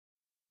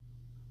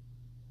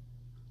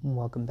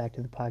Welcome back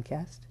to the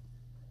podcast.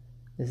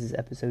 This is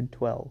episode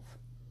 12.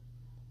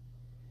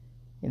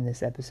 In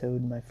this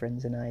episode, my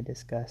friends and I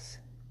discuss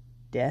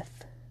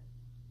death,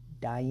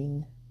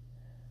 dying,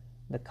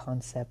 the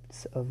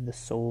concepts of the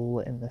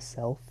soul and the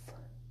self,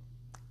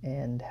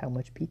 and how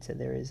much pizza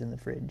there is in the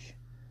fridge.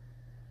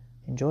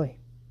 Enjoy.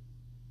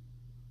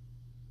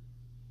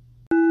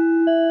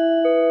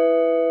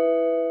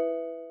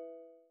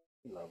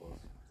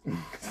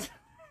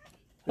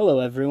 Hello,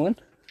 everyone.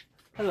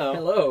 Hello.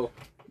 Hello.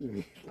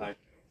 Hi.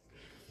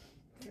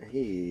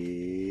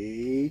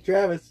 Hey,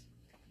 Travis.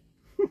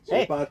 It's Hey.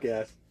 your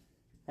podcast.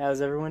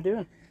 How's everyone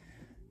doing?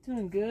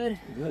 Doing good.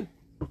 Good.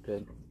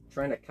 Good.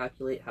 Trying to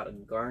calculate how to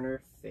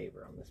garner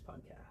favor on this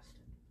podcast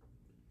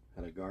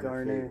How to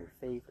Garner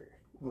favor.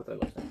 with our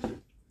listeners.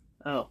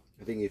 Oh,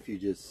 I think if you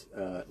just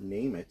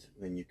name it,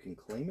 then you can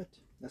claim it.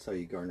 That's how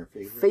you garner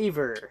favor.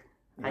 favor.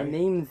 I Right.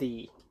 name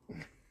thee.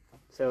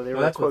 So there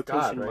Well, were that's with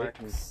quotation God,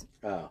 right? marks.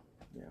 Oh,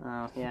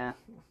 Oh, yeah.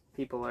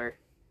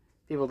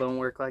 People don't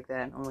work like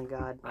that. Only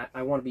God.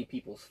 I want to be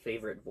people's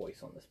favorite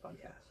voice on this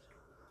podcast.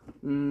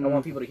 Mm, I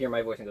want people to hear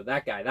my voice and go,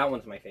 that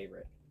one's my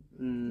favorite.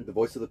 the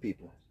voice of the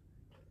people.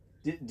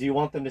 Do you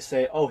want them to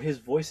say, "Oh, his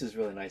voice is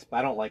really nice, but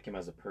I don't like him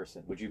as a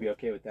person"? Would you be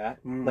okay with that?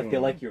 Like they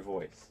like your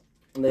voice.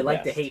 And they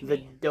like to Yes. hate the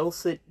me.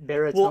 dulcet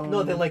baritone. Well,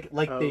 no, they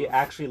they of-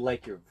 actually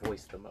like your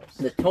voice the most.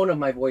 The tone of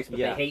my voice, but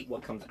Yeah. they hate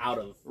what comes out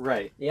of.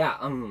 Right. Yeah.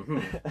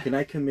 Can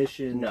I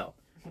commission No.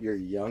 your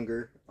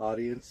younger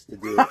audience to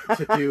do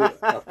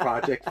a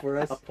project for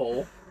us? A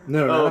poll.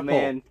 No, not Oh a poll.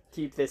 man,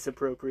 keep this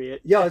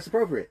appropriate. Yeah, it's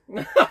appropriate.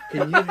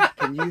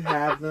 Can you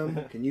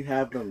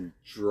have them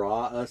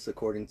draw us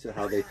according to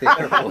how they think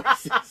our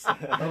voices?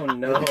 Oh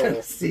no.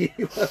 See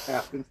what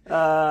happens.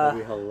 That'd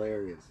be Uh,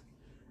 hilarious.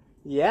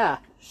 yeah,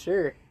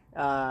 sure.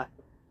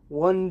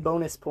 One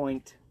bonus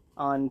point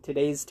on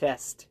today's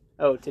test.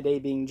 Oh, today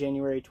being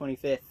January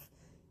 25th.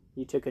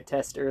 You took a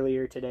test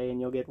earlier today,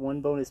 and you'll get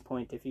one bonus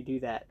point if you do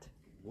that.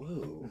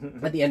 Whoa.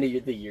 At the end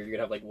of the year, you're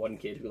gonna have like one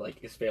kid who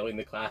is failing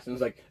the class and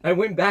is like, I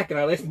went back and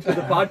I listened to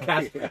the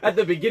podcast Yeah. at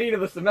the beginning of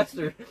the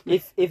semester.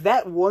 If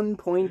that 1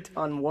 point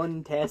on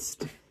one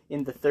test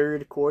in the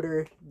third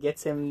quarter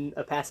gets him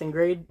a passing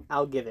grade,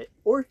 I'll give it.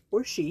 Or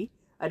she.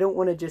 I don't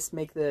want to just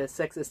make the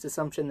sexist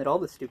assumption that all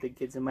the stupid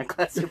kids in my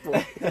class are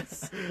boys.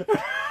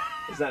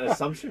 Is that an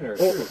assumption or?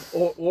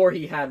 Or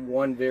he had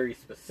one very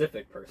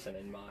specific person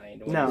in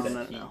mind. when No. he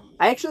said he.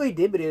 I actually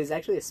did, but it was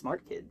actually a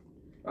smart kid.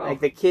 Oh.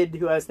 Like the kid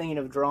who I was thinking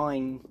of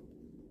drawing,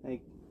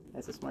 like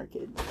that's a smart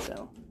kid.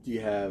 So Do you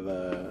have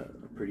a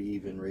pretty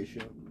even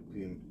ratio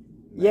between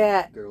men,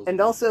 yeah, girls?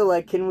 and also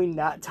like, can we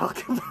not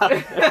talk about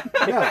it?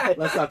 No,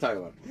 let's not talk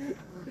about it.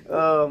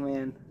 Oh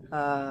man.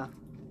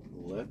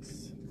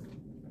 Let's.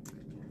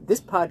 This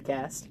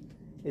podcast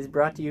is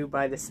brought to you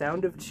by the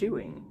sound of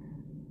chewing.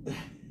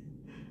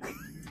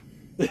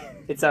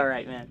 It's all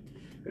right, man.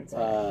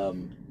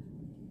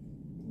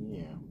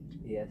 Yeah.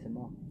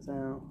 ASMR.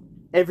 So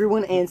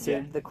everyone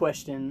answered the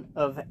question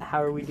of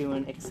how are we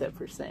doing except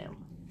for Sam.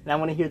 And I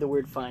want to hear the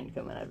word fine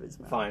coming out of his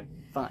mouth. Fine.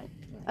 Fine.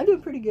 I'm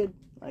doing pretty good,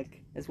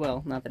 as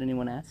well. Not that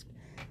anyone asked.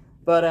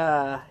 But,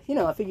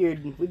 I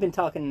figured we've been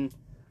talking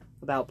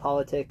about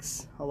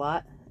politics a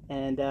lot.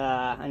 And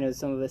I know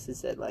some of us have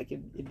said,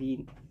 it'd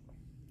be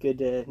good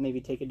to maybe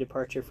take a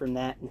departure from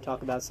that and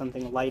talk about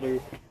something lighter.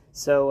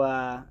 So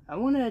I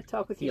want to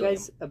talk with you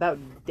guys about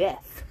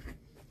death.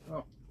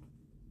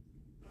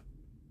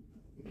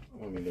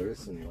 I mean, there is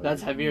some. Like,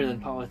 That's heavier than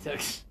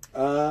politics.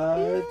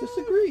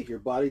 Disagree. Your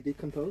body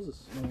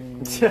decomposes.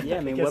 Yeah,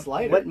 I mean, It gets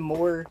lighter. what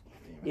more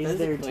is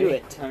there to Physically,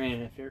 it? I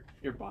mean, if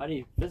your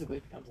body physically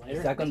becomes lighter.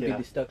 Is that going to Yeah.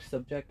 be the stuck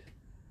subject?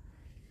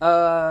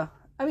 I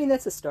mean,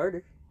 that's a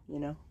starter, you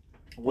know.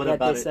 What We got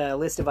about this it?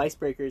 list of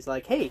icebreakers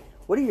like, hey,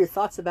 what are your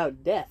thoughts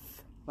about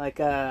death? Like,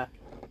 if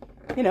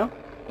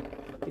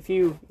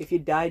you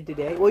died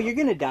today, well, you're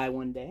going to die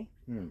one day.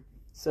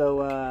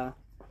 So,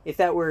 if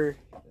that were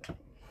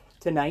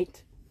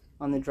tonight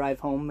on the drive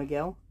home,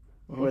 Miguel,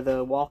 or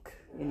the walk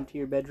into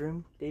your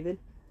bedroom, David,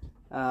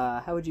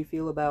 how would you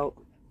feel about...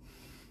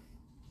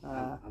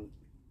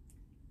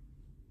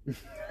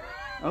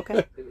 Okay.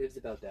 If it's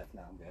about death,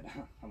 no, I'm good.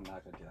 I'm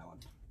not gonna do that one.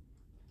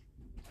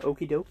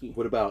 Okie dokie.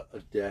 What about a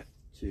death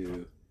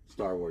to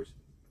Star Wars?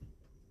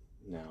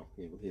 No,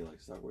 he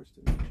likes Star Wars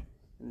too much.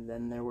 And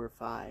then there were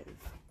 5.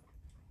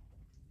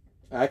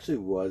 I actually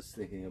was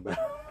thinking about.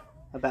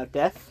 About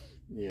death?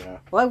 Yeah.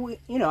 Well,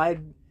 I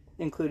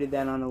included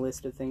that on a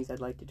list of things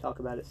I'd like to talk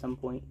about at some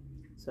point.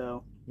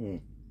 So,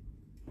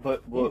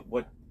 But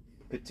what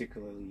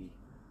particularly?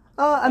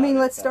 I mean,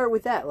 let's that. start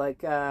with that.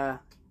 Like,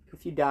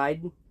 if you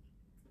died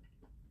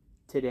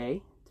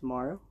today,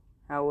 tomorrow,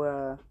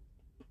 how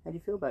do you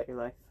feel about your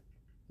life?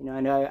 I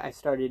know I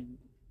started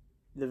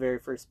the very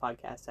first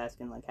podcast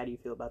asking, like, how do you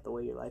feel about the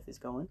way your life is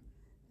going?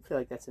 I feel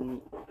like that's a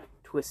neat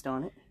twist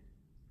on it.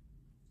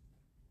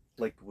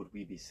 Like, would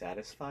we be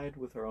satisfied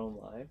with our own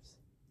lives?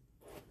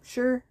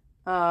 Sure.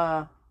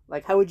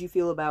 Like, how would you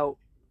feel about,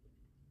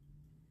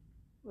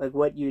 like,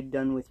 what you'd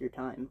done with your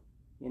time,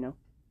 you know?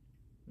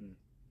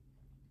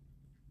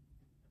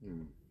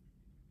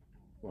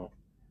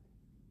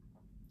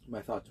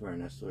 My thoughts weren't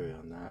necessarily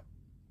on that.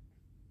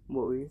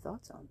 What were your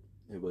thoughts on?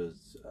 It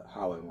was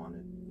how I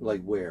wanted,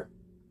 like where,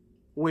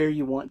 Where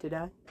you want to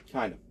die?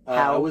 kind of.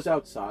 How? I was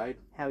outside,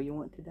 How you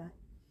want to die?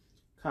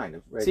 kind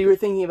of. Right So you were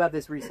thinking about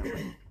this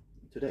recently?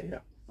 today,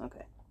 yeah.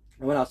 Okay.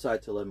 I went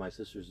outside to let my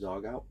sister's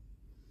dog out,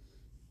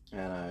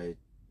 and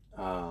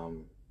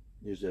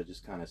usually I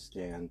just kind of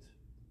stand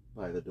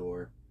by the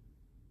door,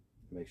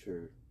 make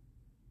sure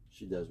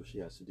she does what she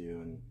has to do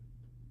and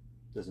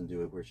doesn't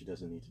do it where she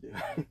doesn't need to do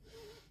it.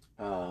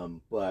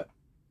 But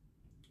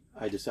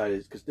I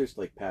decided, because there's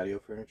like patio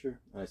furniture,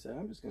 and I said,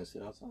 I'm just going to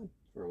sit outside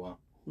for a while.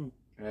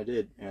 And I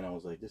did, and I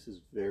was like, this is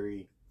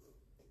very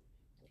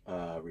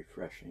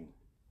refreshing.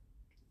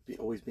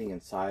 Always being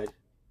inside,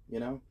 you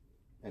know,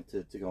 and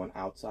to going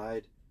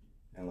outside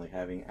and like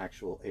having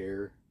actual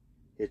air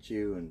hit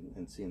you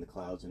and seeing the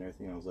clouds and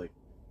everything. I was like,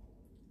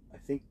 I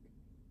think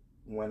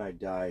when I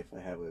die,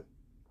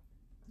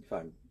 if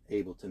I'm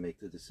able to make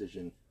the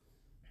decision,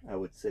 I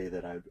would say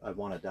that I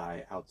want to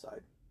die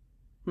outside.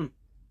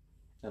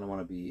 I don't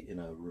want to be in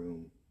a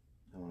room.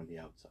 I want to be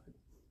outside.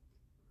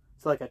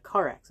 It's like a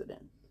car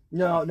accident.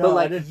 No, But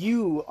like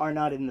you are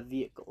not in the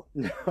vehicle.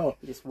 no, You're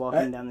just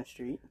walking down the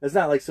street. it's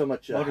not like so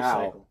much a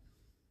Motorcycle.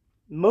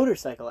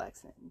 Motorcycle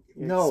accident.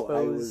 You're No,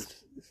 exposed.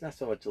 it's not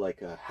so much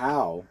like a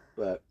how,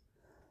 but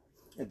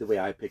the way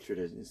I pictured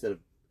it, instead of,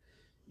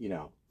 you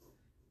know,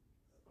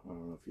 I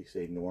don't know if you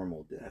say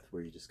normal death,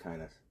 where you just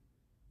kind of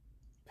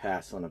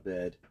pass on a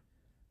bed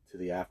to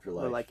the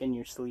afterlife. Or like in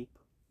your sleep.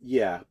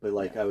 Yeah, but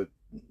like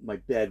my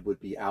bed would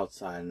be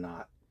outside,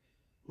 not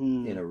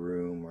Hmm. in a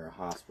room or a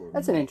hospital.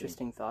 That's an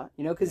interesting thought,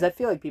 you know, because I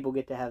feel like people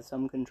get to have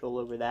some control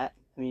over that.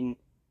 I mean,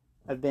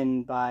 I've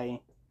been by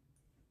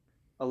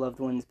a loved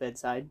one's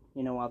bedside,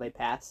 you know, while they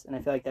pass, and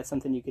I feel like that's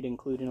something you could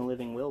include in a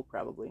living will,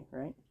 probably,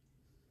 right?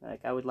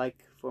 Like, I would like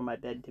for my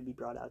bed to be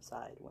brought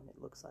outside when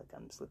it looks like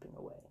I'm slipping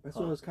away. That's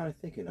what I was kind of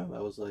thinking of. I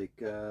was like,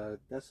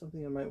 that's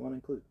something I might want to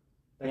include.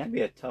 That Yeah. could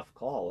be a tough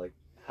call. Like,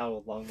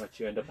 how long might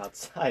you end up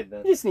outside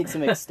then? You just need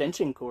some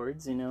extension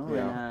cords, you know?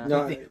 Yeah. And,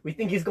 No, We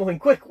think he's going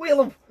quick.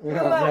 Wheel him.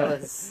 yeah,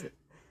 it's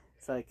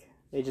like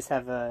they just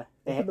have they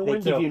Open the keep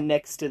window. you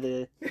next to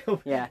the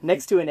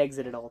next to an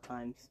exit at all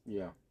times.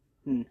 yeah.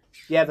 Do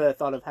you have a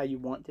thought of how you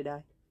want to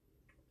die?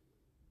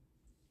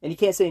 And you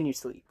can't say in your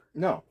sleep.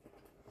 No,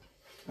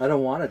 I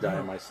don't want to die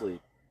in my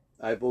sleep.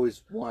 I've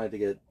always wanted to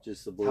get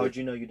just a bullet. How would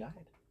you know you died?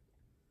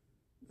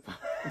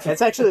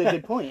 That's actually a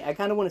good point. I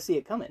kind of want to see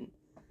it coming.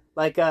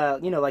 Like,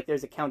 you know, like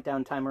there's a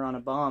countdown timer on a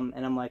bomb,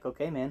 and I'm like,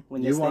 okay, man,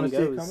 when this You want thing to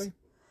see goes. it coming?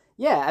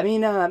 Yeah, I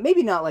mean,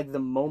 maybe not like the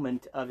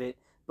moment of it,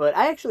 but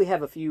I actually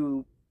have a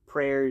few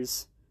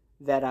prayers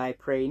that I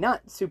pray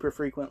not super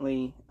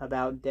frequently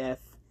about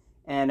death.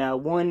 And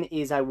one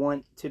is I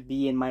want to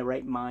be in my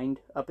right mind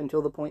up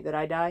until the point that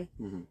I die.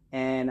 Mhm.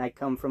 And I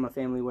come from a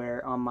family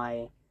where on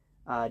my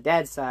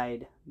dad's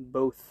side,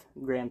 both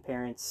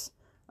grandparents,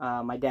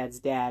 my dad's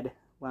dad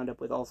wound up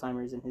with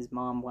Alzheimer's and his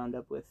mom wound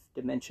up with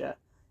dementia.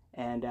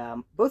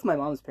 And both my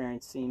mom's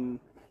parents seem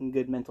in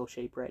good mental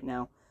shape right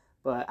now,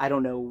 but I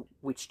don't know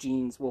which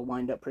genes will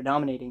wind up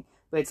predominating.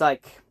 But it's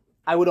like,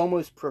 I would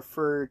almost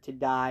prefer to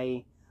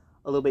die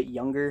a little bit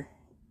younger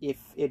if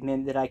it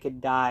meant that I could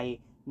die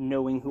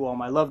knowing who all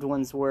my loved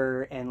ones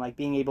were and like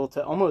being able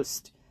to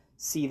almost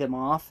see them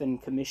off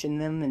and commission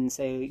them and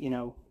say, you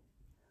know,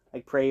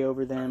 like pray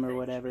over them or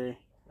whatever.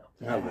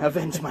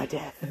 Avenge my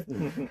death.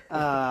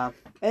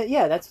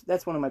 Yeah,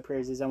 that's one of my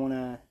prayers is I want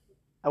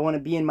to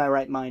be in my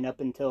right mind up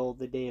until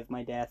the day of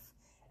my death.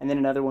 And then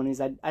another one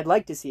is I'd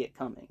like to see it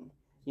coming,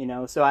 you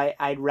know. So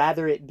I'd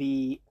rather it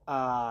be,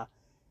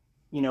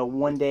 you know,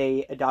 one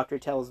day a doctor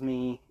tells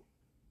me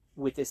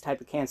with this type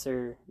of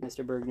cancer,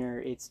 Mr.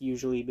 Bergner, it's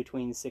usually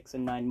between 6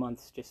 and 9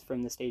 months just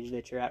from the stage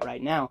that you're at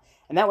right now.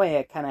 And that way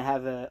I kind of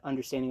have an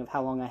understanding of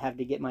how long I have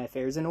to get my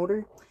affairs in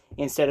order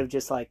instead of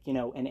just like, you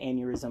know, an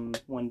aneurysm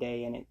one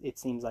day and it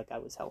seems like I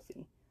was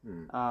healthy.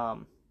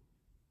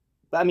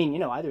 But I mean, you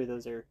know, either of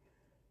those are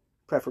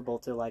preferable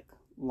to like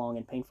long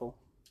and painful.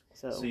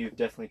 So you've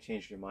definitely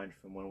changed your mind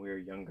from when we were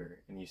younger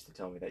and you used to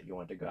tell me that you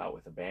wanted to go out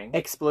with a bang.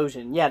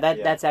 explosion. Yeah,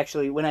 that's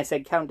actually when I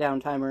said countdown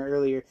timer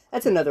earlier,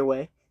 that's another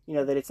way. You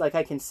know, that it's like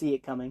I can see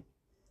it coming.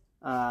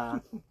 Yeah, I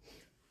To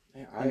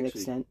an actually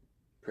extent.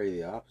 pray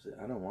the opposite.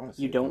 I don't want to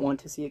see You it don't coming. want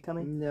to see it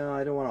coming? No,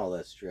 I don't want all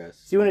that stress.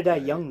 So you want to die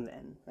young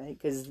then, right?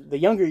 Because the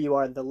younger you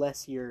are, the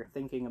less you're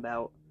thinking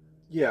about.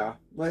 Yeah,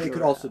 well, it could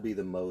Sure. also be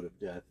the mode of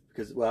death.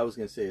 Because what I was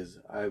going to say is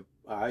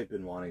I've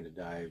been wanting to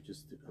die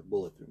just a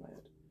bullet through my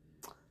head.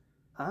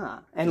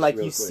 And Just like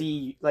real you quick.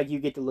 see, like you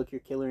get to look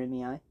your killer in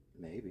the eye?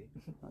 Maybe.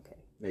 Okay.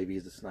 Maybe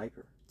he's a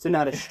sniper. So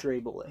not a stray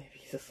bullet.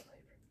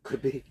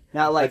 Could be.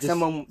 Not like I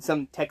just-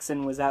 some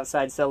Texan was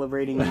outside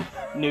celebrating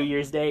New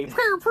Year's Day.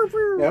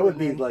 That would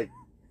be like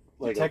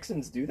Do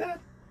Texans do that?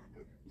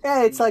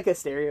 Yeah, it's like a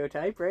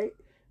stereotype, right?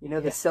 You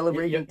know, the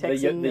celebrating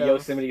Texan. The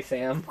Yosemite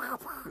Sam.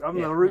 I'm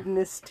the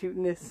rootinest,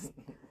 tootinest,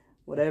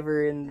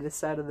 whatever in this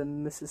side of the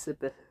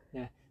Mississippi.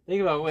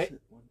 Think about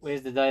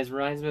ways to die. It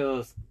reminds me of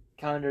those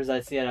calendars I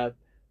see at a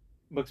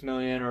Books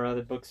Million or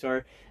other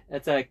bookstore.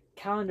 It's a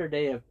calendar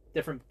day of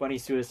different bunny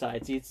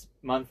suicides each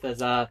month as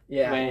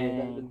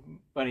when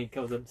bunny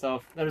kills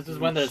himself. There's this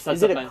one that sets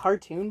Is it up a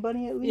cartoon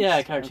bunny at least? Yeah,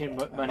 a cartoon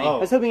bunny. I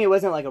was hoping it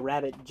wasn't like a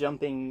rabbit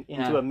jumping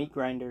into Yeah. a meat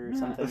grinder or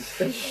something.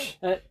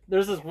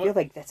 There's this I feel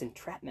like that's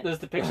entrapment. This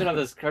depiction of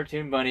this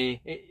cartoon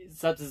bunny. It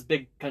sets this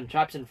big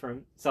contraption for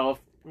himself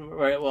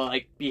where it will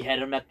like behead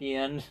him at the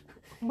end.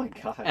 Oh my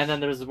gosh. And then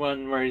there's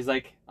one where he's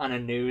like on a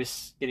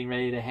noose getting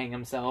ready to hang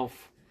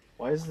himself.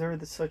 Why is there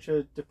such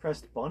a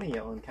depressed bunny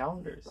on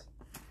calendars?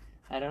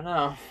 I don't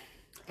know.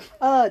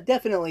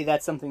 Definitely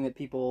that's something that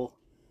people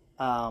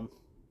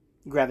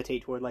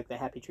gravitate toward, like the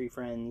Happy Tree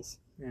Friends.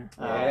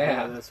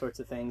 Yeah. Those sorts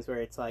of things where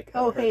it's like,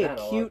 Haven't oh, heard hey, that a in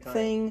a long cute time.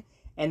 thing,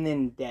 and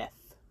then death.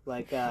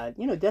 Like,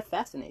 death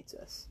fascinates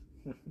us.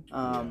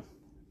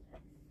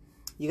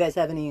 You guys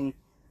have any,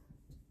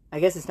 I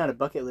guess it's not a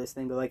bucket list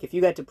thing, but like if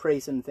you got to pray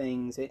some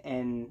things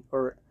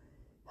or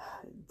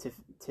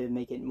to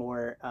make it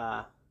more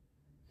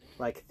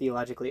like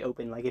theologically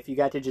open, like if you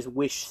got to just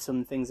wish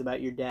some things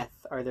about your death,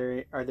 are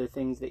there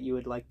things that you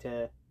would like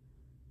to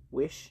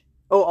wish?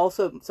 Oh,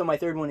 also, so my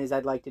third one is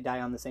I'd like to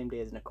die on the same day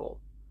as Nicole,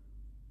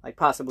 like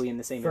possibly in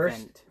the same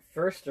event.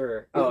 First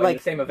or Like, in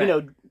the same event?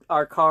 You know,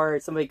 our car,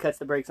 somebody cuts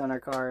the brakes on our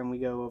car and we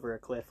go over a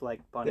cliff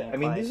like Bonnie and I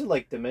mean, Clyde. these are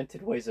like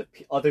demented ways of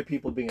other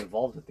people being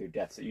involved with their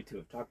deaths that you two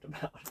have talked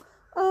about.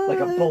 Like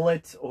a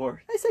bullet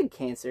or... I said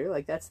cancer,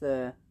 like that's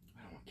a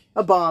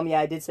bomb.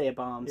 Yeah, I did say a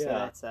bomb, so Yeah.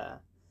 that's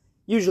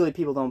usually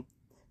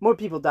more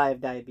people die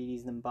of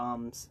diabetes than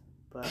bombs,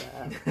 but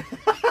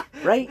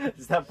right?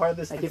 Is that part of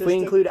this? Like if we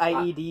include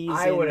IEDs,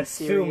 I would in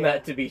assume Syria,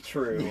 that to be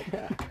true.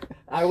 Yeah.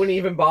 I wouldn't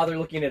even bother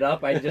looking it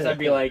up. I'd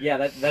be like,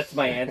 yeah, that's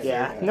my answer.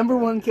 Yeah, number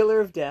one killer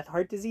of death,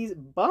 heart disease,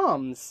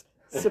 bombs.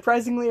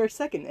 Surprisingly, are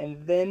second,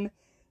 and then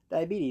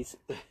diabetes.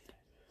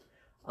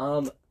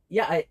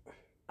 Yeah,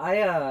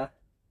 I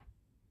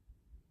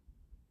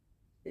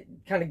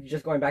kind of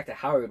just going back to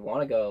how I would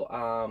want to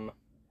go.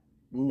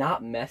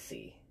 Not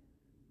messy.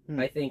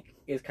 I think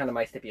is kind of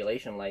my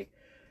stipulation. Like,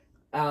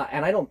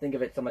 and I don't think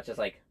of it so much as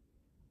like,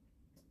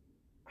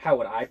 how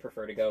would I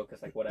prefer to go?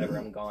 Because like whatever,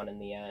 I'm gone in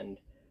the end.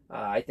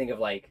 I think of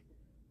like,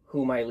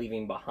 who am I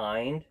leaving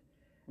behind?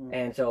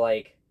 And so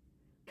like,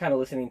 kind of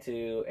listening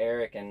to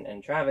Eric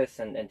and Travis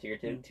and to your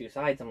two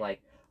sides, I'm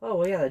like, oh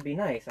well, yeah, that'd be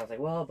nice. I was like,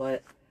 well,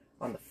 but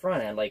on the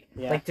front end, like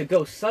to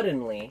go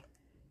suddenly,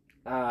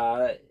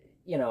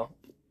 you know,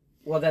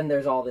 well then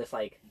there's all this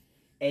like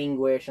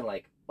anguish and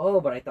like, oh,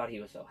 but I thought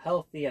he was so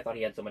healthy. I thought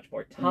he had so much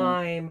more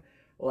time.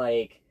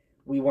 Like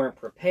we weren't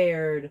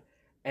prepared,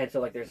 and so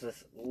like there's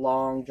this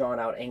long drawn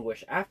out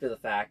anguish after the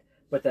fact.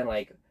 But then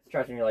like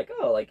Travis, when you're like,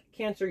 oh, like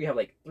cancer, you have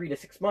like 3 to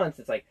 6 months.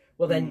 It's like,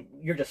 well then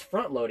you're just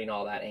front loading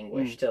all that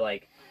anguish to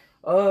like,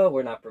 oh,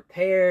 we're not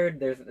prepared.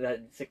 There's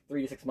that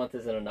 3 to 6 months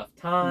isn't enough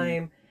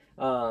time.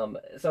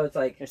 So it's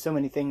like There's so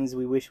many things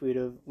we wish we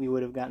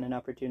would have gotten an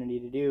opportunity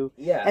to do.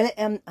 yeah,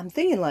 And I'm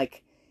thinking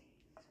like,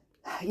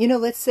 you know,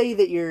 let's say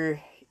that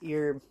you're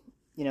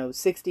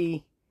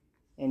 60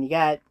 and you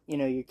got,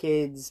 your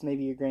kids,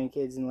 maybe your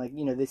grandkids, and like,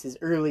 this is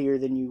earlier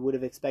than you would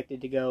have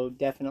expected to go,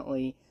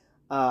 definitely.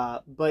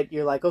 But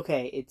you're like,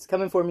 okay, it's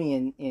coming for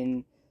me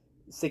in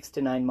 6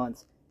 to 9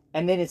 months.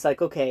 And then it's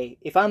like, okay,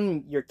 if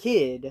I'm your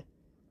kid,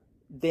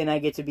 then I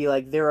get to be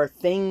like, there are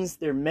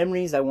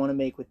memories I want to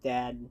make with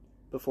Dad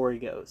before he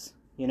goes,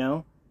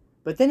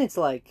 But then it's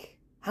like,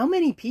 how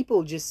many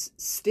people just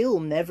still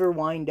never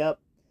wind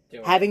up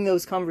having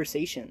those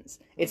conversations?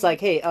 It's like,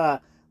 hey,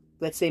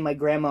 let's say my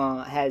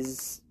grandma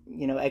has,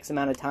 X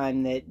amount of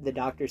time that the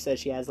doctor says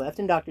she has left,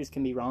 and doctors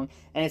can be wrong.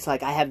 And it's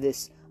like, I have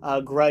this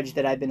grudge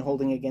that I've been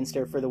holding against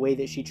her for the way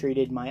that she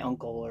treated my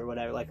uncle or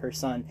whatever, like her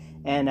son.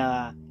 And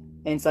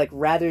it's like,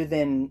 rather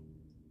than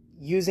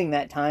using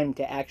that time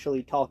to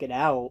actually talk it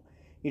out,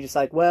 you're just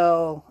like,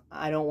 well,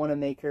 I don't want to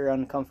make her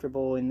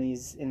uncomfortable in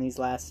these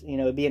last,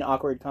 it'd be an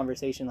awkward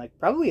conversation. Like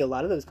probably a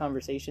lot of those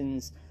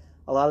conversations,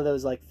 a lot of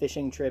those like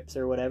fishing trips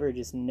or whatever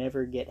just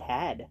never get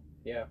had.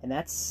 Yeah. And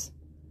that's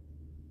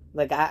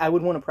like, I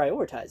would want to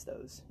prioritize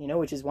those,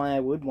 which is why I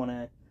would want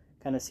to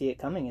kind of see it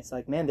coming. It's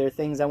like, man, there are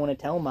things I want to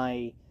tell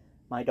my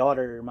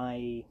daughter,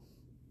 my,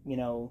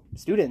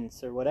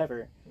 students or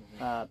whatever,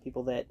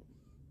 people that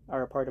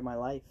are a part of my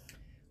life.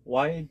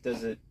 Why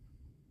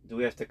do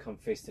we have to come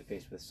face to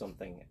face with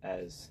something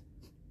as,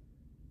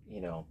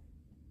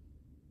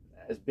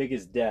 as big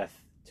as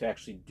death to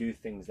actually do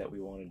things that we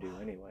want to do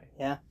anyway?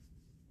 Yeah.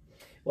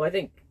 Well, I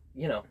think,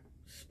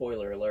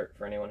 spoiler alert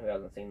for anyone who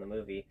hasn't seen the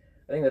movie,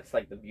 I think that's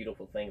like the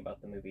beautiful thing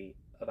about the movie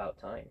About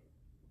Time.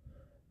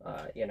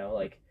 I've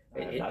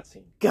not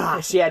seen.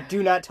 Gosh, yeah,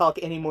 do not talk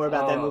any more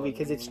about that movie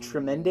because it's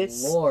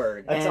tremendous.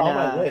 Lord, That's And, on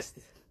my list.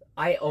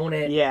 I own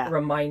it. Yeah.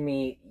 Remind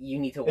me, you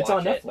need to watch it. It's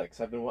on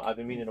Netflix. I've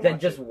been meaning to Then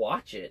watch just it.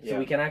 watch it so Yeah.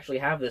 we can actually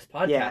have this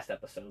podcast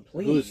episode,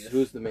 please.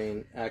 Who's the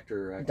main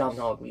actor? Actress?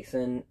 Domhnall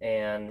Gleeson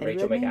and Eddie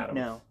Rachel Redmayne? McAdams.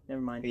 No,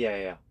 never mind.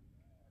 Yeah.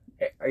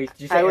 Did you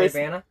I say always-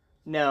 Vanna?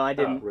 No, I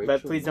didn't. Rachel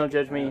but please don't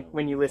judge me McAdams.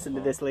 when you listen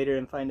to this later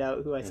and find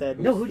out who I said.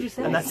 No, who'd you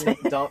say? I'm not saying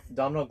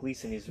Domhnall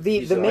Gleeson. He's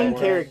the the main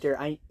one- character.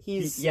 He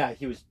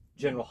was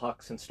General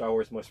Hux in Star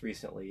Wars most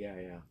recently.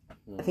 Yeah.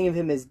 I think of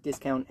him as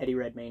Discount Eddie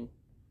Redmayne.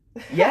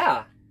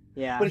 Yeah.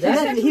 Yeah, But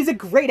he's a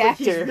great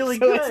actor. he's really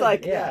so good. It's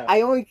like Yeah.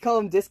 I only call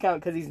him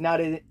Discount because he's not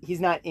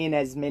in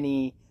as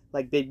many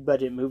like big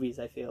budget movies.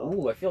 I feel.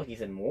 Ooh, I feel like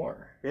he's in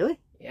more. Really?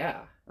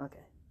 Yeah.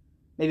 Okay.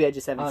 Maybe I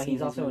just haven't seen. He's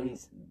his also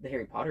movies. in the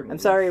Harry Potter movies. I'm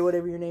sorry,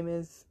 whatever your name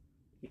is.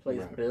 He plays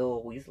Right.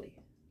 Bill Weasley.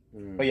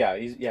 But yeah,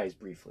 he's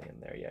briefly in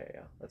there.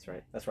 Yeah. That's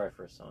right. That's where I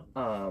first saw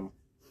him.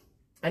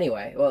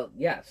 Anyway, well,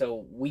 yeah.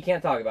 So we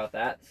can't talk about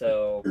that.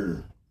 So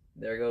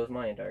there goes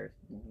my entire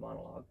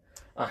monologue.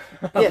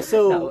 Yeah.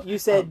 So No, you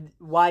said,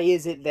 why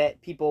is it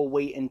that people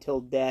wait until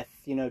death,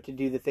 to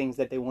do the things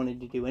that they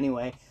wanted to do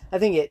anyway? I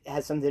think it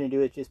has something to do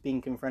with just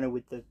being confronted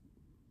with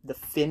the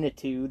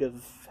finitude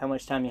of how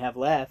much time you have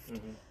left.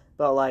 Mhm.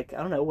 But like, I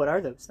don't know, what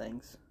are those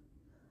things?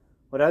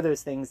 What are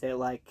those things that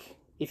like,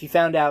 if you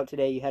found out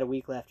today you had a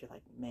week left, you're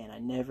like, man, I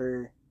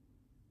never,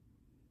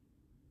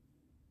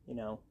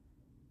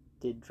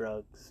 did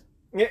drugs.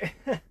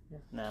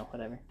 No,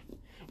 whatever.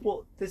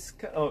 Well,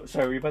 oh,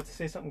 sorry, were you about to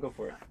say something? Go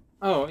for it.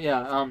 Oh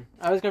yeah.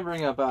 I was gonna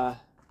bring up.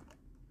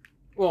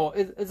 Well,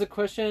 it's a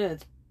question.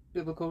 It's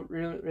biblical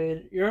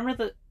related. You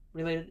remember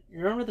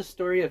the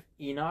story of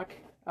Enoch?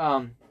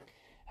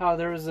 How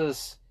there was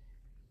this.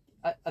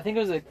 I think it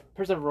was a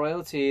person of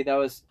royalty that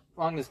was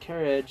along this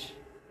carriage,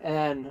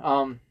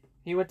 and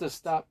he went to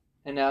stop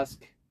and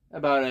ask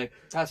about a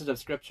passage of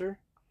scripture.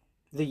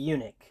 The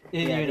eunuch. The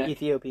eunuch. eunuch. The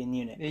Ethiopian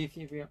eunuch. The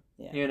Ethiopian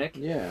Yeah. eunuch.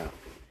 Yeah.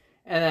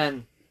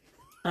 And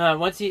then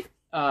once he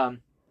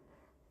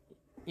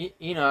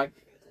Enoch,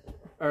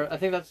 or I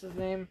think that's his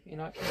name,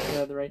 Enoch.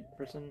 Yeah, the right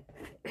person.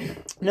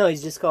 No,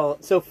 he's just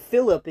called. So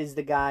Philip is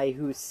the guy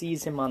who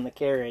sees him on the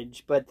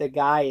carriage, but the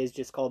guy is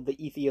just called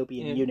the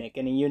Ethiopian eunuch,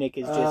 and a eunuch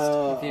is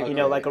just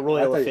like a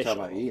royal I thought official. you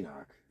were talking about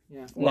Enoch.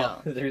 Yeah.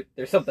 Well,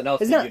 there's something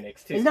else It's to not-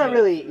 eunuchs too. There's not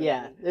really,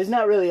 there's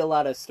not really a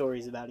lot of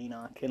stories about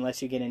Enoch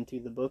unless you get into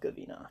the book of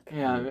Enoch.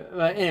 Yeah.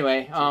 But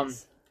anyway,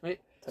 Jeez.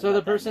 wait, Talk so about the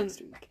that person next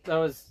week. that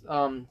was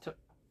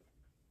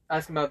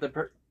asking about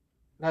the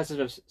passage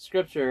of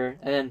scripture,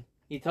 and then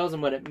he tells him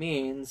what it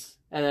means,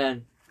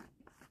 and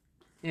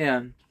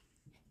then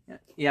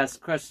he asks a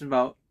question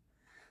about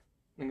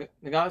the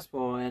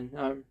gospel, and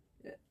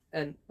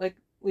like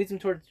leads him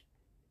towards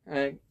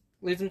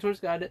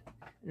God,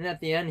 and at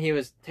the end he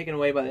was taken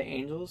away by the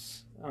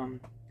angels.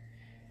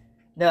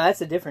 No,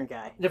 that's a different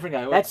guy. Different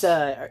guy. That's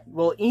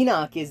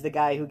Enoch is the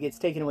guy who gets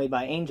taken away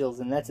by angels,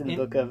 and that's in the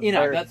book of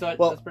Enoch. or- That's what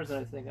well, that's the person I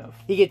was thinking of.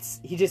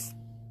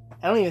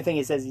 I don't even think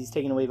it says he's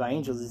taken away by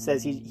angels. It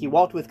says he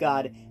walked with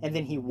God, and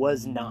then he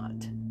was not.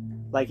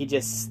 Like he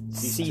just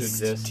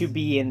ceased to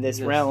be in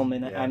this realm,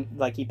 and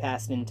like he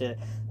passed into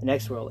the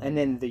next world. And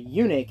then the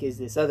eunuch is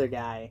this other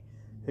guy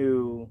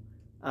who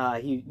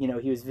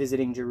he was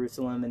visiting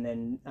Jerusalem, and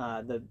then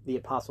the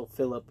apostle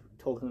Philip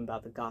told him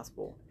about the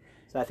gospel.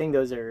 So I think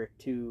those are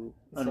two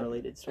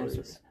unrelated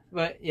stories.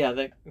 But yeah,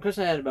 the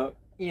question I had about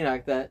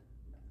Enoch that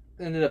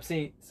ended up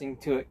seeming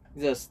to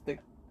exist. The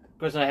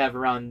question I have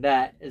around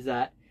that is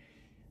that,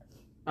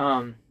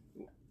 do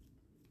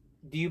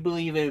you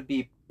believe it would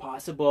be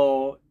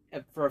possible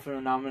for a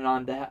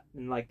phenomenon to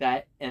happen like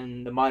that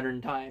in the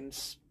modern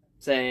times,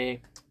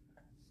 say,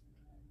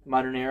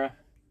 modern era?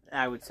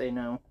 I would say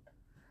no,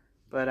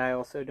 but I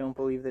also don't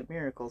believe that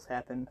miracles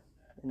happen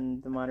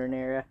in the modern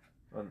era.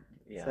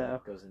 Yeah, So-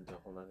 that goes into a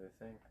whole other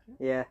thing.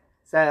 Yeah.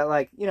 So,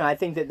 I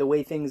think that the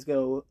way things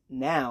go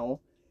now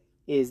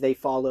is they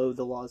follow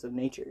the laws of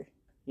nature.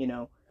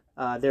 There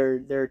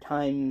are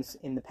times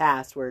in the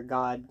past where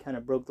God kind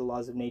of broke the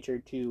laws of nature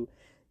to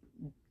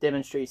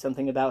demonstrate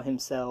something about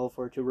himself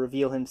or to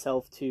reveal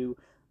himself to,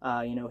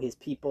 his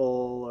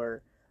people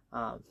or,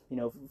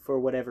 for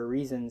whatever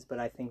reasons. But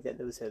I think that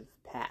those have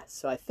passed.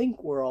 So I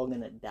think we're all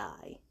going to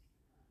die.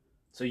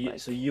 So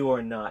you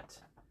are not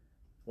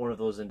one of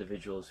those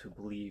individuals who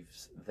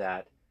believes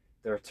that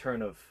the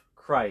return of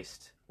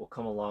Christ will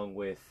come along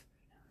with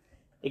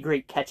A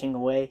great catching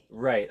away.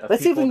 right.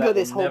 Let's see if we people can go that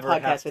this will whole never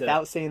have podcast to-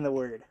 without saying the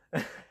word.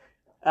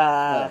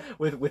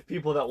 with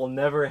people that will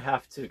never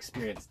have to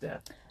experience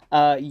death.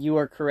 You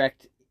are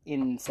correct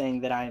in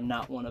saying that I am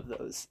not one of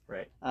those.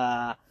 Right.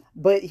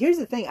 But here's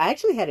the thing. I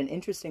actually had an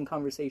interesting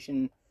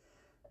conversation,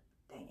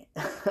 dang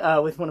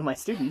it, with one of my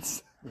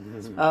students,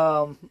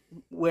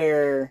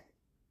 where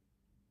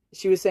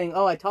she was saying,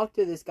 I talked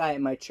to this guy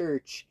at my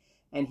church,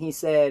 and he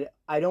said,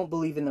 I don't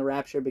believe in the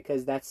rapture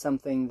because that's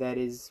something that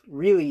is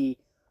really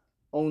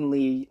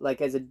only,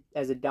 like, as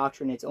a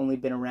doctrine, it's only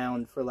been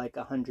around for like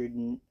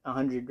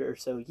 100 or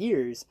so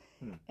years.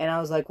 And I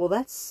was like, well,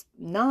 that's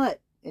not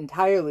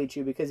entirely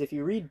true, because if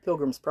you read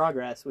Pilgrim's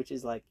Progress, which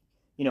is like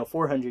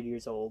 400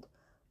 years old,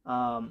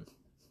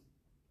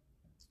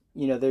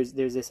 there's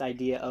this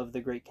idea of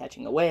the great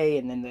catching away,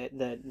 and then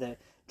the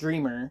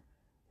dreamer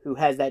who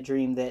has that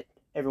dream that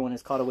everyone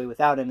is caught away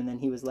without him, and then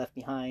he was left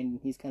behind, and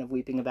he's kind of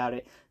weeping about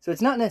it. So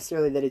it's not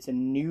necessarily that it's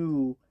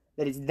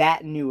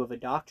that new of a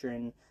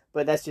doctrine,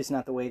 but that's just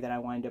not the way that I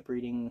wind up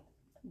reading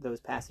those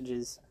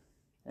passages.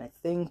 And I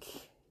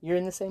think you're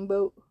in the same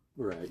boat.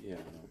 Right, yeah.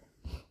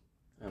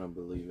 I don't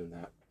believe in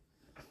that.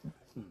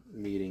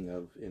 meeting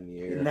in the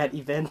air In that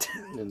event.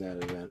 in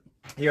that event.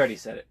 He already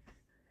said it.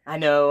 I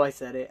know, I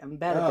said it. I'm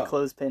bad at the Oh.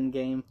 clothespin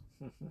game.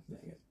 Dang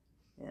it.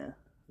 Yeah.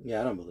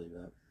 Yeah, I don't believe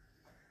that.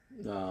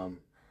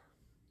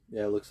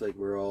 Yeah, it looks like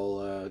we're all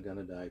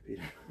gonna die,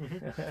 Peter.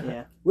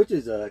 Yeah. Which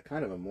is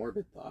kind of a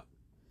morbid thought.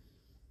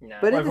 No.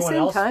 But Well, at the everyone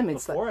same else time,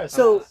 it's before like... us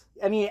So, has.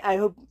 I mean, I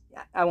hope...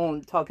 I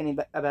won't talk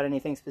about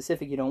anything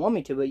specific you don't want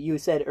me to, but you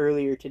said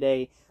earlier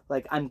today,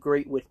 like, I'm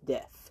great with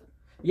death.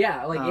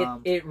 Yeah, like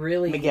it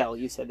really. Miguel,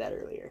 you said that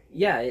earlier.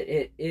 Yeah,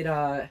 it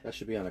That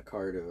should be on a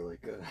card of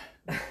like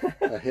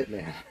a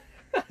hitman.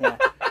 Yeah.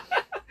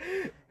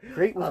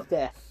 Great with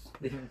death.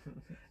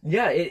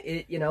 Yeah,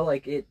 it you know,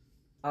 like it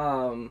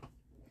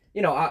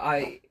you know,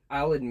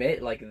 I'll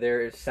admit, like,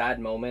 there's sad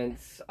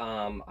moments.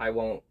 I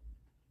won't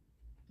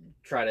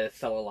try to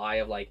sell a lie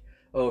of like,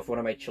 oh, if one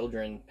of my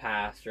children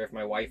passed or if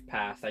my wife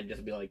passed, I'd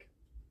just be like,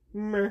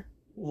 meh,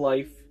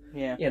 life.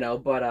 Yeah. You know,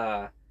 but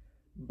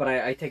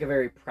I take a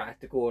very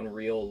practical and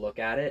real look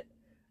at it.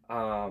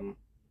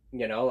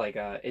 You know, like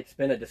it's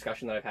been a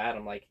discussion that I've had.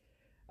 I'm like,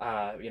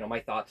 you know, my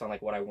thoughts on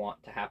like what I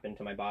want to happen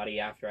to my body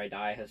after I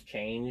die has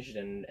changed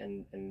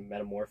and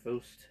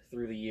metamorphosed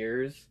through the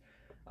years.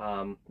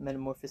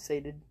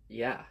 Metamorphosated.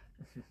 Yeah.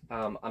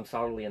 I'm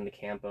solidly in the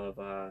camp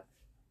of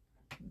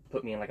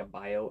put me in like a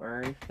bio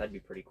urn. That'd be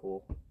pretty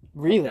cool.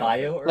 Really?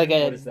 Bio or Like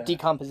a what is that?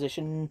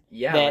 decomposition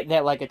Yeah,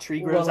 that like a tree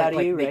grows out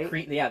of you, they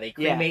right? they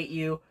cremate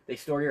you. They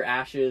store your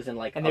ashes and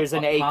like And there's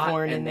an pot,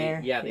 acorn and in they-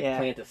 there? Yeah, they Yeah.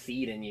 plant a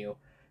seed in you,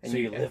 and So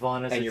you live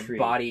on as and a your tree.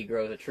 body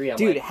grows a tree. I'm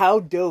Dude, like,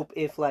 how dope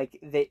if like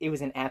it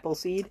was an apple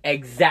seed,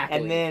 exactly.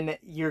 and then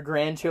your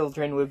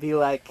grandchildren would be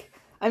like,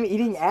 "I'm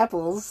eating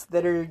apples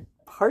that are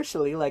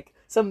partially like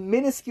some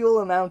minuscule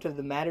amount of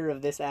the matter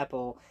of this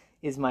apple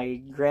is my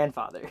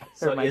grandfather."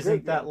 So or my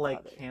isn't that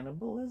like great-grandfather."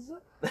 cannibalism?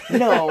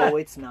 No,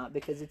 it's not,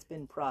 because it's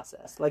been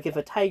processed. Like if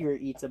a tiger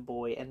eats a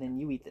boy and then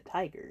you eat the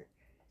tiger,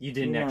 You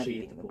didn't you're not actually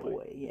eating eat the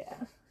boy. Yeah.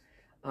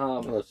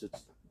 Unless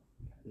it's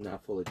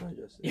not fully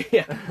digested.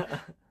 yeah.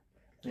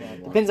 Yeah.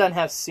 Depends on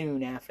how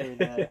soon after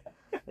the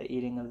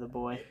eating of the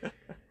boy.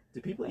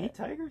 Do people eat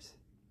tigers?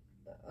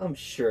 I'm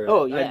sure.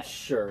 Oh, yeah. I'm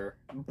sure.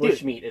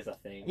 Bushmeat is a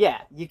thing. Yeah,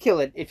 you kill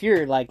it if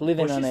you're like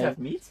living Bushes on a have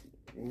meat?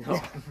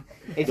 No.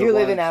 if The you're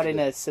living ones out in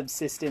that- a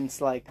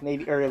subsistence like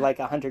maybe or like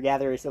a hunter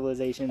gatherer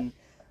civilization,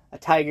 a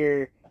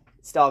tiger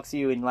stalks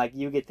you and like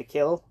you get the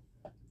kill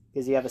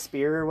because you have a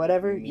spear or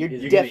whatever. Meat You're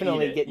is- you're gonna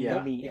definitely eat it, getting yeah.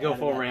 the meat. You go out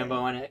full of that Rambo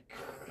thing. on it.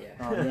 Yeah.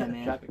 Oh yeah,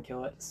 man. Chop it,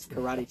 kill it.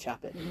 Karate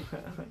chop it.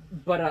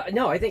 But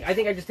no, I think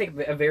I just take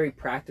a very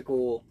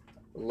practical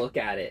look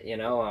at it. You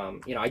know,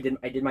 I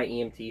did my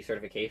EMT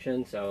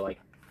certification, so like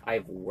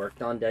I've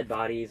worked on dead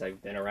bodies.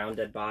 I've been around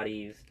dead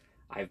bodies.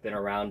 I've been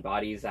around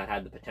bodies that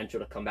had the potential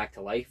to come back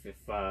to life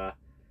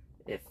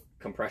if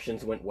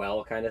compressions went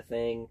well, kind of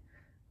thing.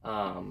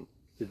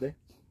 Did they?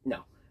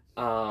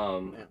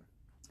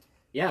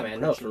 Yeah, man,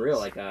 no, for real.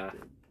 Like, Not go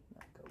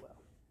well.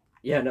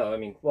 yeah, no, I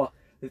mean, well,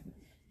 the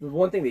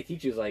one thing they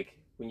teach you is like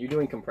when you're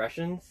doing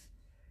compressions,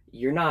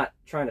 you're not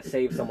trying to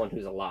save someone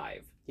who's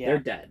alive. Yeah. They're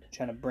dead.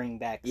 Trying to bring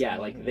back. Yeah,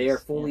 someone like they are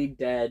who's- fully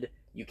dead.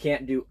 You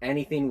can't do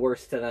anything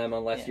worse to them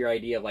unless Yeah. your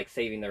idea of like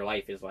saving their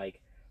life is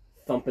like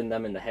thumping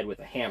them in the head with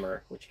a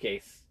hammer, which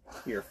case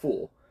you're a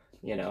fool,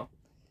 you know.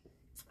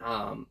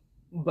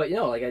 But you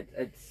know, like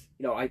it's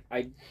you know, I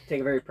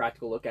take a very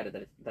practical look at it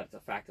that that's a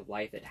fact of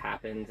life. It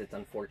happens. It's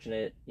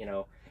unfortunate, you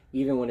know,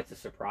 even when it's a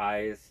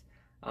surprise.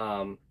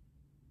 But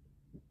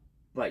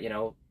you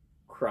know,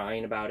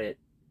 crying about it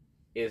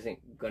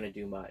isn't gonna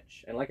do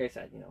much. And like I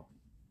said, you know,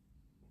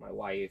 my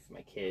wife,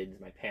 my kids,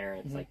 my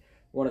parents, Mhm. like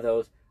one of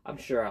those, I'm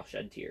sure I'll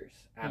shed tears.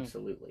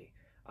 Absolutely.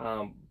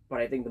 But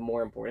I think the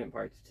more important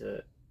part is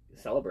to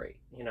celebrate,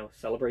 you know,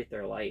 celebrate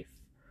their life.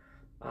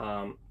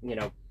 You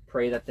know,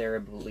 pray that they're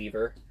a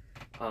believer.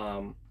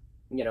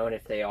 You know, and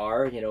if they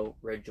are, you know,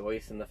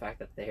 rejoice in the fact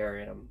that they are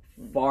in a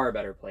far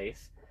better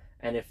place.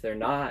 And if they're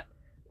not,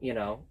 you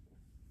know,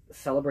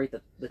 celebrate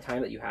the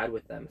time that you had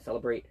with them.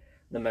 Celebrate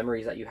the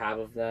memories that you have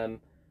of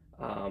them.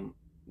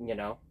 You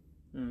know,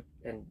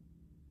 and,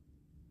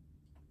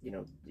 you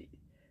know,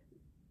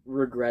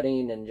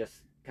 regretting and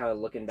just kind of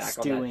looking back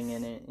on that. Stewing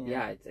in it.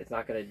 Yeah, it's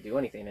not going to do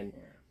anything. And,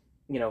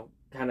 you know,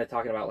 kind of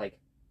talking about like,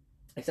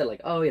 I said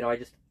like, oh, you know,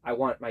 I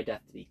want my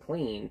death to be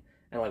clean.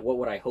 And like, what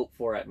would I hope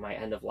for at my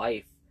end of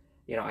life?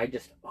 You know, I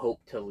just hope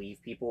to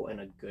leave people in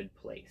a good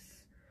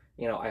place.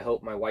 You know, I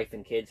hope my wife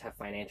and kids have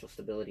financial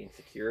stability and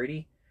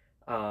security.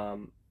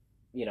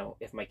 You know,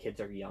 if my kids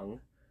are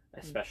young,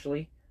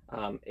 especially.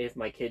 If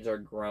my kids are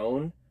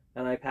grown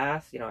and I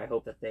pass, you know, I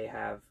hope that they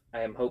have.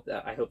 I hope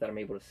that I'm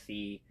able to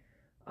see,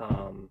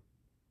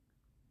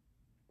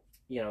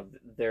 you know,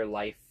 their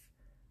life,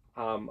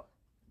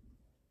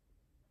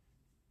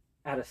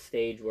 at a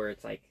stage where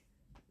it's like,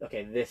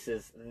 okay, this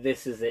is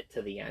it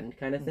to the end,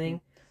 kind of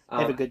thing.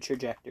 Have a good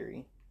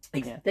trajectory.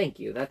 Yeah. Thank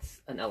you.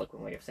 That's an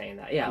eloquent way of saying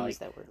that. Yeah, I like, use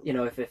that word. you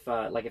know, if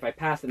like if I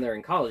pass and they're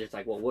in college, it's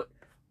like, well, what?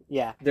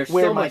 Yeah. There's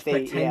Where so might much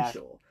they-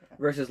 potential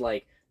versus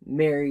like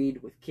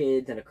married with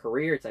kids and a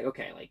career. It's like,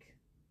 okay, like,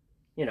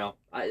 you know,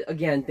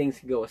 again, things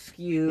can go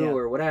askew Yeah.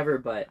 or whatever,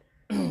 but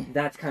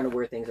that's kind of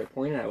where things are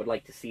pointing. I would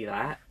like to see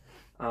that.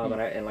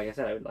 And like I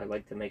said, I'd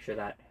like to make sure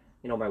that,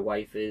 my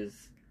wife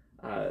is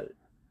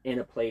in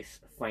a place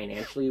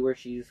financially where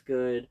she's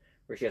good,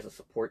 where she has a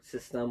support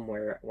system,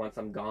 where once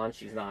I'm gone,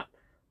 she's not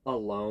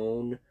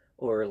alone,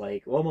 or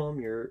like, well, Mom,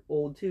 you're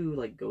old too,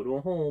 like, go to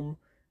a home,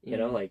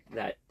 like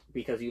that,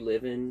 because you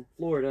live in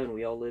Florida and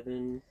we all live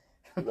in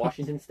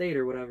Washington State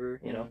or whatever,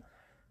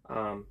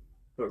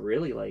 but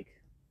really, like,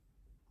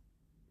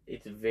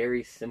 it's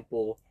very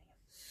simple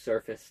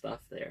surface stuff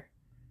there.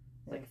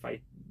 Like, if I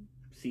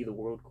see the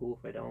world, cool.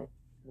 If I don't,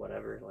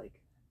 whatever. Like,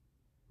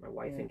 my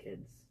wife and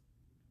kids,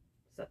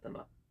 set them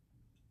up.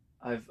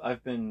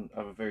 I've been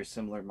of a very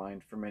similar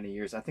mind for many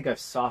years. I think I've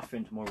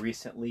softened more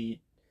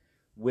recently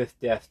with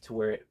death to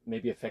where it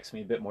maybe affects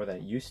me a bit more than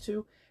it used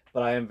to,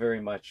 but I am very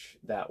much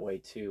that way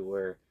too,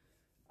 where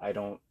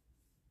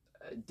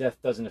death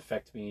doesn't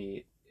affect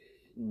me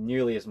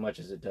nearly as much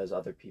as it does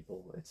other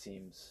people, it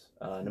seems,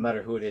 no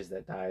matter who it is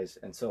that dies.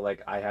 And so,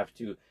 like,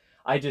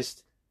 I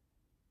just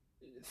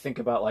think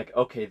about, like,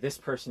 okay, this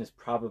person is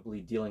probably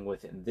dealing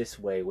with it in this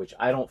way, which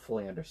I don't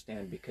fully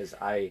understand, because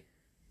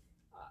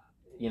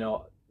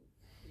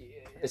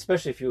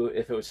especially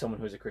if it was someone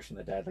who was a Christian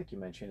that died, like you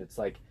mentioned, it's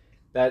like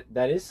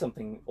that is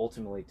something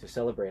ultimately to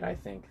celebrate. I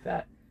think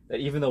that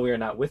even though we are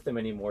not with them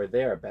anymore,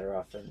 they are better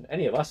off than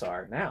any of us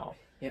are now.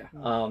 Yeah.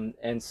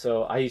 And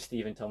so I used to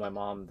even tell my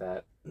mom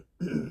that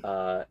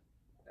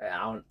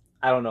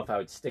I don't know if I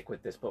would stick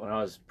with this, but when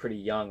I was pretty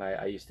young,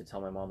 I used to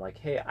tell my mom, like,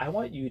 hey, I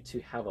want you to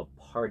have a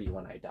party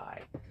when I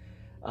die.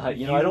 I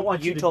don't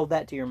want you to... told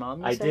that to your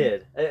mom? I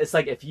did. It's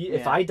like,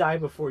 if I die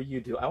before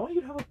you do, I want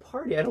you to have a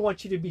party. I don't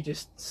want you to be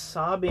just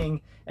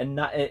sobbing and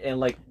not and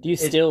like. Do you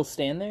still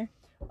stand there?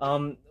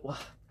 Well,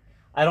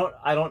 I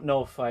don't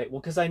know if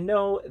because I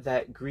know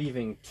that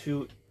grieving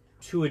to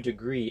a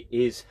degree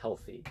is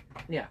healthy.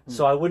 Yeah.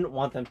 So I wouldn't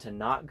want them to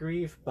not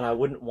grieve, but I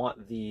wouldn't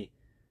want the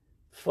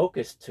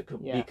focus to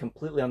be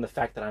completely on the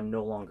fact that I'm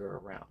no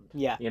longer around.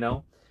 Yeah.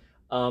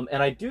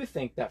 And I do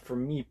think that for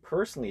me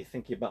personally,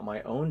 thinking about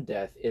my own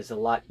death is a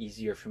lot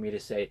easier for me to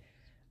say,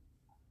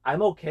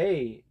 I'm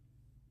okay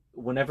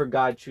whenever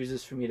God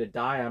chooses for me to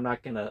die. I'm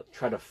not going to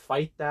try to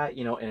fight that,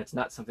 and it's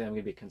not something I'm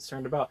going to be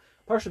concerned about,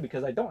 partially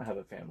because I don't have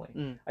a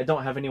family. I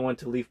don't have anyone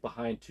to leave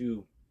behind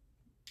to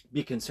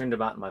be concerned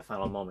about in my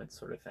final moments,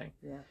 sort of thing.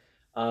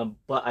 Yeah.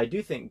 But I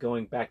do think,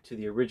 going back to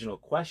the original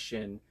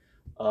question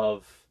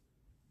of,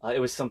 it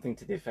was something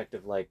to the effect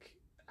of, like,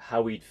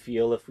 how we'd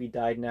feel if we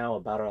died now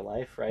about our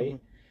life, right?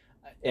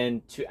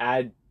 And to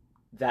add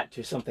that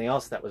to something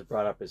else that was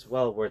brought up as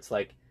well, where it's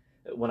like,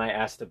 when I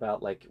asked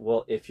about, like,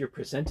 well, if you're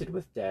presented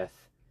with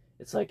death,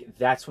 it's like,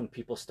 that's when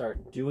people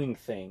start doing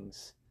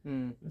things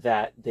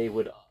that they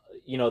would,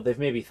 they've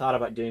maybe thought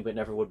about doing but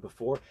never would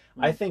before.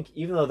 I think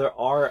even though there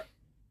are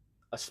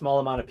a small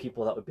amount of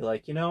people that would be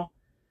like,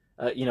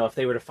 if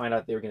they were to find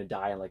out they were going to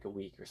die in like a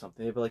week or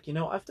something, they'd be like,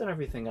 I've done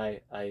everything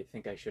I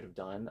think I should have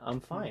done. I'm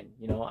fine.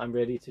 I'm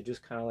ready to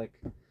just kind of like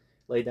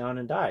lay down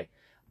and die.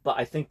 But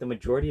I think the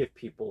majority of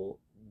people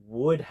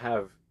would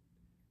have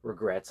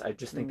regrets. I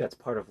just think that's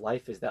part of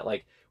life, is that,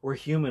 like, we're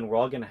human. We're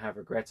all going to have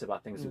regrets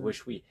about things we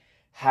wish we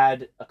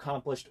had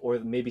accomplished, or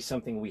maybe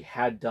something we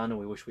had done and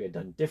we wish we had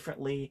done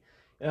differently,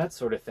 that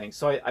sort of thing.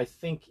 So I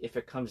think if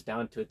it comes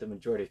down to it, the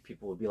majority of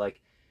people would be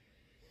like,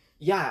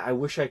 yeah, I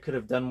wish I could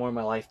have done more in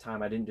my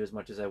lifetime. I didn't do as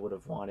much as I would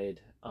have wanted,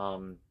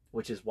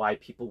 which is why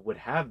people would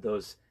have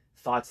those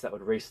thoughts that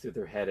would race through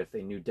their head if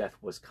they knew death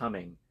was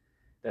coming.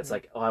 That's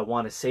like, oh, I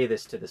want to say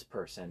this to this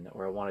person,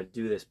 or I want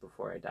to do this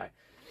before I die.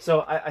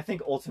 So I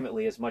think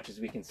ultimately, as much as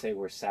we can say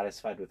we're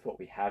satisfied with what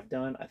we have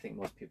done, I think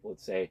most people would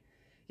say,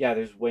 yeah,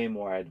 there's way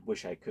more I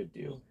wish I could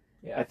do.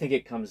 Yeah. I think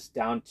it comes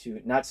down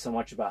to not so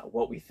much about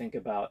what we think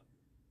about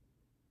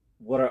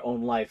what our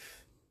own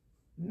life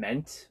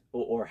meant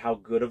or how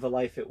good of a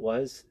life it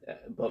was,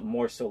 but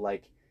more so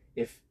like,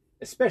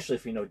 especially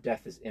if we know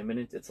death is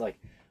imminent, it's like,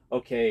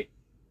 okay,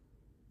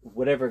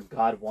 whatever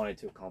God wanted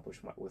to accomplish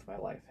with my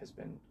life has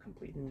been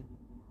completed.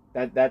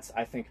 That's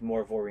I think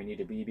more of where we need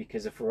to be,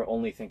 because if we're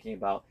only thinking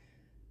about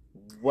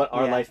what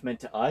our life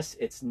meant to us,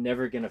 it's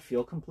never going to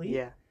feel complete.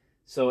 Yeah.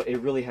 So it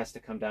really has to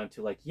come down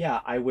to, like, yeah,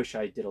 I wish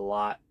I did a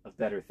lot of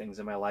better things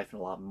in my life and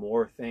a lot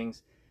more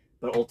things,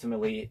 but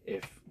ultimately,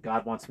 if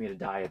God wants me to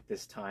die at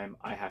this time,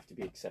 I have to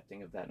be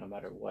accepting of that, no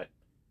matter what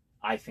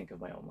I think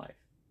of my own life.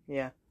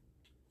 Yeah.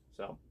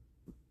 So,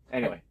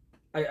 anyway.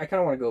 I kind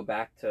of want to go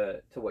back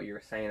to what you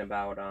were saying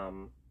about,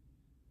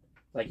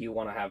 like, you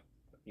want to have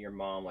your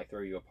mom, like,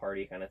 throw you a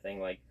party kind of thing.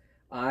 Like,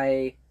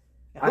 I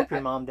hope your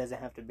mom doesn't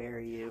have to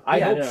bury you. I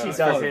hope she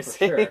doesn't, for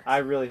sure. I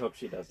really hope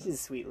she doesn't. She's a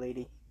sweet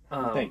lady.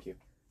 Thank you.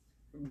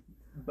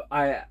 But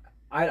I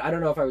don't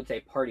know if I would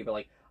say party, but,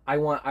 like, I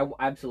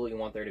absolutely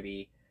want there to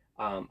be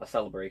a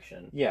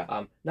celebration.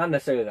 Yeah. Not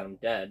necessarily that I'm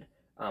dead,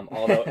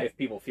 although if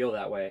people feel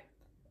that way,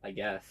 I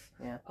guess.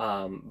 Yeah.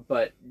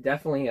 But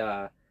definitely,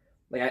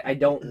 like, I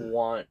don't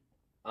want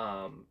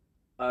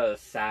a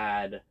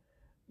sad,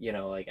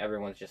 like,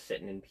 everyone's just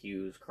sitting in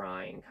pews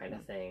crying kind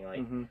of thing.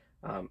 Like,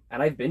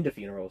 and I've been to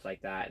funerals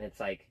like that, and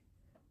it's like,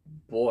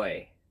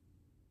 boy,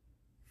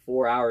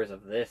 4 hours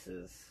of this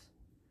is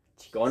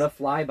going to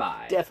fly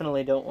by.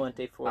 Definitely don't want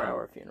a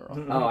 4-hour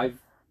funeral.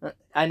 Oh,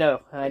 I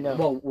know.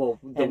 well,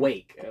 the And-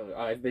 wake.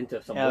 I've been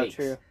to some Oh, wakes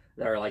true.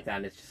 that are like that,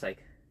 and it's just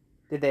like,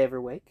 Did they ever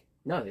wake?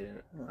 no, they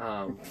didn't.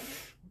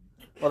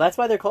 Well, that's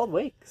why they're called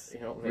wakes. You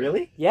know,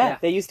 Really? Yeah, Yeah.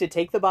 they used to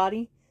take the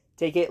body,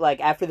 take it like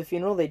after the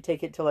funeral, they'd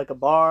take it to like a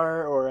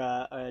bar or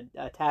a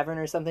tavern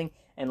or something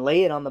and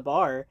lay it on the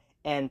bar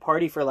and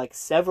party for like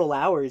several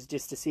hours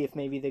just to see if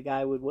maybe the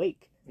guy would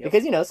wake. Yep.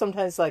 Because, you know,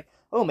 sometimes like,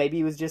 oh, maybe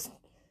he was just,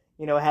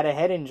 you know, had a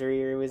head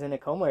injury or he was in a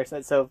coma or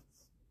something. So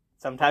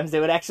sometimes they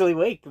would actually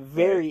wake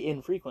very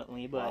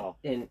infrequently, but Wow.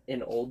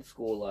 in old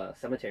school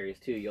cemeteries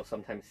too, you'll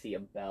sometimes see a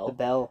bell, the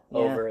bell, yeah.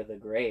 over the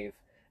grave,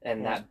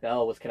 and Yeah. that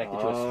bell was connected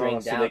to a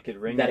string so down they could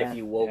ring that it. if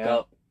you woke Yeah.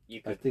 up,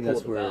 you could I think pull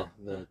that's the where bell.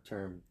 the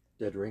term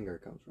dead ringer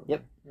comes from.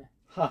 Yep.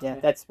 Huh. Yeah,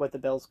 that's what the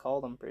bell's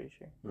called, I'm pretty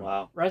sure.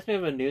 Wow. Reminds me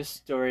of a news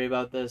story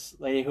about this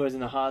lady who was in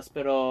the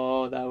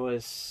hospital that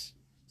was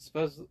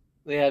supposedly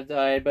have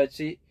died, but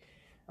she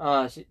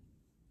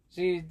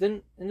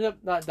didn't ended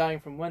up not dying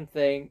from one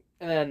thing,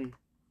 and then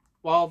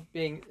while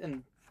being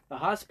in the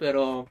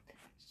hospital,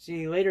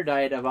 she later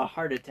died of a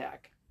heart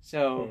attack.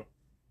 So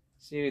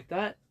she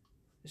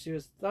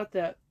was thought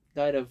that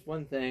died of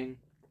one thing,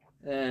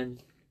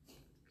 and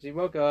she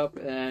woke up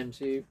and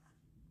she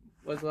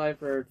was alive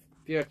for a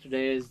few extra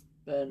days,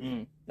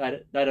 then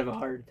died of a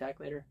heart attack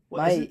later.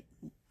 Well, My, isn't-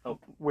 what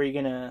were you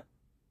gonna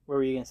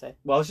say?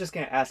 well, I was just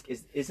gonna ask: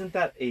 isn't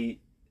that a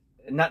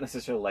not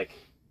necessarily like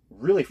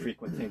really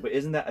frequent thing, but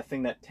isn't that a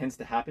thing that tends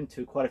to happen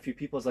to quite a few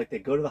people? Is like they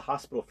go to the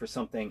hospital for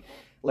something,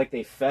 like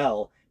they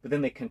fell, but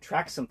then they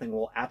contract something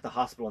while at the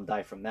hospital and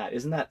die from that.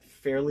 Isn't that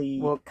fairly?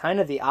 Well, kind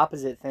of the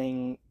opposite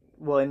thing.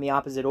 Well, in the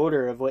opposite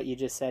order of what you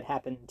just said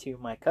happened to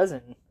my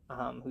cousin,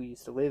 who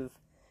used to live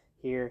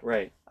here.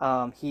 right.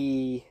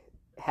 He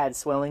had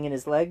swelling in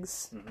his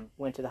legs. Mhm.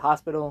 Went to the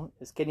hospital.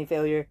 His kidney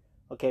failure.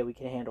 Okay, we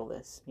can handle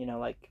this. You know,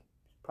 like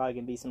probably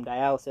gonna be some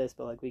dialysis,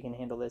 but like we can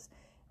handle this.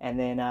 And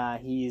then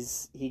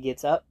he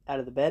gets up out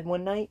of the bed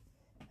one night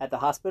at the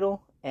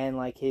hospital, and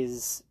like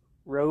his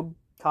robe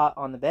caught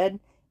on the bed,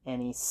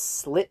 and he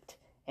slipped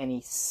and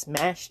he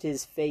smashed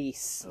his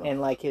face Ugh.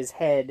 and like his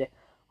head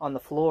on the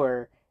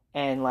floor,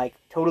 and like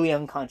totally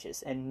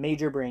unconscious and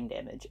major brain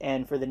damage.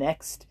 And for the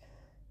next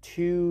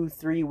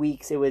 2-3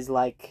 weeks, it was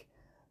like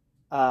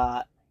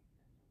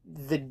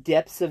the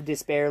depths of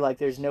despair, like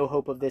there's no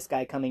hope of this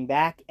guy coming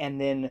back. And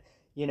then,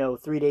 you know,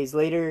 3 days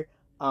later,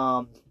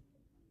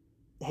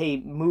 hey,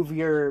 move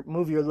your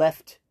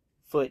left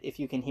foot if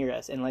you can hear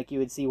us. And like you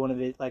would see one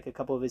of it, like a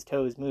couple of his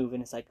toes move,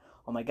 and it's like,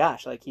 oh my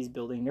gosh, like he's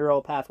building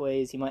neural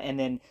pathways. He might, and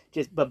then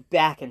just but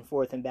back and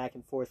forth and back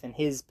and forth. And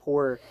his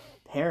poor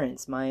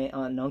parents, my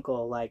aunt and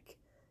uncle, like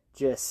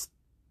just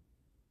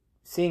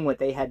seeing what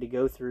they had to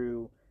go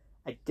through,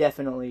 I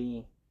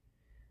definitely,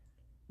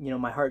 you know,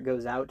 my heart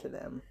goes out to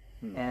them.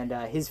 And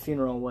his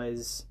funeral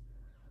was,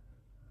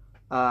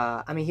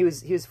 I mean, he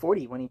was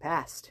 40 when he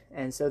passed,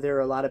 and so there are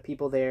a lot of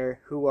people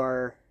there who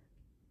are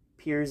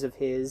peers of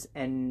his,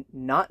 and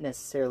not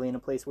necessarily in a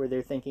place where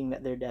they're thinking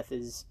that their death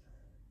is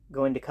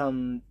going to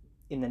come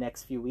in the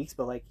next few weeks,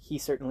 but like he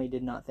certainly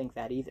did not think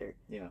that either.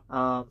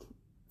 Yeah.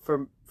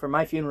 For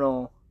my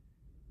funeral,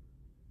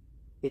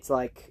 it's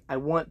like I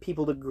want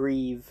people to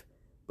grieve,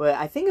 but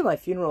I think of my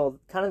funeral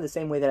kind of the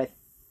same way that I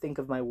think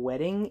of my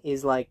wedding,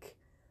 is like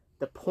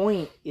the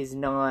point is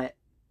not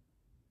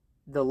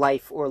the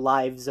life or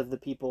lives of the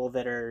people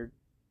that are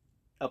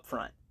up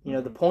front. You know,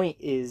 the point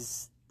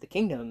is the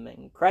kingdom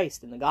and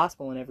Christ and the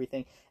gospel and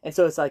everything. And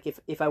so it's like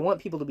if I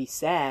want people to be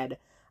sad,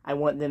 I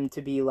want them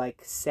to be like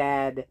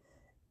sad,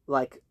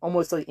 like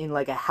almost like in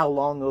like a how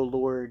long, O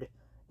Lord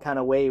kind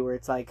of way, where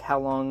it's like, how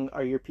long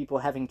are your people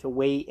having to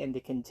wait and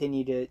to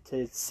continue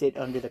to sit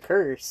under the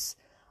curse?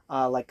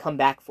 Like, come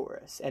back for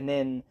us. And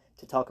then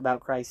to talk about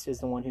Christ as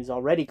the one who's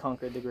already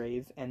conquered the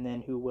grave, and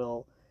then who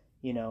will,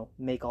 you know,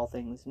 make all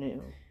things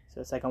new.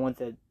 So it's like I want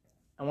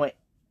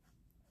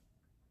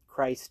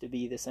Christ to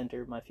be the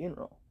center of my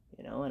funeral,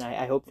 you know, and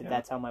I hope that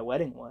that's how my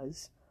wedding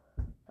was.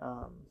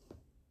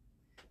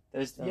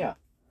 There's So- yeah,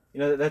 you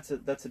know, that's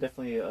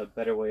definitely a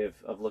better way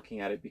of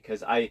looking at it,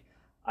 because I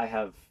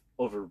have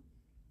over,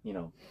 you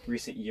know,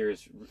 recent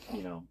years,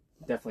 you know,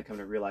 definitely come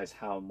to realize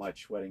how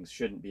much weddings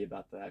shouldn't be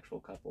about the actual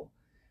couple.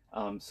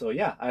 So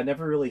yeah, I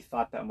never really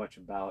thought that much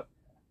about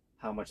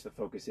how much the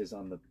focus is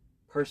on the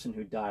person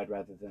who died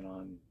rather than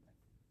on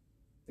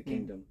the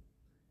kingdom.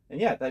 And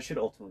yeah, that should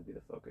ultimately be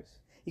the focus.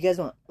 You guys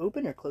want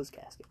open or closed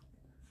casket?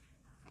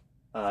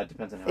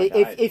 Depends on how I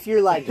died. If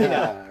you're like, you know,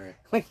 Yeah, right.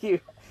 like you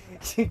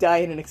die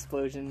in an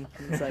explosion,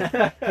 it's like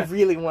I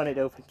really wanted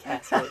open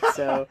casket,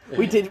 so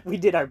we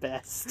did our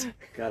best.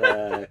 Got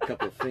a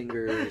couple of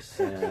fingers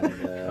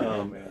and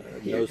Oh, man.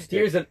 no stick.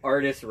 Here's an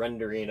artist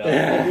rendering of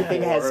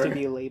Everything has to war.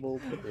 be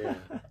labeled.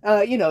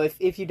 Yeah. You know,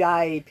 if you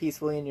die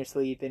peacefully in your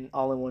sleep and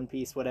all in one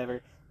piece,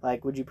 whatever,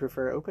 like, would you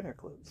prefer open or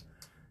closed?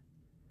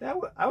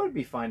 I would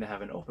be fine to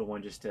have an open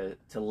one, just to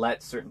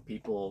let certain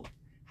people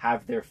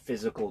have their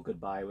physical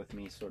goodbye with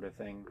me, sort of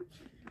thing.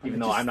 even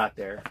though I'm not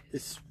there.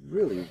 It's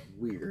really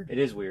weird. It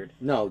is weird.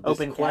 No, this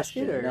Open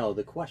question. casket, or? No,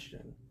 the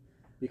question.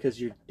 Because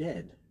you're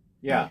dead.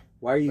 Yeah.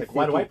 Why are you? Like,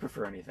 why do I thinking-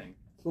 prefer anything?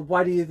 Well,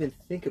 why do you even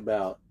think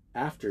about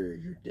after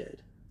you're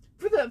dead?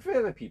 For the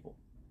other people.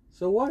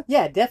 So what?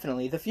 Yeah,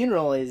 definitely. The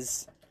funeral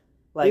is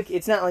like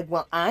it's not like,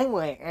 well, I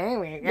went.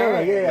 yeah,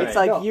 It's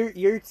right. like No.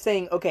 you're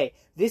saying, okay,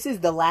 this is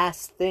the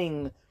last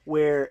thing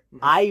where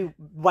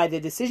by the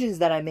decisions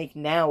that I make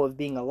now of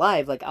being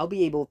alive, like I'll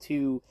be able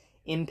to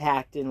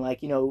impact and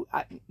like, you know,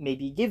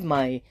 maybe give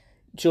my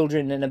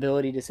children an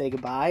ability to say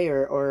goodbye,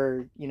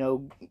 or you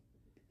know,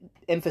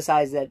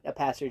 emphasize that a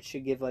pastor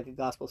should give like a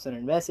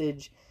gospel-centered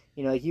message.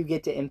 You know, like you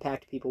get to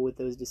impact people with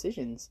those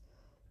decisions,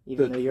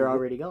 even But though you're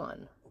already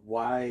gone.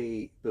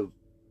 Why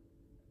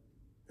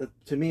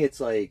to me, it's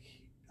like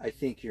I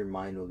think your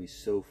mind will be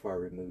so far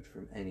removed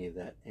from any of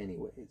that,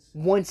 anyways.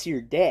 Once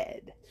you're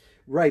dead.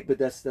 Right, but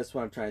that's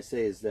what I'm trying to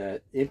say is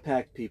that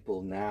impact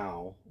people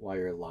now while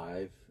you're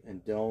alive,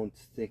 and don't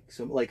think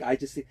so. Like I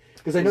just think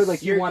because I know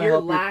like you want to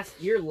help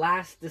your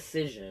last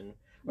decision,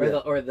 or Yeah.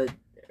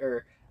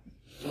 or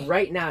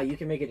right now you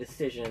can make a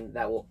decision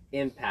that will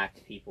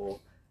impact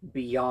people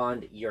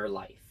beyond your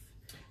life.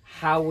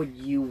 How would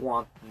you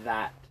want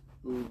that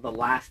the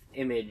last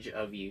image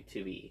of you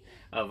to be?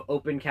 Of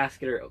open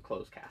casket or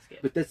closed casket?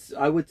 But that's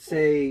I would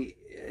say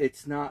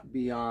it's not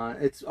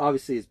beyond. It's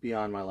obviously it's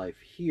beyond my life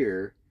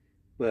here,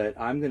 but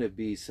I'm going to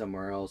be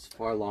somewhere else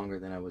far longer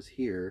than I was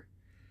here.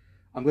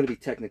 I'm going to be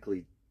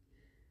technically,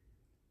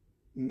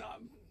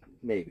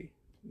 maybe,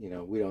 you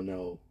know, we don't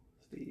know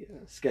the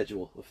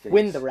schedule of things.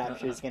 When the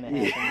rapture is going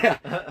to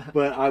happen. Yeah,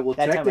 but I will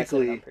That time I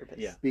said it on technically purpose.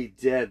 Yeah. be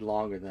dead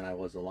longer than I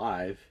was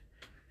alive,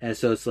 and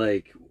so it's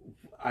like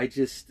I'm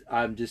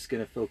just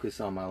going to focus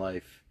on my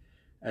life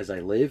as I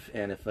live,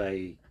 and if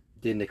I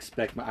didn't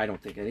expect I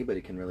don't think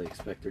anybody can really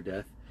expect their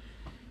death.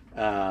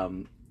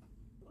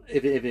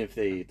 If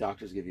the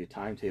doctors give you a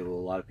timetable,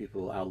 a lot of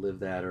people outlive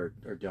that or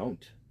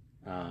don't.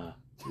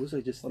 Those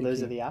are just Well,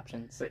 those are the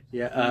options. But-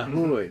 yeah.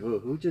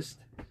 Who just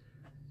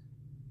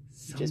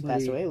He just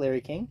passed away,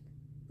 Larry King.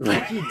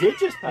 He did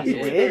just pass He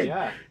away. did?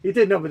 Yeah. He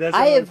did no, but that's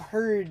I not- have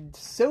heard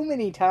so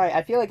many times.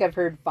 I feel like I've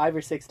heard 5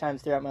 or 6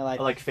 times throughout my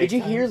life. Like fake Did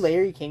you hear times?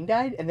 Larry King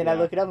died? And then I Yeah.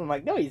 look it up. And I'm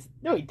like, no, he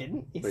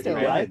didn't. He's But still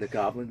he died, alive. the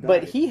goblin died.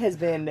 But he has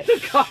been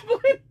Goblin?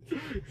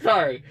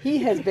 Sorry. he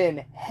has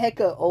been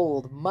hecka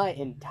old my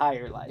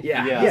entire life.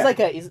 Yeah. Yeah. He's like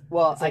he's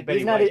Betty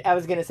he's not. White. I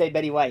was gonna say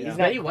Betty White. Yeah. He's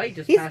not. Betty White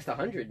just he's- passed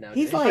 100 now.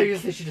 he's dude. like- I thought you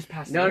said she just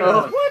passed No, away.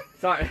 no, no.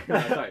 Sorry.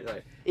 No,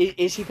 sorry.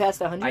 Is she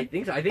past 100? I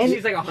think so. I think And,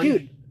 she's like 100.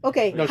 Dude,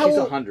 okay. no, how she's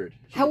old? 100.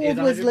 How Is old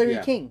was 100? Larry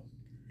Yeah. King?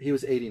 He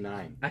was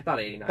 89. I thought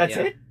 89. That's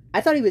yeah. it?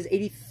 I thought he was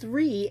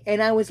 83,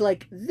 and I was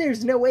like,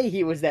 "There's no way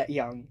he was that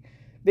young,"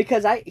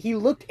 because he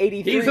looked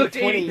 83 He looked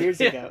 20 80 years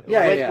yeah. ago.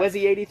 Yeah, was, yeah. was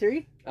he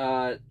 83?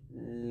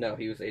 No,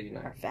 he was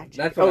 89. Or fact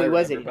check. That's what Oh, I he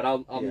was remember,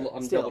 89. but Yeah.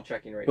 I'm Still. double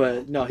checking right now.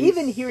 But no, he's,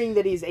 Even hearing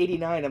that he's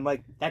 89, I'm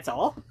like, that's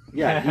all.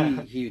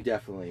 yeah, he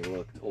definitely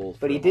looked old.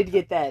 But for he a did long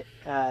get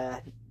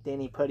that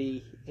Danny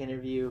Putty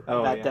interview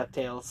Oh, about yeah.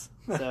 DuckTales,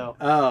 so time.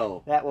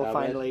 Oh, that will that-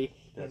 finally.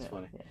 That's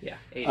funny. Yeah,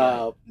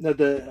 89.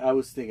 No, I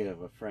was thinking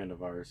of a friend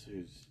of ours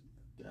whose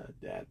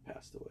dad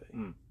passed away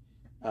Mm.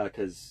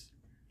 because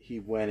he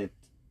went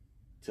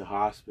to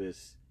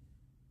hospice,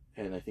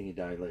 and I think he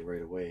died like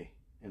right away,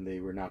 and they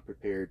were not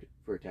prepared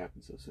for it to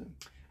happen so soon.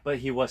 But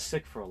he was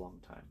sick for a long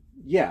time.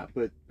 Yeah,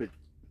 but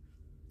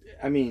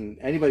I mean,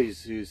 anybody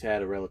who's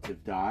had a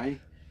relative die,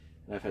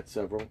 and I've had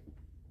several,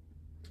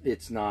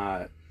 it's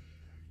not.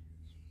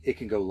 It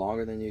can go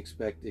longer than you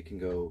expect. It can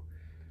go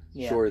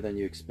Yeah. shorter than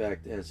you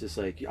expect, and it's just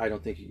like I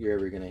don't think you're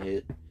ever gonna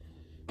hit.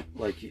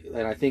 Like,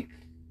 and I think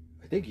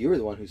you were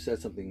the one who said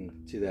something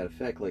to that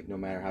effect. Like, no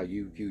matter how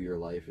you view your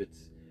life,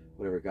 it's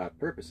whatever God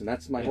purpose, and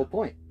that's my Yeah. whole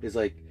point. Is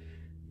like,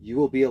 you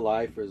will be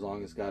alive for as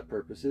long as God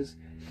purposes.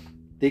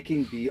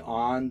 Thinking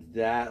beyond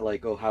that,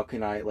 like, oh, how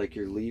can I? Like,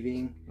 you're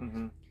leaving.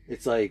 Mm-hmm.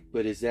 It's like,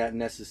 but is that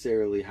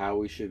necessarily how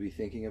we should be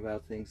thinking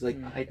about things? Like,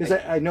 I, because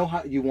I know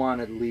how you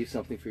want to leave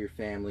something for your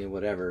family and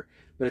whatever,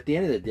 but at the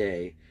end of the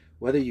day,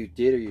 whether you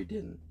did or you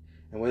didn't,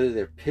 and whether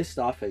they're pissed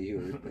off at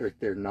you or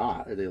they're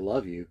not, or they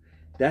love you,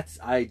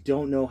 I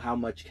don't know how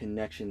much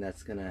connection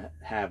that's gonna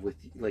have with,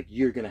 like,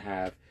 you're gonna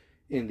have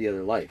in the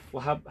other life.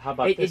 Well, how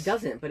about it this?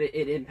 doesn't, but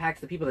it impacts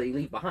the people that you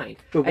leave behind.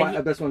 But why, And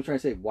you- that's what I'm trying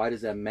to say. Why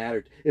does that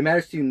matter? It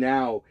matters to you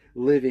now,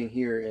 living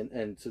here,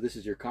 and so this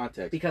is your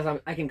context. Because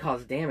I can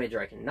cause damage or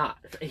I can not.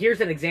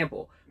 Here's an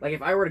example. Like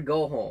if I were to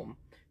go home,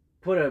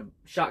 put a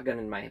shotgun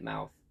in my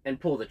mouth, and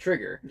pull the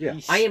trigger, Yeah,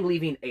 I am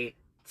leaving a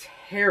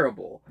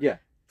terrible, Yeah.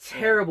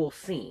 terrible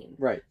scene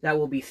right. that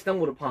will be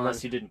stumbled upon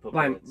Unless you didn't put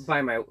by bullets.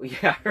 my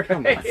yeah. Right.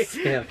 Come on,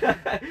 Sam.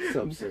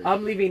 So absurd.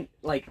 I'm leaving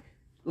like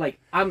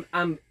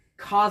I'm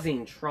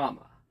causing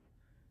trauma.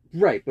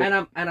 Right,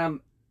 but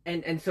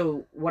And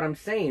so what I'm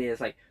saying is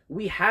like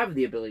we have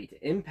the ability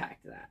to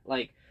impact that.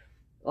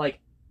 Like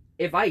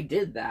if I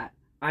did that,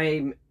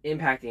 I'm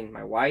impacting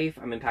my wife,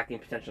 I'm impacting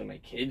potentially my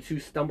kids who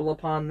stumble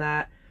upon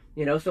that.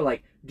 You know, so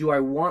like do I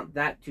want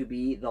that to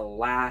be the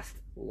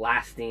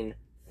lasting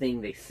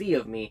thing they see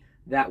of me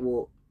that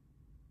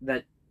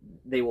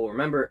they will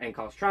remember and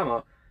cause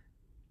trauma.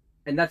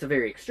 And that's a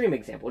very extreme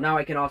example. Now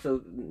I can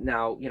also,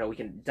 we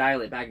can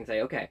dial it back and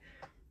say, okay,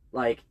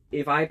 like,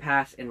 if I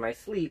pass in my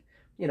sleep,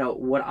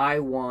 would I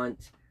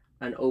want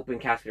an open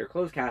casket or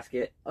closed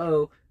casket?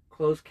 Oh,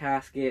 closed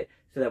casket,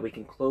 so that we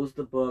can close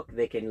the book,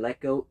 they can let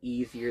go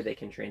easier, they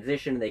can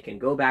transition, they can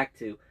go back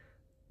to,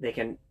 they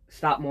can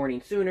stop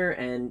mourning sooner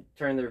and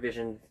turn their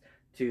visions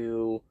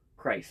to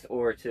Christ,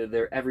 or to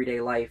their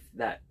everyday life,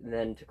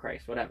 then to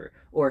Christ, whatever.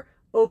 Or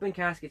open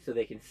casket, so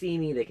they can see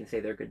me, they can say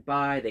their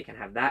goodbye, they can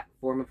have that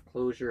form of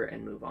closure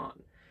and move on.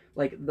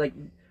 Like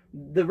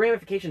the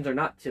ramifications are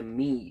not to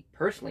me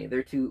personally,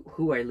 they're to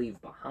who I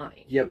leave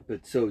behind. Yep,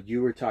 but so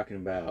you were talking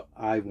about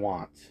I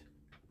want,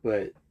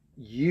 but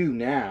you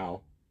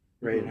now,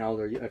 right? And how old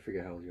are you? I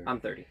forget how old you are. I'm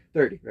 30.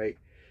 30, right?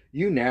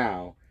 You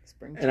now,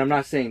 Spring and I'm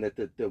not saying that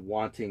the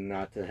wanting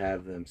not to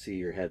have them see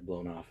your head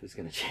blown off is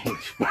going to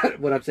change, but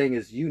what I'm saying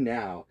is you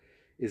now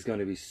is going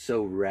to be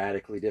so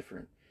radically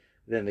different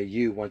than the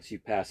you once you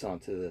pass on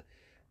to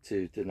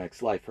the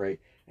next life, right?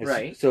 And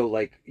Right. So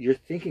like, you're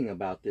thinking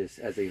about this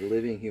as a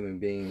living human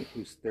being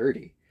who's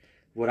 30.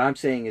 What I'm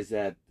saying is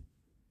that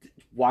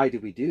why do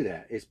we do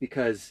that? It's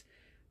because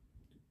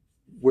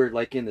we're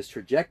like in this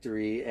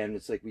trajectory, and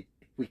it's like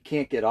we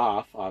can't get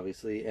off,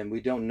 obviously, and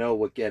we don't know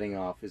what getting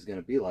off is going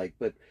to be like,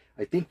 but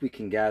I think we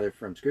can gather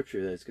from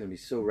scripture that it's going to be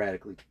so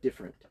radically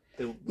different.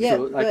 Yeah,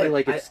 So I but feel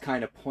like it's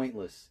kind of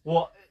pointless.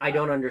 Well, I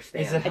don't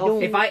understand. Is it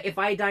If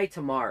I die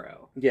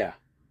tomorrow, Yeah.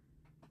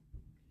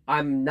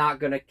 I'm not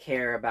gonna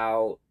care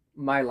about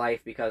my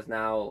life, because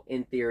now,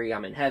 in theory,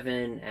 I'm in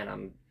heaven and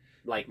I'm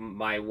like,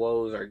 my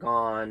woes are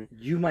gone.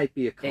 You might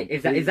be a complete...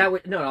 Is that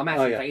what? No, I'm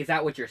asking. Oh, yeah. Like, is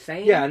that what you're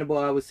saying? Yeah, and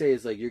what I would say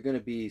is like you're going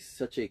to be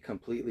such a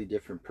completely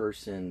different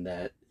person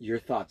that your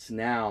thoughts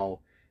now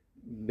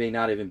may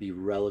not even be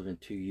relevant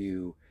to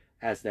you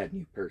as that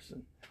new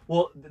person.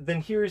 well,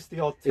 then here's the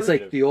alternative. It's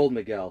like the old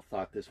Miguel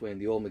thought this way, and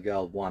the old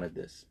Miguel wanted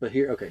this. But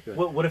here, okay, go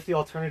ahead. What if the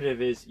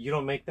alternative is you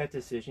don't make that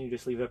decision, you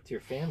just leave it up to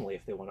your family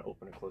if they want to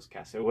open a closed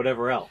casket or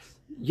whatever else?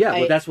 Yeah,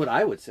 but I- that's what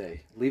I would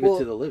say. Leave it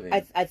to the living.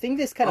 I think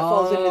this kind of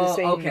falls into the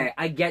same. Okay,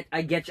 I get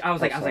you. I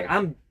was like, sorry.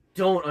 I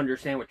don't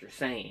understand what you're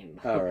saying.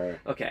 All right.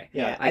 Okay,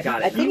 Yeah, I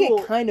got I it. think He will-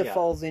 it kind of yeah.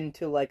 falls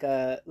into like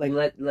a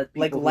let people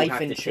like who life have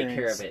to insurance. take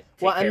care of it.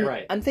 Well, take care of it.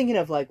 Right. I'm thinking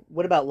of like,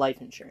 what about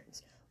life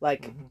insurance?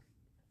 Like, Mhm.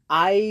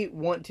 I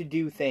want to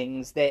do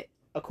things that,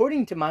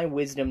 according to my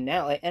wisdom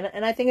now, like,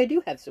 and I think I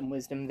do have some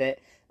wisdom that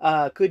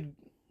could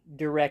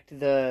direct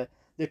the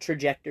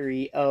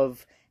trajectory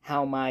of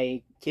how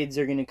my kids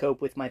are going to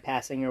cope with my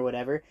passing or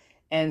whatever.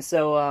 And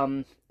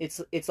so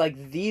it's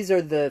like these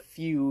are the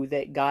few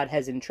that God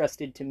has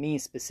entrusted to me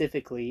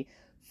specifically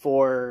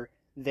for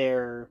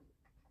their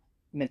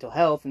mental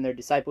health and their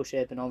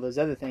discipleship and all those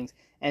other things.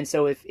 And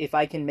so if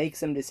I can make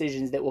some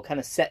decisions that will kind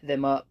of set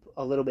them up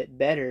a little bit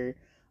better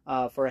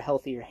for a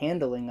healthier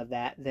handling of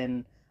that,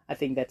 then I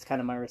think that's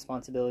kind of my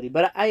responsibility.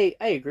 But I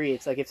agree.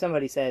 It's like if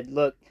somebody said,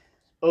 look,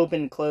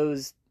 open,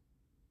 closed,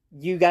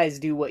 you guys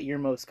do what you're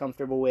most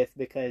comfortable with,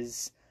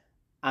 because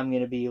I'm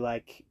going to be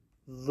like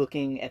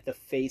looking at the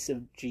face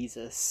of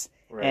Jesus.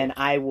 Right. And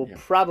I will Yeah.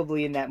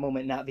 probably in that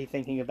moment not be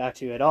thinking about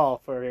you at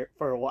all for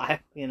a while.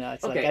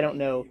 It's like, Okay. I don't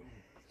know.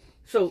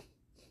 So,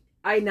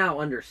 I now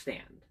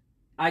understand.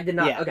 I did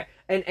not. Yeah. Okay,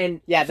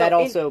 and Yeah, so that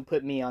also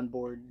put me on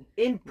board.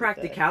 in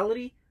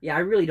practicality, yeah, I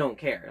really don't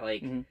care.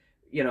 Like, Mhm.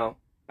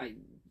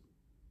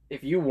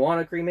 if you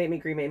want to cremate me,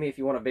 cremate me. If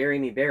you want to bury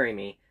me, bury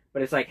me.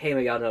 But it's like, hey,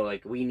 Miguel, no,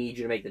 like, we need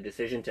you to make the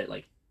decision to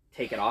like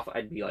take it off.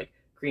 I'd be like,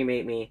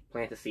 cremate me,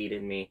 plant a seed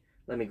in me,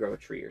 let me grow a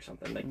tree or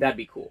something. Like, that'd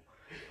be cool.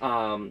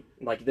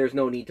 Like, there's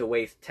no need to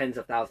waste tens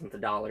of thousands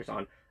of dollars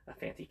on a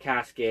fancy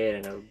casket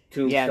and a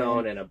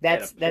tombstone and a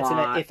That's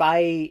plot. if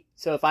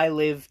I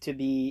live to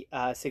be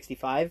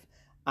 65,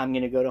 I'm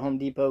gonna go to Home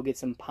Depot, get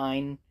some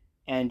pine,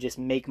 and just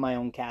make my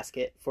own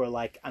casket for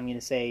like, I'm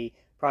gonna say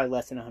probably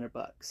less than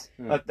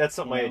 $100. That's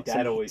something my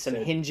dad always some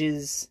said.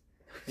 hinges.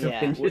 Some Yeah.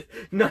 hinges.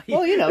 No,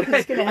 Well, 'cause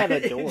it's gonna have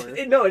a door.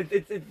 No,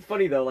 it's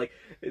funny though. Like,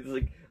 it's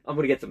like, I'm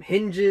gonna get some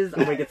hinges.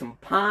 I'm gonna get some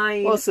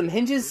pine. Well, some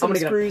hinges, some I'm gonna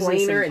get a screws, and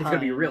some planer, and it's gonna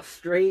be pine. real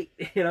straight.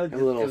 A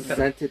little just kinda-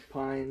 scented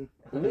pine.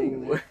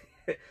 Ooh.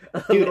 a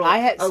Dude, little, I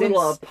had- a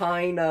little since-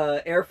 pine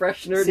air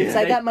freshener. Since to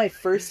I make- got my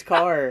first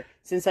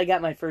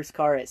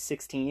car, at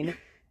 16,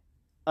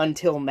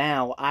 until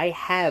now, I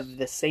have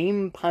the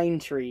same pine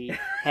tree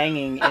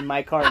hanging in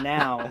my car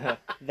now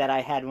that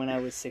I had when I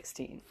was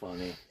 16.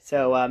 Funny.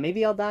 So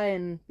maybe I'll die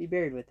and be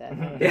buried with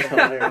that.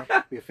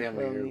 Be a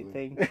family Little neat heirloom.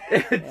 thing.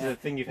 It's the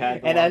thing you've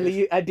had. the And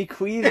longest. I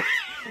bequeath.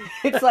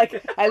 It's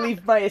like I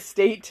leave my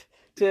estate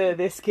to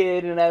this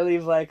kid, and I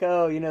leave like,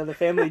 the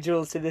family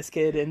jewels to this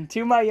kid, and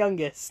to my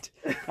youngest,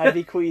 I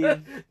bequeath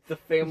the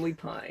family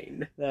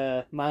pine.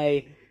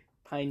 my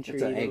pine tree.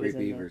 It's an that Angry was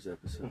in the- Beavers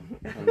episode.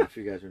 I don't know if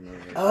you guys remember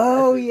that.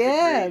 Oh That's a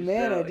yeah, great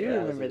man, show, I do yeah.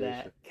 remember That's a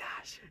that. good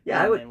Gosh. Yeah,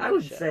 Oh, I would. man, I what a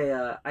would show. say.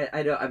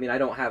 I don't. I mean, I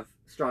don't have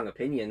strong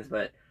opinions,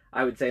 but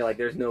I would say like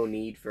there's no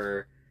need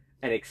for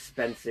an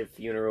expensive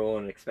funeral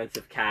and an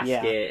expensive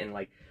casket and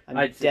like I'm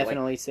I'd say, like,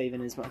 definitely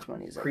saving as much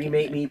money as I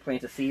cremate can. me,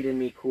 plant a seed in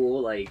me,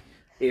 cool. Like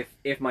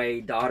if my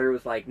daughter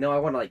was like, no, I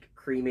want to like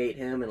cremate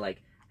him and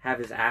like have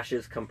his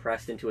ashes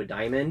compressed into a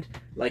diamond,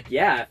 like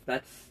yeah, if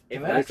that's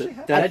I think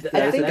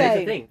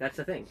the thing. That's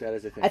the thing. That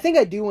is a thing. I think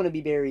I do want to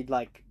be buried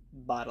like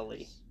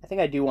bodily. I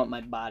think I do want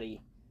my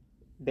body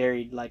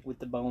buried like with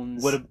the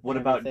bones. What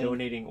about everything.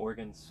 donating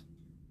organs?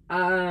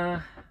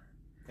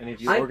 Any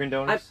of you I organ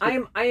donors? I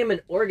am an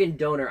organ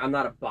donor. I'm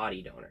not a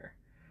body donor.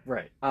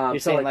 Right. You're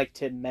So, saying like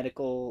to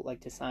medical,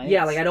 like to science?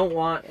 yeah, like I don't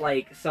want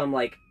like some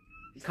like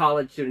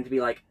college student to be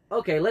like,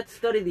 okay, let's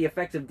study the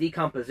effects of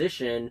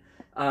decomposition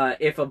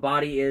if a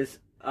body is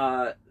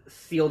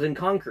sealed in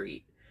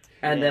concrete,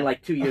 and then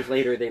like 2 years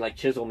later they like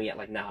chisel me at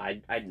like, nah,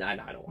 I don't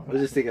want I was that.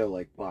 just thinking of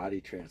like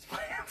body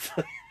transplants.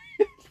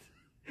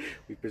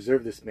 We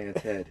preserve this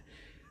man's head,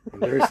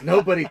 and there's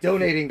nobody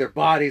donating their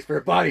bodies for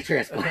a body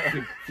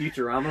transplant.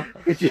 Futurama.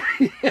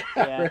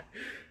 Yeah.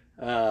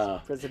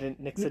 President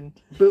Nixon.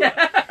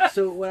 But,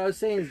 so what I was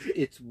saying is,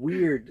 it's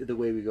weird the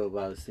way we go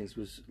about these things.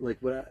 Was like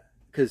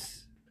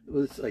because it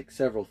was like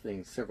several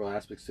things, several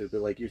aspects to it.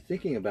 But like you're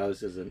thinking about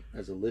this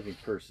as a living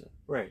person,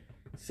 Right.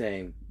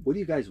 saying, "What do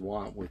you guys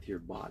want with your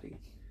body?"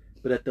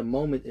 But at the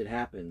moment it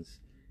happens,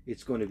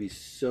 it's going to be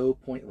so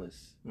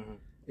pointless. Mhm.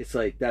 It's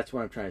like that's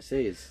what I'm trying to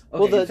say is.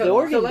 Well, the so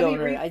organ let me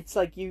donor, it's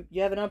like you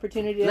have an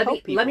opportunity to let help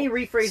me people. let me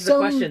rephrase the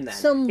question then.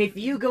 some- If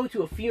you go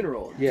to a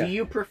funeral, Yeah. do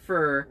you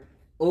prefer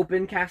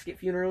open casket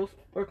funerals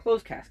or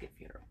closed casket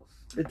funerals?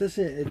 It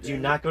doesn't. Do you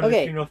not go to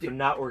Okay. the funeral for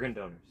not organ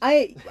donors?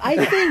 I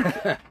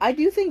think I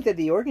do think that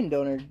the organ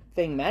donor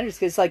thing matters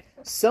because like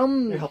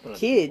some You're helping other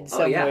kid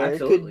people. Oh, yeah, somewhere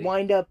absolutely. could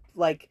wind up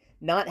like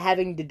not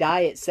having to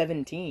die at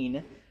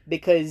 17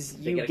 because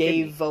They you get a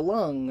gave kidney. a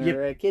lung or Yeah,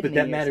 a kidney. But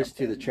that or matters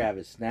to the something.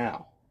 Travis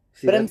now.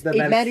 See, But that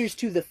it matters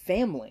to the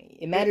family.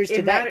 It matters It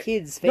to that matter-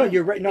 kid's No, family.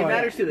 you're right. No, it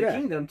matters to the yeah.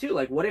 kingdom too.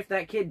 Like, what if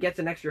that kid gets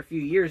an extra few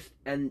years,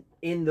 and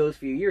in those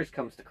few years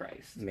comes to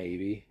Christ?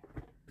 Maybe.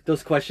 But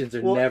those questions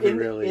are Well, never in,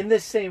 really. in the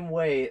same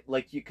way,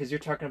 like because you're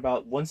talking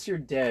about once you're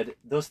dead,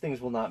 those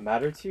things will not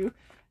matter to you.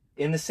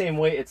 In the same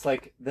way, it's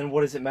like then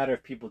what does it matter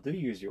if people do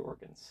use your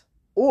organs?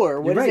 Or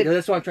You're what right. does it?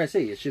 That's what I'm trying to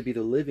say. It should be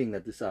the living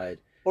that decide.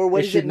 Or what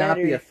it does should it not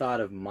matter? be a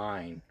thought of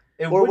mine.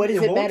 Or what does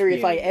it won't matter be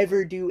if I anymore.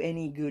 ever do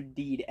any good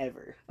deed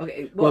ever?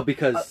 Okay, Well,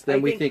 because then I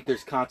we think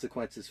there's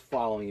consequences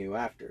following you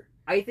after.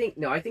 I think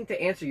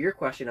to answer your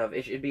question of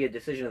it should be a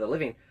decision of the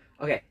living.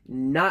 Okay,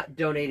 not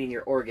donating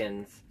your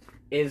organs.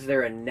 Is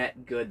there a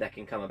net good that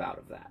can come about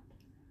of that?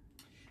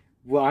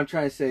 What I'm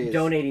trying to say is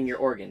Donating your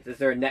organs. Is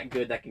there a net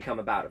good that can come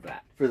about of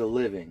that? for the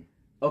living.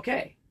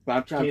 Okay. But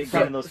I'm Can trying you to.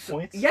 get in those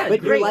points? Yeah,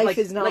 But great. your life like,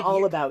 is not like all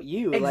you- about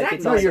you. Like Exactly.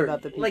 it's No, also you're-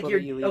 about the people like that you're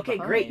you leave okay.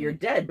 behind. Great, you're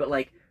dead. But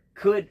like,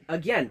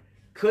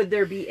 could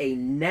there be a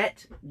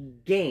net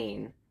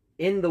gain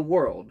in the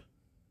world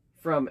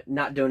from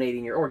not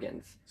donating your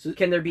organs? So-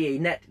 Can there be a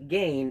net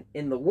gain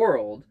in the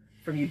world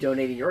from you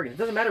donating your organs? It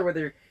doesn't matter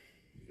whether,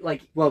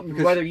 like, because-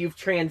 whether you've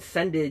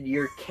transcended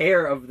your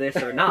care of this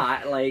or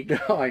not. Like,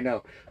 No, I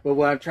know. But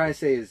what I'm trying to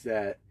say is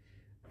that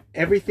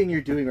everything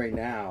you're doing right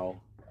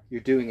now, you're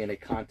doing in a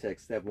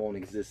context that won't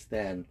exist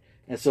then.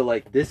 And so,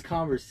 like, this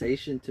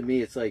conversation to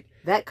me, it's like,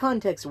 That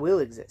context will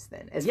exist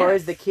then, as far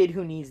as Yes. the kid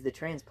who needs the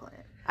transplant.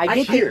 I I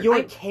get hear- that you're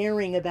I'm-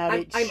 caring about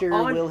it. I'm Sure,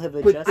 on- will have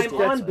but adjusted. I'm on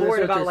that's board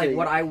what about they're like saying.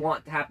 what I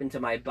want to happen to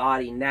my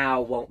body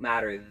now won't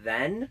matter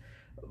then,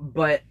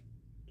 but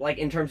like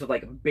in terms of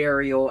like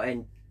burial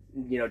and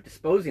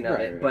disposing of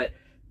Right, it. right. But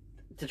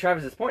to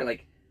Travis's point,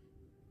 like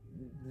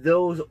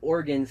those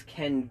organs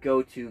can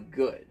go to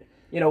good.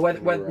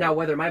 Whether Right. now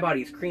whether my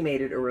body's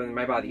cremated or whether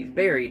my body's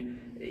buried,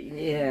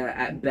 yeah,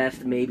 at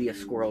best maybe a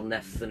squirrel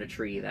nests in a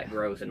tree that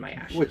grows in my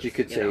ashes. what you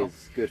could say know?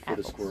 is good for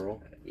Apples. the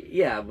squirrel.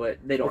 Yeah, but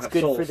they don't It's have good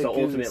for souls, the so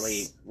goose.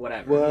 ultimately,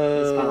 whatever.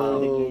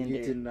 Whoa, Um,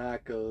 you did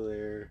not go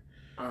there.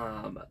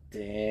 Um,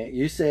 Damn,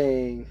 you're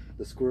saying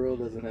the squirrel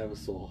doesn't have a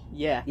soul.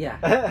 Yeah.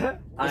 yeah,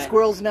 The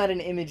squirrel's not an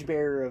image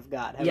bearer of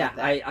God. How yeah, about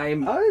that?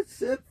 I'm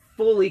It's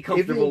fully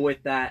comfortable Even-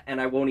 with that,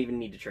 and I won't even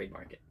need to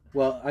trademark it.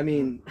 Well, I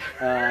mean,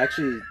 I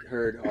actually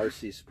heard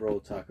R.C. Sproul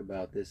talk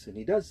about this, and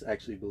he does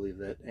actually believe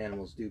that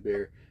animals do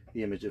bear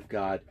the image of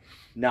God,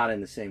 not in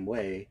the same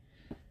way,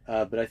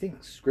 but I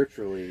think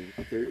scripturally,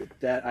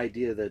 that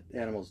idea that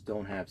animals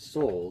don't have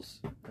souls.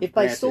 If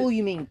by granted- soul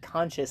you mean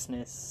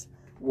consciousness,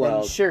 well,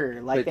 then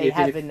sure. Like but they if-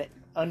 have if- an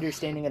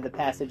understanding of the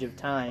passage of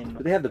time.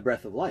 but they have the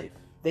breath of life.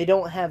 They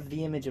don't have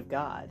the image of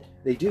God.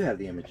 They do have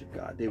the image of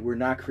God. They were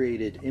not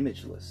created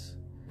imageless.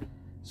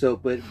 So,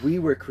 but we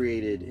were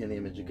created in the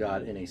image of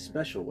God in a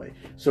special way.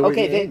 So we're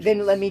Okay, the then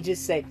angels. let me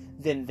just say,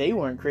 then they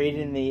weren't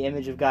created in the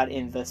image of God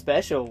in the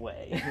special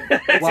way.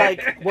 It's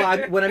Well,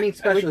 like what I mean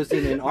special is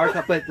in an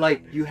arc, but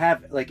like you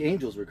have like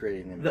angels were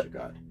created in the image of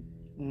God.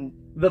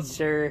 The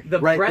sure. the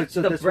Right, breath, but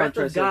so the that's what I'm breath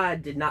trying of to say.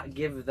 God did not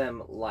give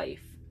them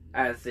life,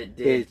 as it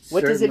did. It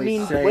What does it certainly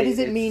mean- say- what does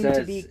it mean to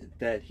says be-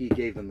 that He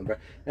gave them the breath?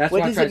 That's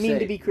What I'm does trying it mean say.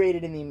 to be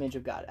created in the image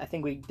of God? I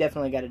think we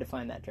definitely got to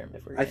define that term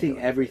if we're. I gonna think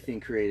go. everything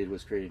created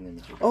was created in the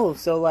image of God. Oh,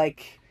 so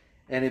like,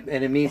 And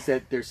it means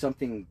that there's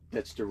something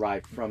that's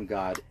derived from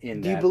God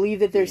in do you that believe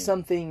that there's being.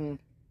 something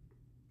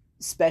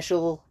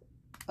special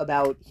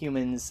about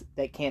humans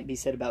that can't be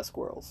said about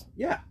squirrels?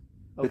 Yeah.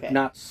 Okay. but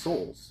not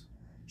souls.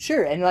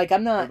 Sure, and like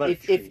I'm What not. about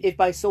a If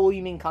by soul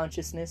you mean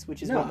consciousness,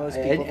 which is what most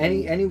people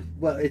think.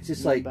 Well, it's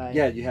just mean like by-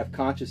 you have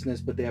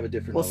consciousness, but they have a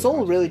different. Well, level of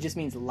soul really consciousness. just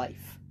means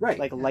life, right,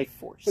 like a life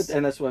force.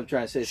 and that's what I'm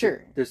trying to say. Sure.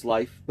 So there's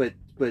life, but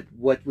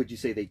what would you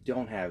say they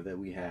don't have that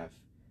we have?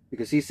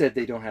 Because he said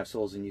they don't have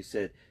souls, and you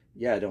said,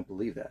 yeah, I don't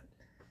believe that.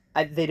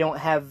 They don't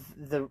have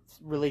the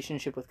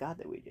relationship with God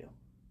that we do.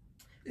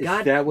 Is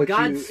God, that what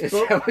God you? spoke,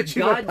 Is that what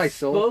you meant God by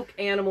soul? spoke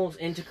animals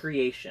into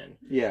creation.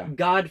 Yeah.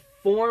 God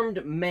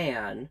formed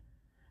man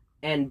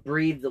and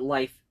breathed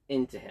life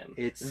into him.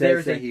 It says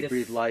There's that a he dis-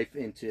 breathed life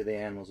into the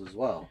animals as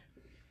well.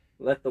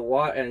 Let the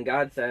water, and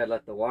God said,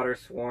 "Let the water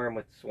swarm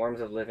with swarms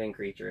of living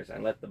creatures,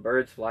 and let the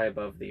birds fly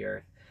above the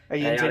earth." Are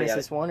you in Yada, yada.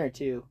 Genesis 1 or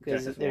 2?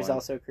 Because Genesis there's 1.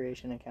 also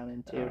creation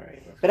accounted too. All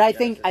right, let's But go I to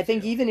think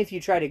Genesis 2. even if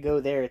you try to go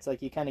there, it's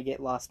like you kind of get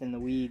lost in the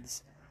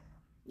weeds.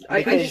 I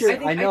Because- think, Sure, I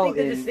think, I know I think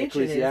the in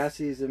distinction is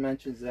Ecclesiastes it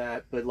mentions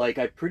that, but like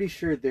I'm pretty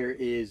sure there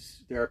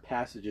are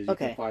passages you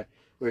Okay. can find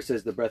where it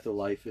says the breath of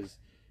life is,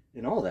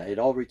 and all that. It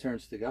all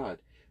returns to God.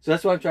 So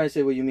that's what I'm trying to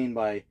say. What you mean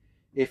by,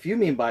 if you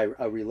mean by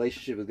a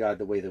relationship with God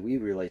the way that we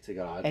relate to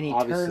God, An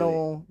obviously,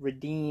 eternal,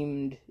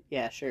 redeemed.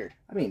 Yeah, sure.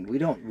 I mean, we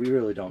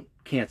really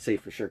can't say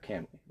for sure,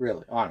 can we?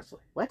 Really, honestly,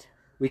 What?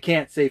 we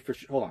can't say for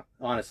sure. Hold on,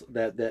 honestly,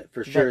 that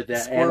for sure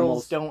that squirrels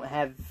animals don't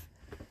have,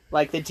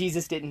 like that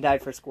Jesus didn't die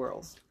for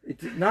squirrels.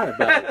 It's not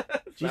about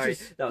Sorry,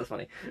 Jesus. that was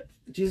funny.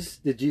 Jesus.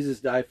 Did Jesus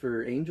die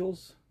for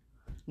angels?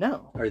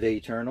 No, Are they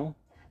eternal?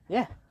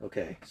 Yeah.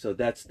 Okay, so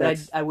that's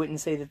but I wouldn't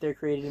say that they're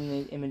created in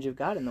the image of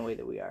God in the way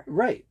that we are.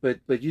 right. But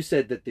you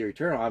said that they're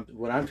eternal.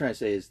 What I'm trying to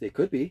say is they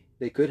could be.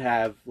 They could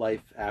have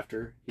life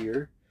after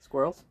here.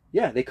 Squirrels?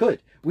 Yeah, they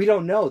could. We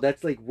don't know.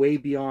 That's like way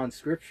beyond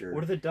scripture.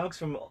 What are the dogs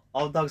from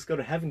All Dogs Go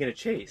to Heaven gonna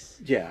chase?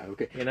 Yeah.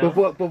 Okay. You know?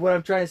 But what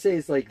I'm trying to say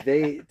is like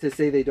to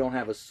say they don't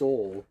have a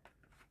soul,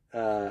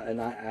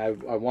 and I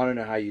want to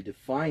know how you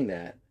define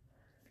that.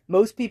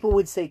 Most people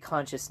would say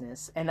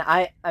consciousness, and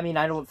I mean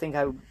I don't think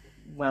I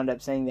wound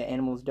up saying that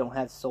animals don't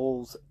have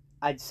souls.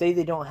 I'd say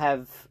they don't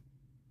have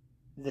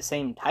the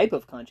same type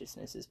of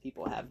consciousness as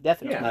people have.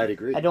 Definitely. Yeah, I'd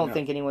agree. I don't No.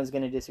 think anyone's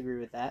going to disagree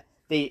with that.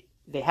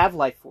 They have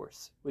life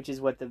force, which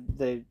is what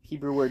the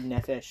Hebrew word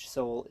nefesh,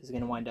 soul, is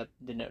going to wind up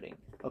denoting.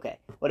 Okay,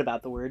 what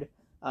about the word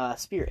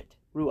spirit,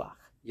 ruach?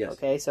 Yes.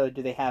 Okay, so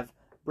do they have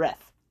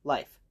breath,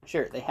 life?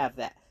 Sure, they have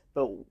that.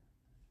 But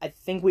I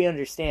think we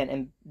understand,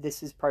 and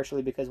this is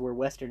partially because we're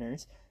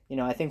Westerners,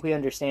 I think we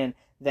understand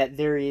that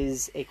there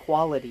is a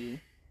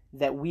quality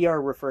that we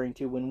are referring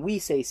to when we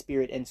say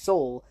spirit and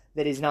soul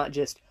that is not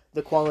just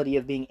the quality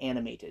of being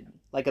animated,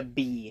 like a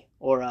bee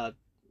or a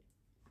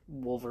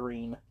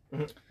Wolverine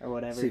or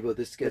whatever. See, well,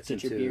 this gets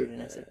Looked at into your beard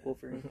and I said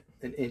Wolverine.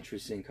 an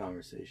interesting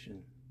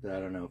conversation that I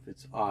don't know if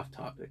it's off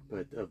topic,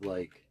 but of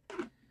like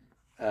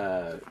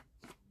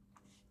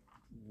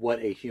what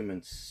a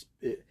human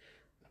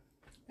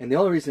and the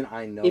only reason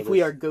I know If we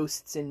this- are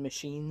ghosts in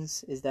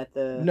machines, is that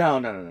the... no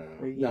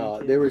Are you no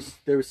getting there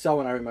to- was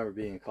someone I remember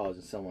being in college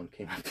and someone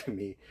came up to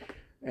me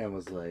and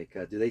was like,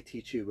 do they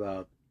teach you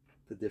about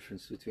the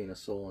difference between a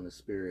soul and a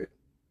spirit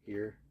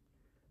here?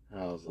 And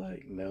I was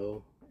like,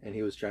 no. And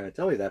he was trying to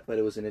tell me that, but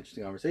it was an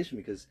interesting conversation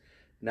because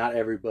not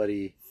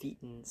everybody,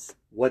 Thetans.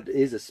 what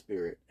is a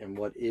spirit and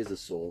what is a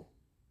soul?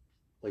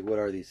 Like, what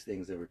are these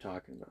things that we're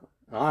talking about?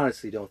 I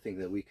honestly don't think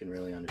that we can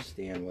really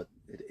understand what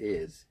it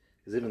is,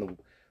 because even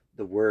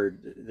the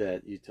word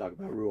that you talk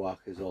about, ruach,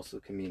 is also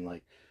can mean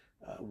like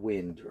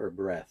wind or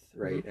breath,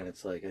 right? Mm-hmm. And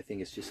it's like, I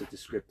think it's just a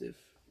descriptive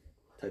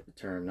type of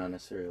term, not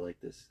necessarily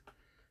like this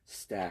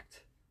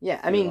stacked. Yeah,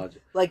 I mean,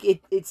 theological- like,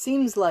 it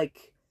seems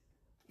like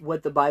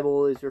what the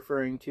Bible is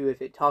referring to,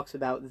 if it talks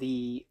about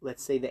the,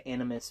 let's say, the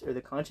animus or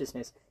the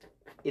consciousness,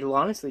 it'll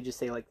honestly just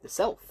say, like, the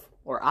self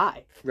or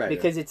I. right?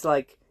 Because it's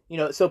like,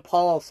 so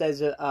Paul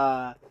says,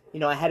 I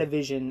had a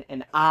vision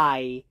and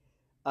I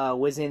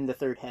was in the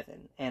third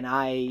heaven and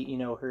I,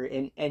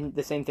 heard, and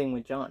the same thing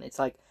with John. It's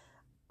like,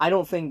 I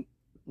don't think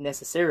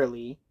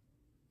necessarily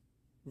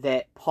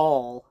that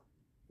Paul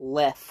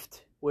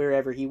left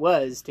wherever he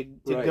was to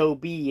Right. go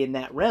be in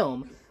that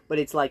realm, but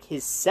it's like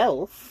his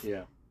self,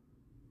 Yeah.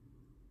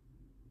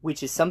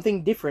 which is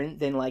something different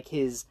than like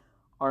his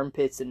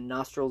armpits and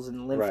nostrils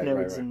and lymph Right,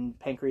 nodes right. and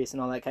pancreas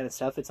and all that kind of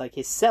stuff. It's like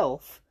his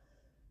self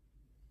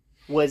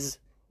was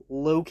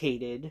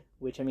located,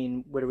 which, I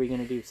mean, what are we going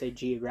to do? Say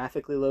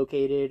geographically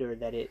located, or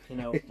that it,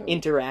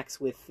 interacts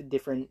with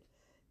different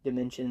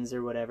dimensions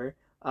or whatever.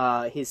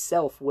 His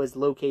self was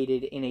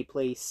located in a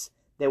place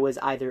that was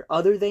either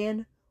other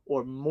than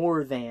or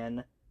more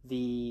than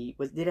did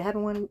it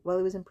happen while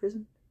he was in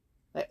prison?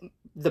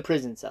 The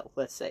prison cell,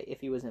 let's say,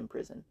 if he was in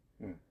prison.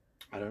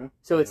 I don't know.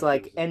 So I it's don't know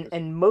if like, it was in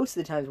and most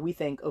of the times we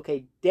think,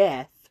 okay,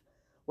 death,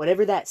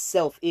 whatever that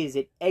self is,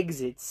 it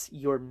exits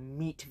your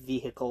meat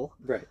vehicle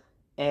right.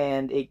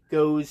 and it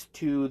goes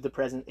to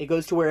it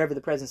goes to wherever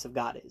the presence of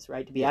God is,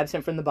 right? To be Yeah.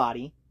 absent from the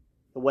body.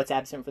 But what's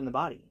absent from the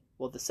body?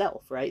 Well, the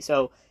self, right?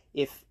 So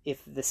if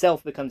the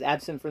self becomes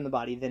absent from the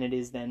body, then it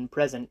is then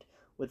present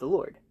with the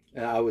Lord.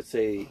 And I would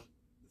say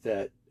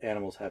that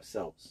animals have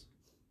selves.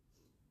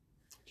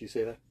 Did you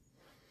say that?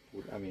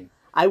 I mean,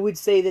 I would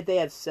say that they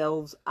have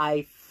selves.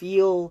 I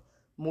feel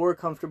more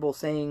comfortable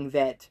saying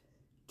that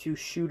to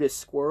shoot a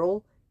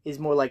squirrel is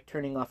more like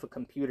turning off a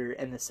computer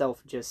and the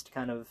self just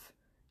kind of,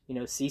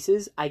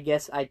 ceases. I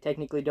guess I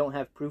technically don't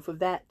have proof of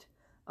that.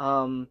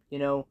 What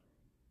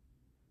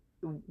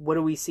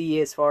do we see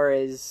as far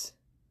as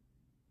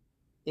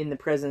in the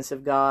presence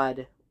of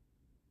God?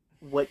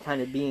 What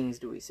kind of beings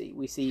do we see?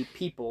 We see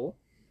people.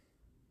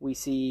 We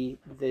see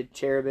the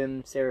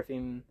cherubim,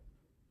 seraphim,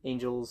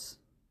 angels,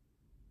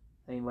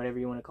 whatever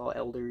you want to call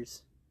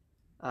elders.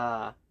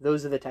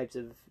 Those are the types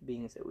of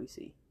beings that we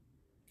see.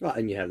 Well,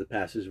 and you have the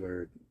passage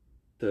where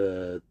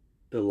the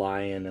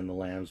lion and the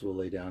lambs will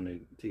lay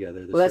down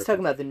together. Well, that's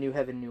talking about the new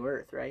heaven, new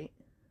earth, right?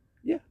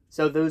 Yeah.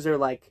 So those are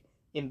like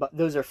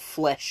those are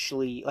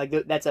fleshly. Like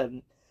that's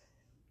a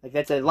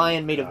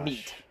lion made of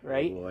meat,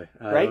 right? Oh boy.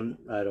 Right?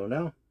 I don't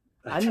know.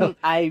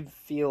 I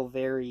feel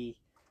very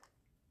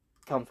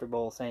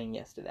comfortable saying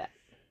yes to that.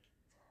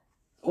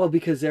 Well,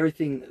 because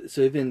everything.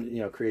 So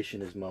even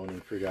creation is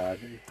moaning for God.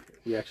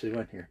 We actually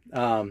went here.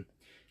 But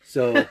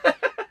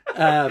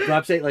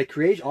I'm saying like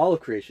creation, all of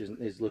creation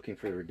is looking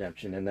for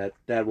redemption, and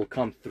that will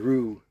come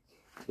through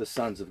the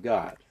sons of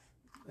God,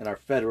 and our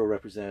federal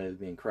representative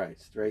being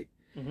Christ, right?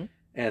 Mm-hmm.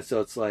 And so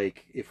it's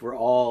like if we're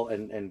all,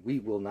 and we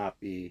will not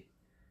be,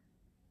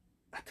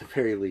 at the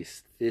very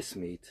least, this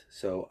meat.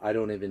 So I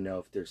don't even know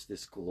if there's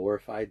this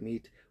glorified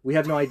meat. We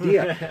have no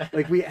idea.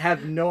 Like we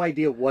have no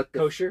idea what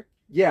kosher.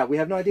 Yeah, we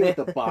have no idea what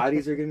the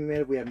bodies are going to be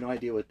made of. We have no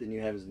idea what the new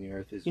heavens and the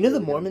earth is. You know the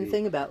Mormon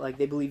thing about like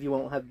they believe you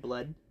won't have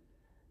blood?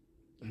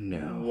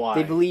 No. Why?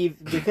 They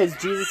believe because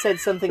Jesus said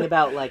something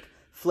about like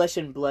flesh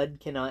and blood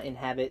cannot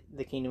inhabit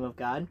the kingdom of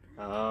God.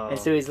 Oh. And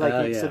so he's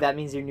like, yeah. so that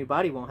means your new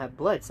body won't have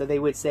blood. So they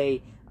would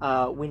say,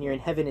 when you're in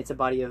heaven, it's a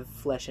body of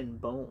flesh and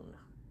bone,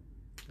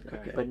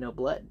 Okay. but no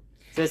blood.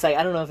 So it's like,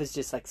 I don't know if it's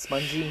just like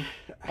spongy,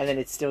 and then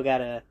it's still got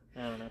a,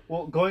 I don't know.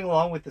 Well, going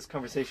along with this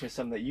conversation is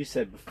something that you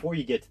said before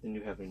you get to the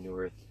new heaven and new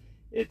earth.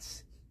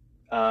 It's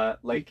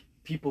like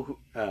people who.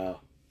 I thought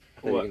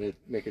you were going to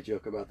make a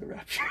joke about the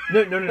rapture.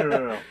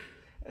 No.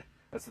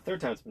 That's the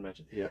third time it's been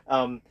mentioned. Yeah.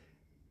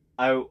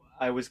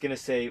 I was gonna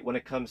say when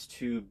it comes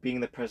to being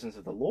in the presence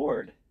of the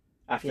Lord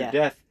after Yeah.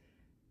 death.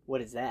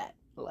 What is that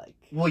like?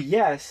 Well,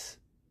 yes,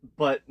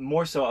 but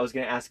more so, I was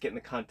gonna ask it in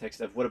the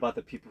context of what about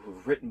the people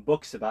who've written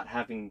books about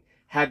having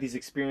had these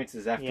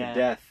experiences after Yeah.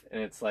 death,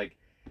 and it's like,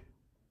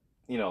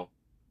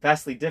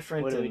 vastly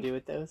different. What do we and- do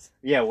with those?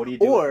 Yeah, what do you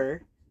do?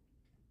 Or,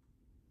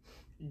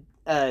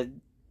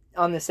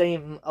 along the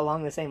same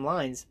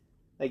lines,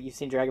 like you've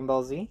seen Dragon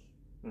Ball Z.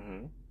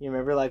 Mm-hmm. You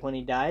remember like when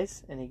he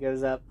dies and he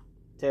goes up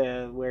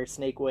to where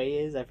Snake Way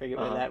is? I forget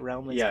what Uh-huh. that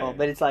realm is Yeah, called. yeah.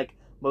 But it's like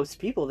most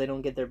people, they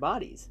don't get their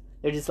bodies.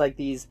 They're just like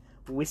these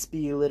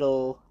wispy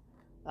little,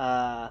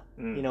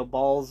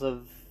 balls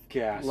of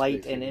Gas,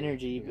 light and basically.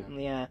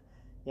 energy.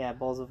 Yeah,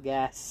 balls of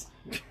gas.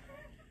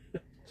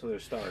 So they're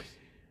stars.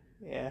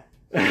 Yeah.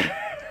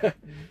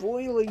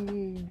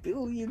 Boiling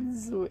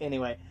billions.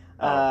 Anyway.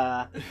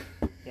 Oh.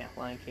 Yeah,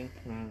 Lion King.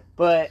 Mm.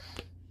 But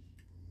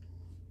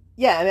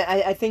yeah,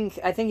 I think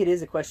it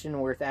is a question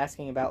worth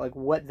asking about, like,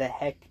 what the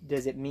heck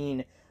does it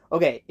mean?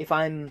 Okay, if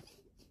I'm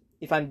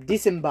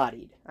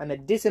disembodied, I'm a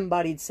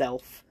disembodied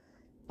self,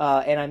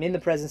 and I'm in the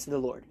presence of the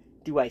Lord.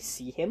 Do I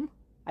see Him?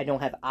 I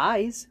don't have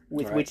eyes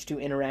with Right. which to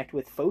interact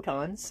with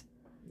photons,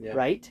 Yeah.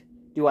 right?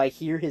 Do I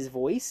hear His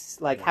voice?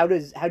 Like, Yeah.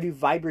 how do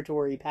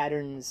vibratory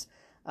patterns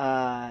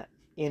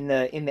in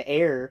the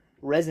air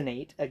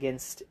resonate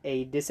against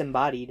a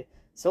disembodied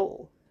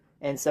soul?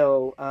 And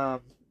so,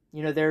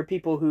 there are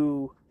people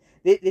who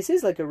this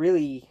is like a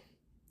really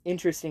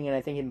interesting and I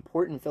think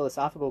important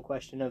philosophical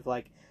question of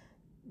like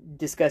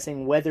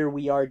discussing whether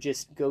we are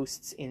just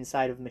ghosts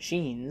inside of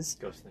machines.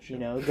 Ghost in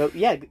the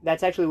shell.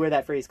 That's actually where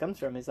that phrase comes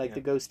from. Is like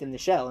the ghost in the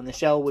shell, and the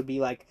shell would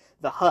be like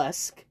the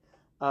husk,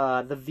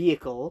 the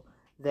vehicle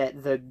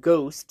that the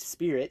ghost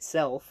spirit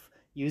self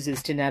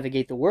uses to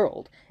navigate the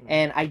world. Mhm.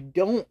 And I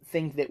don't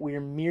think that we're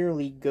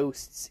merely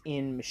ghosts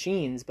in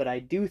machines, but I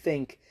do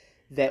think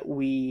that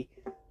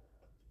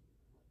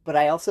but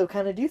I also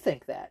kind of do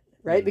think that,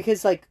 right? Mhm.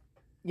 Because like,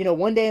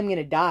 one day I'm going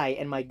to die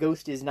and my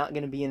ghost is not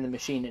going to be in the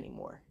machine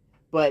anymore.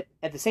 But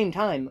at the same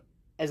time,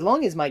 as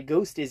long as my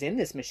ghost is in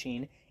this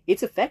machine,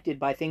 it's affected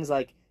by things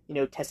like,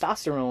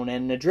 testosterone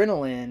and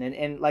adrenaline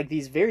and like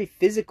these very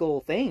physical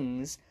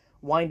things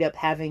wind up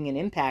having an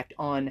impact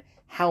on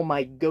how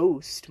my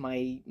ghost,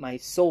 my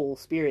soul,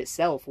 spirit,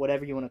 self,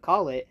 whatever you want to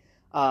call it,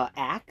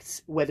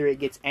 acts, whether it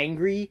gets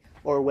angry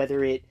or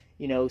whether it,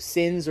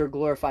 sins or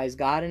glorifies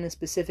God in a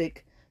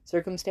specific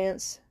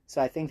circumstance.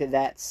 So I think that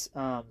that's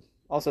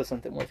also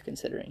something worth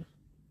considering.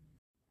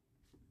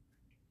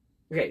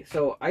 Okay,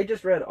 so I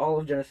just read all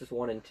of Genesis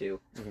 1 and 2.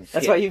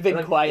 That's Yeah. why you've been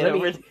Let- quiet let me-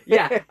 over there.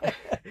 Yeah,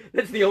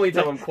 that's the only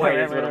time I'm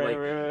quiet. Is when I'm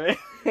like,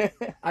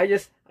 I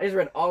just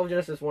read all of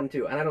Genesis 1 and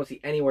 2, and I don't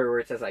see anywhere where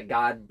it says that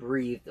God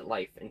breathed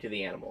life into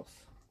the animals.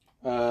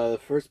 The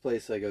first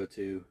place I go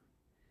to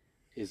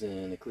is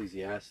in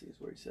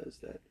Ecclesiastes, where he says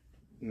that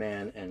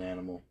man and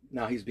animal.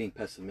 Now he's being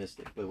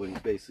pessimistic, but what he's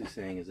basically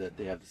saying is that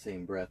they have the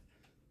same breath,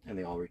 and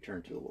they all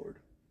return to the Lord.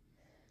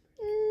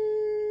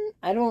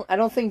 I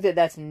don't think that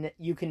that's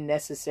you can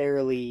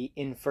necessarily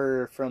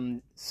infer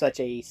from such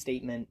a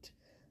statement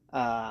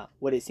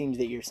what it seems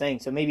that you're saying.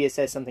 So maybe it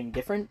says something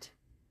different.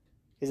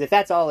 Because if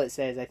that's all it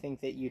says, I think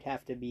that you'd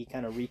have to be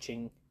kind of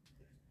reaching.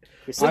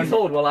 I'm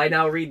told while I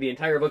now read the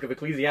entire book of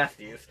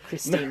Ecclesiastes.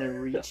 Christina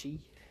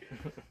Ricci.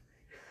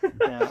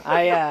 No,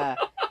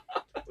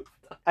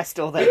 I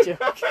stole that joke.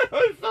 That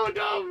was so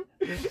dumb.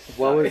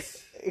 What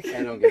was?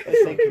 I don't get I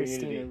this. said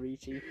Christina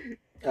Ricci.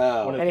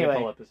 One of the Anyway,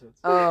 Pitfall episodes.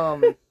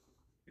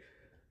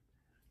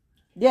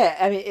 Yeah,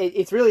 I mean,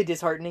 it's really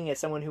disheartening as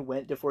someone who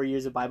went to 4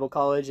 years of Bible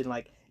college and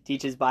like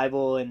teaches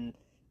Bible and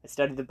I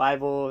studied the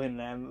Bible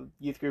and I'm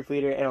a youth group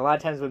leader. And a lot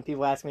of times when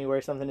people ask me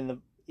where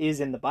something is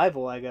in the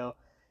Bible, I go,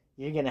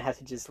 "You're gonna have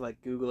to just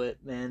like Google it,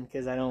 man,"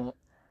 because I don't.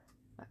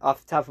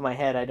 Off the top of my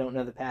head, I don't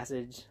know the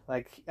passage.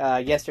 Like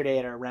yesterday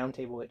at our round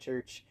table at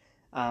church,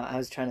 I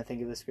was trying to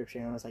think of the scripture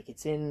and I was like,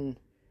 "It's in."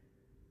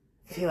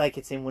 I feel like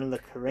it's in one of the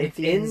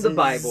Corinthians. It's in the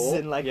Bible,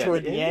 and like yes,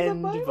 toward the in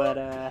end, the Bible.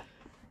 but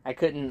I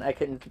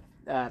couldn't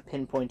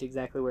pinpoint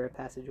exactly where a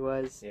passage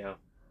was. Yeah.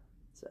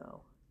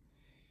 So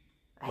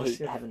I Unless hate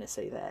you- having to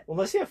say that. Well,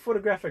 unless you have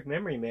photographic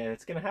memory, man,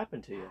 it's gonna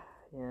happen to you.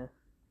 Yeah.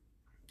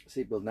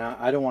 See, but now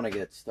I don't want to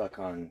get stuck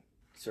on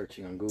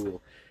searching on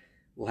Google.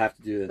 We'll have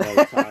to do it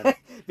another time.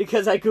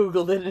 Because I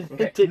googled it and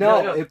Okay. it didn't.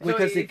 No, No,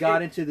 because so it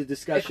got into the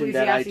discussion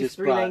that I Ecclesiastes just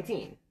brought.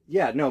 3:19.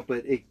 Yeah, no,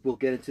 but it will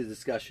get into the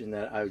discussion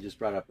that I just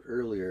brought up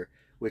earlier,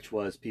 which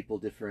was people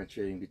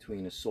differentiating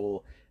between a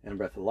soul and a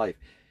breath of life.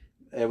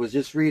 I was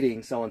just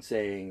reading someone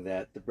saying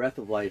that the breath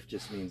of life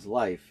just means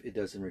life. It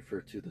doesn't refer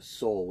to the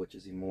soul, which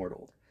is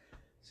immortal.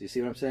 So you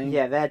see what I'm saying?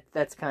 Yeah,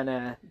 that's kind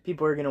of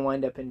people are going to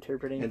wind up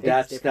interpreting. And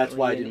things that's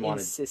why I differently didn't and want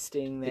to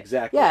insisting that.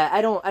 exactly. Yeah,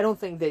 I don't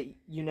think that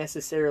you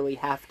necessarily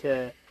have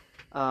to.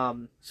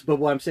 So, but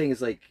what I'm saying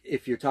is, like,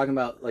 if you're talking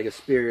about like a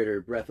spirit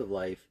or breath of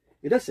life,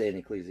 it does say in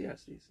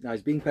Ecclesiastes. Now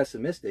he's being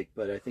pessimistic,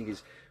 but I think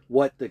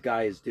what the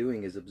guy is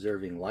doing is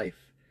observing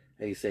life,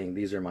 and he's saying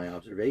these are my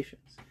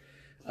observations.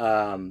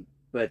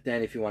 But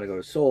then if you want to go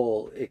to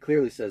soul, it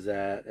clearly says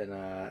that, and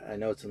I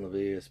know it's in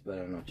Leviticus, but I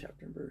don't know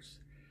chapter and verse.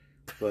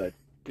 But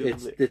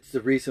it's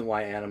the reason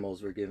why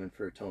animals were given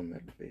for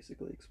atonement.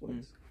 Basically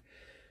explains.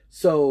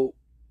 So,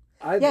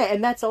 yeah,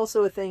 and that's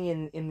also a thing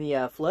in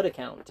the flood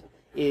account.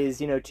 Is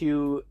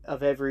 2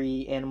 of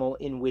every animal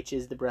in which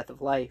is the breath of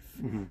life.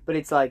 Mhm. But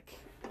it's like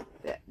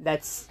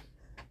that's.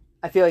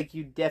 I feel like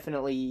you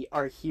definitely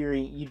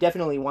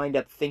wind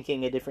up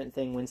thinking a different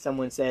thing when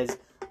someone says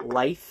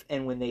life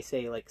and when they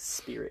say like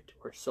spirit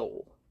or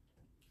soul.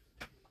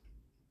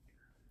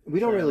 we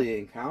don't So- really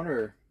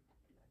encounter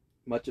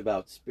much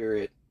about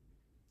spirit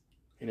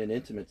in an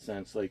intimate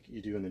sense like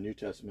you do in the New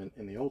Testament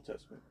and the Old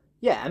Testament.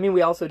 Yeah, I mean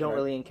we also don't Right.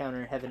 really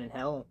encounter heaven and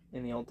hell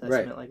in the Old Right.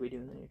 Testament like we do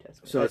in the New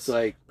Testament. So That's it's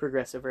like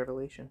progressive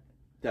revelation.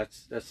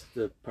 that's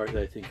the part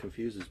that I think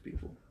confuses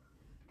people.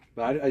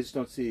 But I just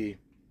don't see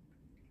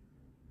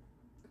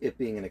it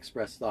being an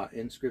express thought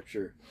in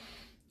Scripture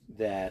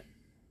that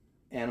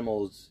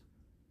animals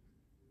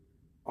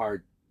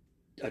are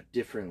a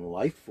different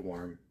life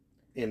form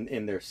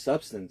in their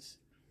substance,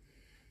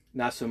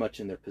 not so much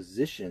in their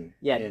position.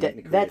 Yeah, in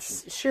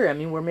that's creation. sure. I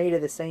mean we're made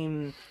of the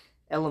same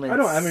elements.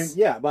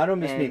 But I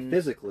don't just mean and-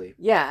 physically.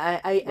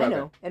 Yeah, I Right,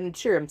 know, and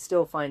sure, I'm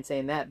still fine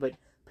saying that, but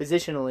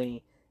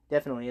positionally,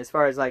 definitely, as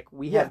far as like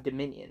we have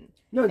dominion,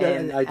 No,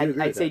 and I do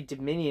agree I'd with say that.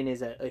 dominion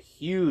is a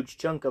huge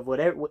chunk of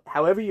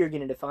however you're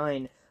going to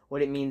define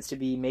what it means to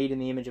be made in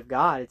the image of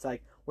God. It's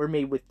like we're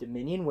made with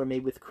dominion, we're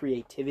made with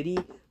creativity,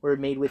 we're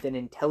made with an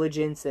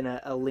intelligence and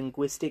a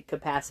linguistic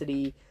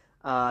capacity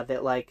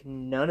that like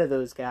none of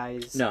those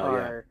guys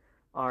are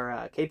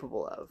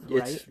capable of.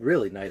 Right? It's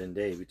really night and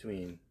day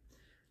between.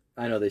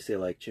 I know they say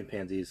like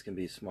chimpanzees can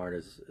be smart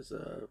as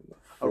a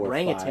 4 or 5.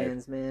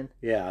 Orangutans, man.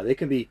 Yeah, they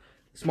can be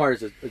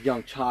smart as a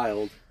young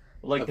child.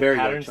 Like A the very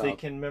young patterns they child.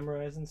 can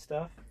memorize and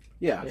stuff.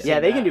 Yeah, Yeah,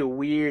 they can that. do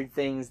weird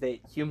things that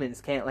humans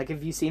can't. Like,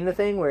 have you seen the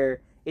thing where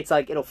it's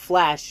like it'll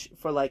flash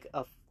for like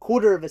a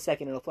quarter of a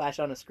second, it'll flash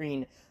on a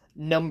screen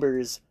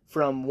numbers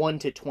from 1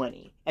 to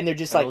 20, and they're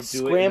just And like it'll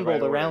do it in the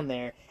scrambled right around order.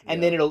 there,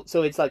 and Yeah. then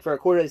so it's like for a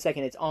quarter of a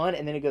second it's on,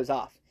 and then it goes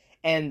off,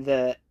 and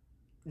the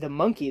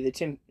monkey, the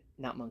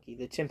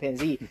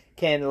chimpanzee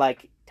can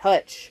like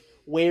touch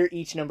where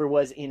each number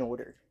was in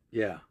order.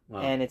 yeah.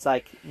 Wow. And it's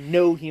like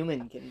no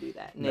human can do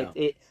that. And No.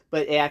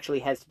 but it actually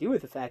has to do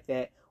with the fact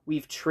that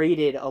we've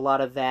traded a lot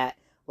of that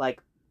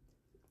like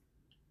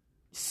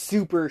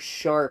super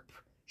sharp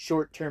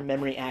short-term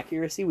memory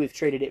accuracy. We've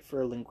traded it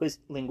for a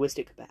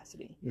linguistic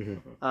capacity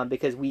Mhm.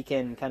 because we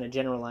can kind of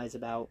generalize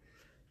about,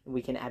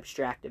 we can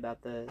abstract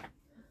about the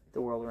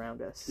world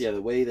around us. Yeah,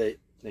 the way that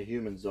the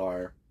humans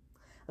are.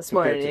 I'm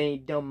smarter compared than to- any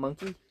dumb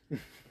monkey,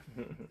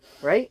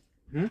 right?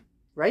 Hmm?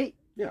 Right?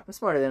 Yeah. I'm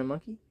smarter than a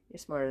monkey. You're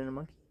smarter than a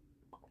monkey.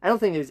 I don't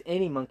think there's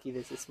any monkey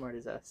that's as smart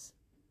as us.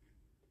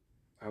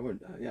 I would.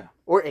 Yeah.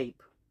 Or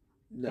ape.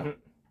 No.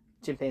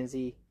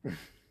 Chimpanzee.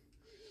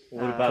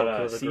 What about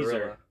Coco the Caesar?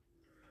 gorilla.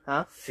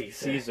 Huh?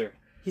 Caesar.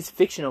 He's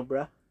fictional,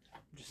 bruh.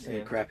 Just In a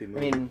saying. crappy I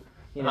movie. mean,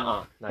 you know,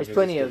 Not there's who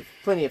plenty this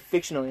of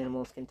fictional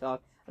animals can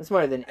talk. I'm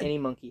smarter than any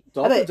monkey.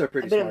 Dolphins I bet- are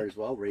pretty I bet smart as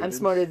well. Ravens. I'm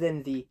smarter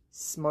than the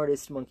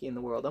smartest monkey in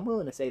the world. I'm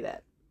willing to say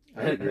that.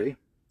 I agree.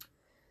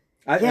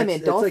 Yeah, man,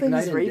 it's dolphins, like night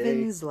and day.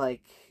 ravens,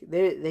 like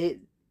they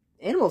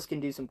animals can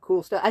do some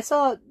cool stuff. I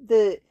saw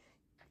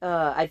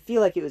I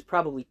feel like it was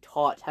probably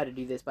taught how to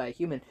do this by a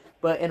human,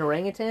 but an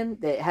orangutan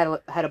that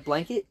had a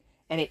blanket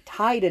and it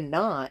tied a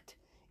knot.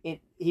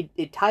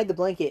 It tied the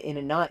blanket in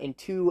a knot in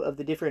two of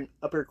the different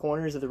upper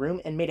corners of the room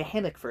and made a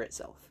hammock for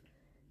itself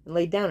and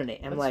laid down in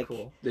it. I'm That's like,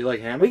 cool. They like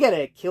hammocks. we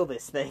gotta kill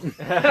this thing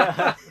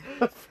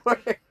before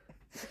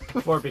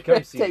Before it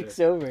becomes it takes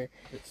over.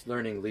 It's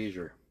learning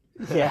leisure.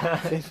 Yeah,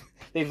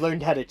 they've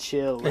learned how to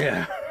chill.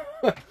 Yeah.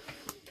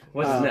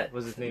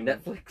 What's his name?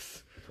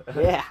 Netflix.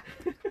 Yeah.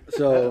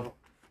 So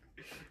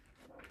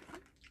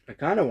I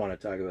kind of want to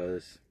talk about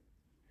this,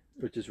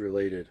 which is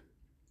related.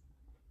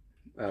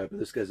 But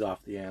this goes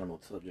off the animal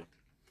subject.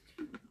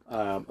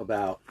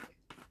 About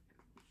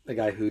a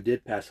guy who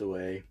did pass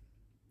away.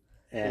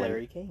 And,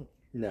 Larry King.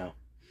 No.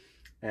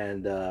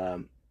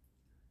 And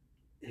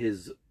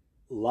his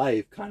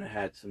life kind of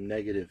had some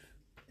negative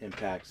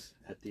impacts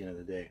at the end of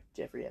the day.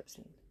 Jeffrey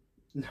Epstein.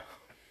 No.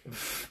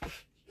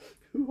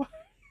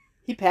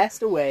 He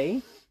passed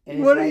away, and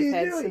his What are life you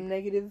had doing? some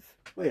negative.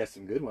 Well, yeah,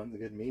 some good ones,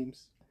 good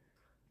memes.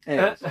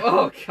 Anyways,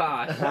 Oh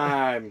gosh.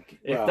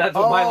 If well, that's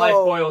what my life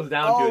boils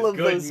down all to, of is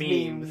good those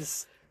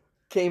memes.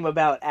 came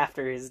about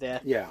after his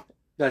death. yeah,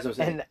 that's what I'm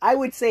saying. And I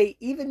would say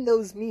even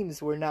those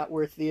memes were not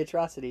worth the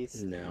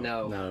atrocities. No,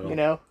 No. not at all. You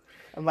know,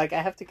 I'm like,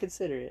 I have to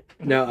consider it.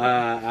 No,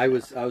 I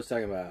was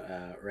talking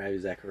about Ravi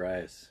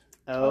Zacharias.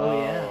 Oh,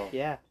 Oh.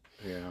 yeah.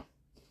 Yeah.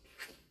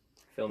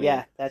 Filming.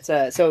 Yeah, that's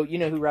so you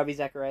know who Ravi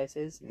Zacharias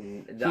is?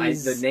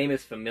 The name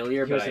is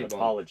familiar, He but was I an won't.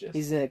 apologist.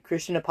 He's a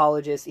Christian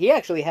apologist. He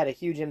actually had a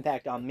huge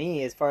impact on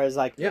me as far as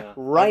like Yeah.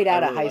 right I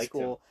out of really high liked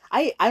school.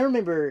 I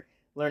remember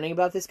learning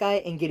about this guy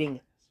and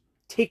getting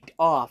ticked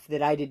off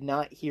that I did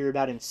not hear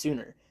about him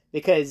sooner,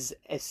 because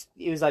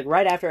it was like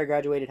right after I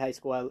graduated high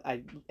school.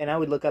 I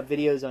would look up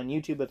videos on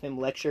YouTube of him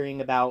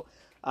lecturing about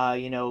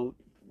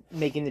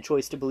making the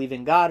choice to believe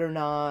in God or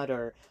not,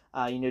 or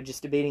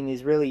just debating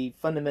these really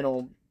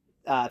fundamental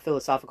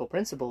philosophical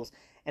principles.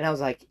 And I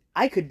was like,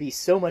 I could be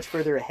so much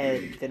further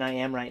ahead than I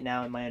am right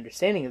now in my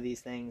understanding of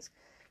these things.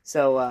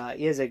 So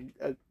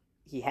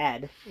he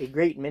had a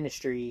great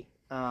ministry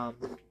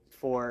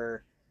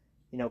for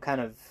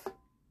kind of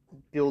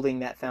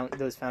building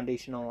those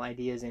foundational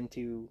ideas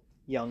into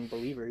young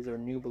believers or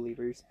new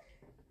believers.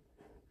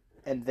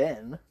 And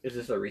then Is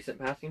this a recent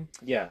passing?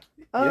 Yeah.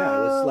 Yeah,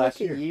 it was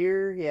last like a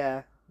year.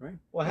 Yeah.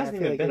 Well, it hasn't I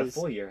feel even like been it a was-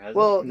 full year, has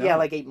Well, No. yeah,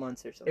 like 8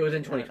 months or something. It was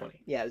in I don't know.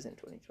 2020. Yeah, it was in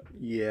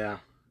 2020. Yeah.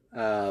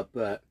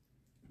 But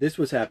this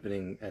was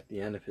happening at the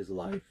end of his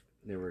life.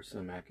 There were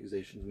some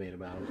accusations made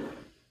about him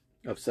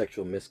of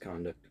sexual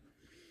misconduct.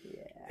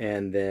 Yeah.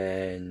 And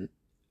then,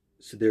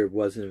 so there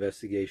was an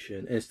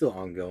investigation, and it's still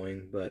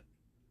ongoing, but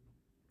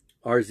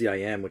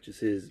RZIM, which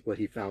is what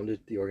he founded,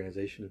 the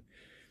organization,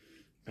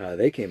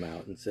 they came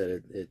out and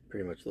said it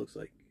pretty much looks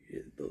like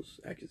those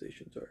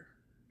accusations are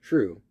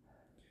true,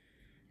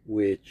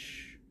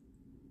 which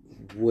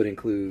would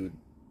include,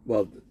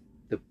 well,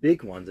 the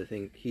big ones, I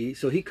think. He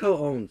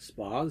co-owned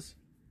spas,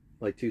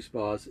 like 2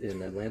 spas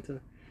in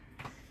Atlanta.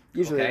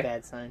 Usually Okay. a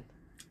bad sign.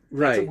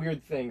 It's a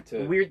weird thing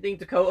to. A weird thing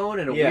to co-own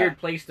and a Yeah. weird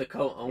place to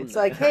co-own. It's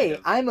them, like, kind hey,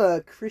 of. I'm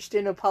a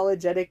Christian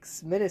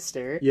apologetics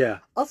minister. Yeah.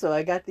 Also,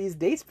 I got these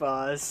day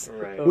spas.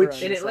 Right. over Which-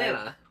 on in the side.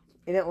 Atlanta.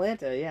 In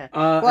Atlanta, yeah.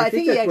 Well, Well, I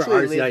think he that's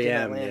where actually lived in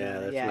RZIM, Atlanta. yeah,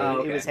 that's Yeah, where-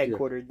 Oh, it was okay.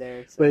 headquartered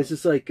there. So. But it's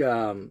just like,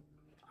 well,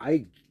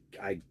 I'm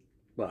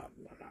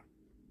not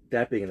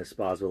that big into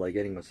spas, but like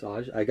getting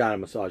massage. I got a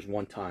massage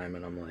one time,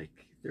 and I'm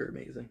like, they're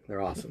amazing,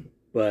 they're awesome.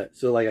 But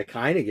so like I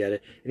kind of get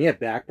it, and he had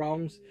back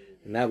problems,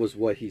 and that was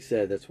what he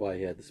said. That's why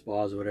he had the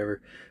spas or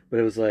whatever. But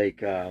it was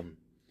like,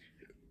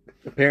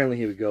 apparently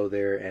he would go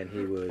there and he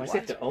would. Why does he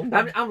have to own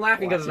them? I'm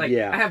laughing because like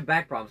Yeah. I have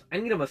back problems. I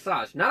need a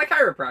massage, not a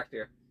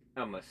chiropractor.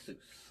 A masseuse.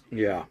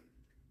 Yeah,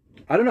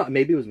 I don't know.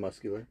 Maybe it was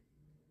muscular.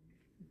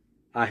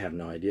 I have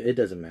no idea. It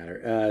doesn't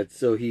matter.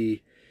 So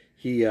he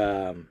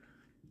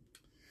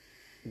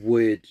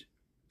would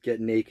get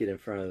naked in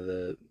front of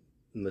the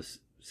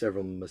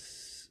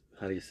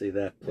how do you say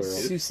that plural?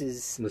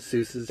 Masseuses.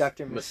 Masseuses.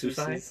 Dr. Masseuse?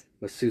 Masseuses.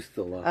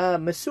 Masseuse.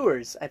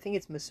 Masseurs. I think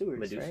it's masseurs,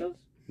 right?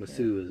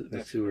 Medusas?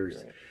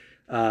 Masseurs.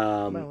 You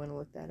might want to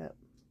look that up.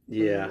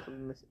 Yeah.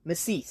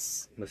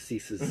 Masseuse.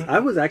 Masseuses. I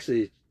was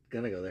actually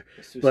gonna go there,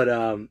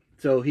 but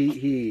so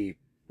he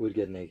would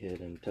get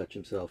naked and touch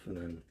himself, and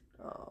then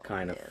Oh,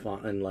 kind of man.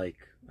 fun and like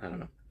I don't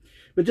know,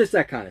 but just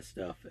that kind of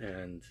stuff.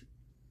 And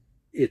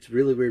it's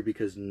really weird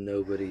because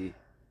nobody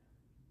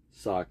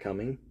saw it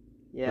coming.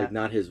 Yeah. Like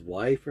not his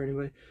wife or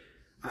anybody.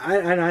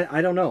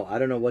 I don't know. I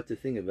don't know what to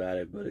think about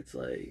it, but it's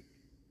like,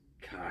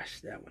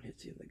 gosh, that one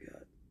hits you in the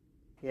gut.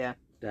 Yeah.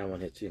 That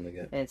one hits you in the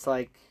gut. And it's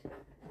like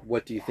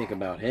What do you think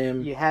about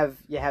him? you have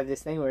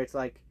this thing where it's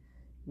like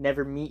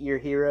never meet your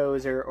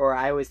heroes, or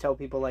I always tell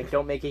people like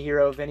don't make a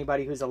hero of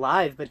anybody who's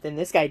alive, but then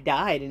this guy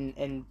died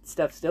and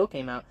stuff still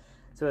came out.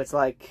 So it's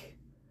like,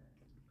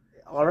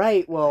 all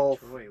right, well,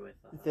 Troy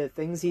with the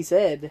things he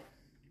said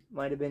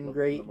might have been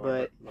great,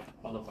 but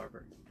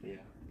Harper.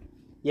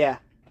 Yeah.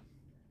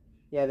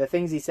 yeah, the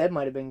things he said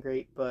might have been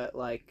great, but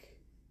like,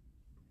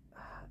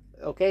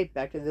 okay,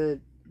 back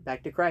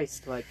to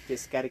Christ. Like,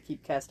 just got to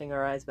keep casting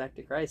our eyes back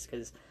to Christ,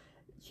 because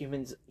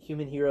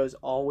human heroes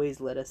always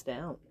let us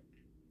down.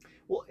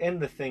 Well, and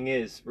the thing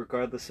is,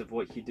 regardless of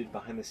what he did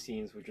behind the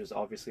scenes, which is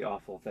obviously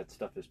awful if that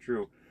stuff is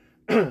true,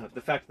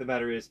 the fact of the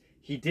matter is,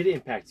 he did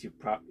impact you,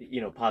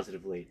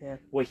 positively. Yeah.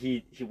 What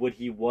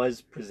he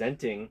was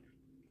presenting,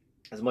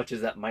 as much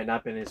as that might not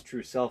have been his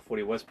true self, what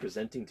he was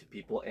presenting to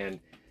people and,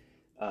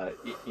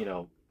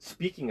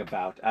 speaking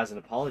about as an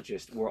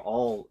apologist, were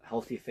all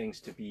healthy things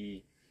to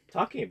be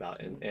talking about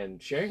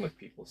and sharing with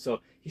people. So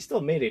he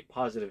still made a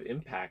positive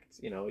impact.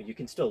 You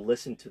can still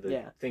listen to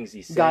the things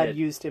he said. God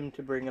used him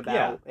to bring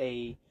about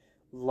a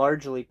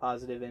largely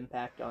positive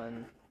impact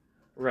on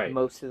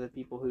most of the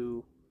people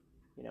who,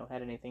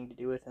 had anything to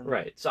do with him.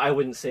 Right. So I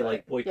wouldn't say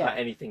like boycott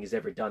anything he's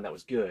ever done that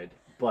was good,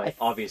 but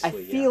obviously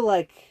I feel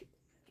like,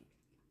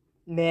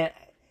 man,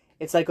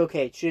 it's like,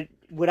 okay,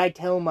 would I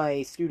tell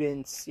my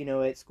students,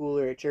 at school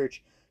or at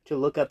church to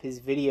look up his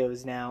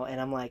videos now?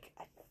 And I'm like,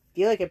 I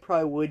feel like I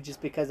probably would,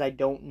 just because I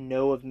don't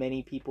know of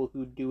many people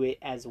who do it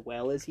as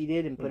well as he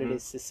did and put it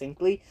as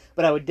succinctly.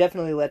 But I would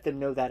definitely let them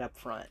know that up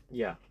front.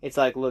 Yeah. It's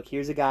like, look,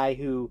 here's a guy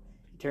who,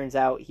 it turns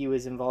out he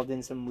was involved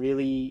in some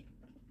really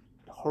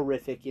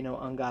horrific,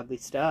 ungodly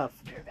stuff.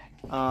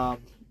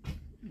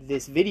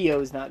 This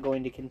video is not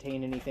going to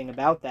contain anything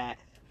about that,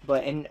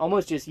 and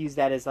almost just use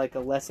that as like a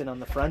lesson on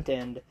the front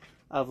end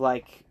of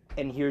like,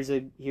 and here's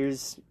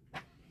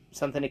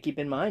something to keep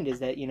in mind, is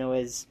that,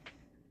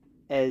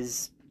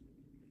 as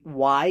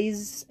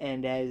wise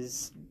and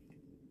as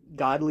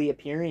godly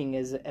appearing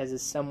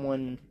as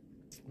someone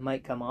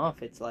might come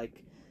off, it's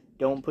like,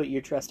 don't put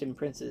your trust in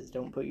princes,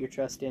 don't put your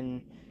trust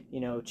in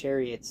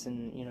chariots,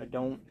 and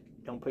don't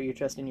put your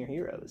trust in your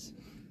heroes.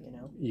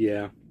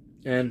 Yeah,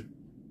 and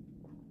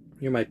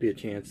there might be a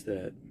chance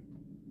that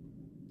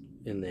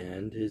in the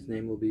end his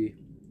name will be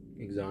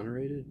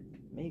exonerated,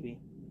 maybe,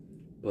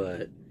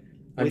 but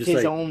with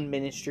his own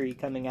ministry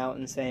coming out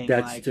and saying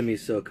that's, like, to me,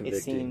 so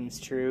convicting. It seems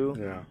true.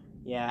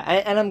 Yeah,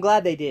 and I'm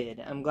glad they did.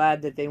 I'm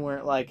glad that they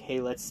weren't like, hey,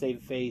 let's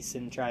save face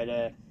and try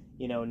to,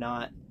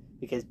 not,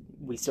 because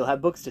we still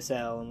have books to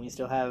sell, and we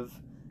still have,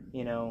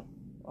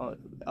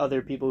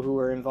 other people who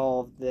are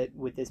involved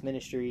with this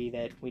ministry,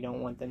 that we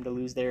don't want them to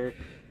lose their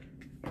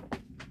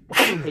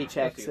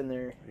paychecks and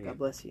their, God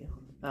bless you,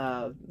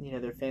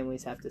 their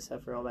families have to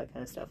suffer, all that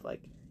kind of stuff.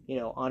 Like,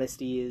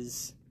 honesty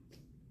is,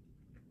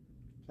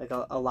 like,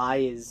 a lie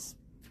is,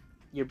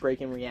 you're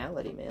breaking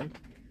reality, man.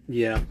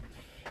 Yeah,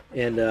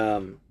 and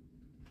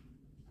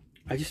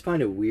I just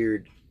find it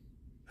weird.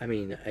 I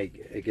mean, I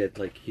get,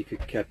 like, he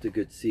could kept a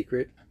good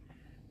secret,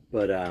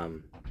 but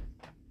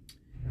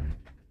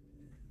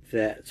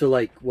so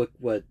like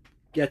what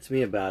gets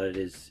me about it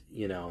is,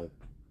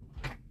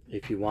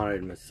 if he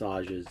wanted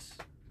massages,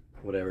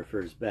 whatever,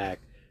 for his back,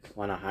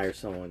 why not hire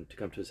someone to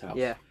come to his house?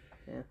 Yeah.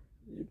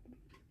 It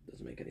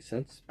doesn't make any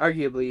sense.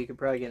 Arguably, you could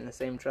probably get in the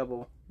same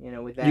trouble,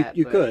 with that.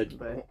 You could,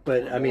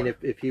 but I mean,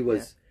 if he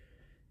was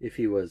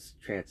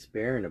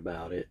transparent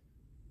about it,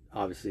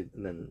 obviously,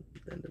 then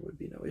there would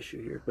be no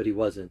issue here. But he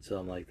wasn't, so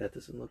I'm like, that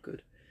doesn't look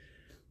good.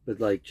 But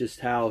like, just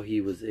how he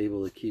was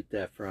able to keep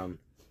that from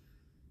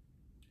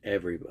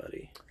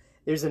everybody.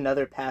 There's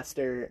another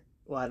pastor.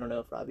 Well, I don't know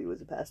if Robbie was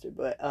a pastor,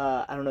 but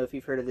I don't know if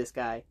you've heard of this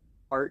guy,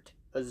 Art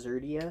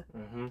Azurdia.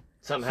 Mm-hmm.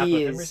 Something happened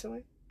with him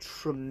recently?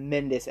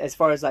 Tremendous, as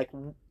far as like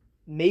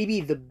maybe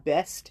the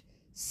best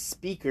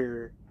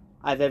speaker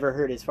I've ever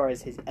heard, as far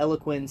as his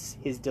eloquence,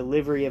 his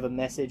delivery of a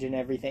message and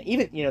everything.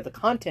 Even, the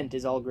content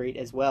is all great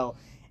as well.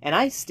 And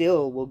I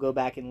still will go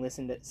back and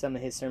listen to some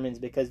of his sermons,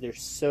 because they're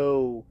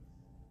so,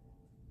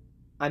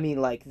 I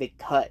mean, like, they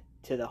cut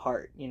to the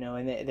heart,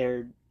 and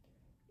they're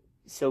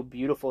so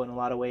beautiful in a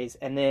lot of ways.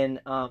 And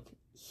then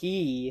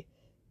he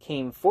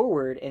came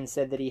forward and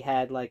said that he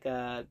had like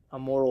a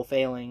moral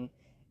failing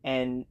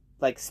and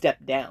like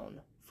stepped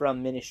down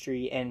from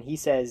ministry, and he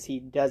says he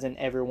doesn't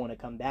ever want to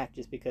come back,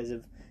 just because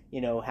of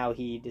how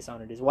he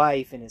dishonored his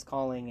wife and his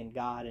calling and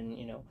God,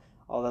 and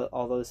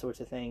all those sorts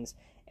of things.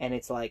 And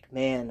it's like,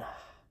 man,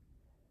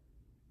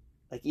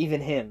 like,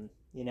 even him,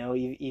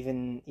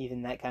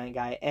 even that kind of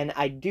guy. And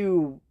I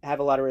do have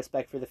a lot of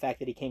respect for the fact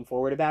that he came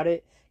forward about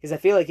it, because I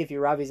feel like if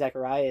you're Ravi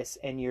Zacharias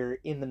and you're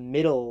in the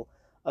middle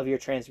of your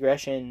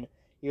transgression,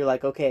 you're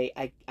like, okay,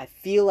 I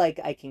feel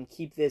like I can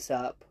keep this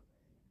up,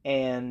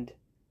 and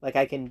like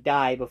I can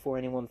die before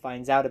anyone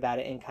finds out about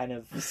it, and kind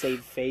of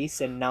save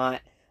face and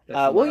not,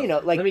 like,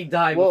 let me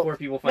die before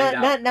people find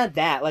out. Not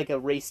that, like a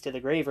race to the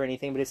grave or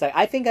anything, but it's like,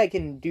 I think I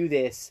can do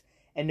this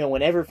and no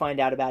one ever find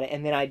out about it,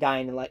 and then I die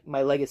and like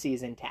my legacy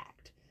is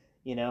intact,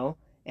 And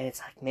it's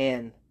like,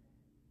 man,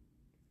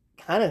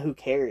 kind of who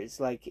cares?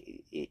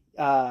 Like,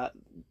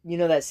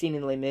 that scene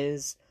in Les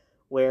Mis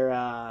where,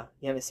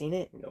 you haven't seen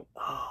it? Nope.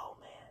 Oh,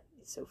 man,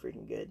 it's so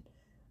freaking good.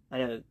 I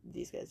know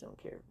these guys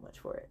don't care much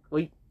for it.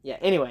 Well, yeah,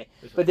 anyway,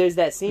 but there's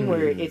that scene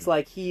where it's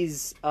like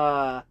he's,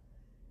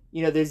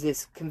 there's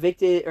this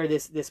convicted, or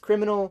this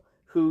criminal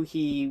who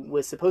he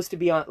was supposed to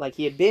be on, like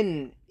he had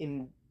been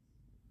in,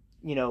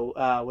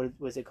 what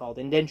was it called,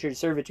 indentured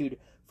servitude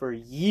for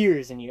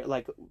years and years,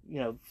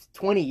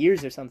 20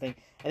 years or something,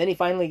 and then he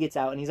finally gets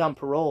out and he's on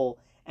parole,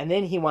 and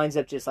then he winds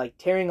up just like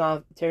tearing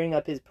up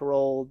his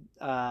parole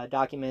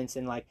documents,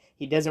 and like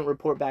he doesn't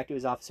report back to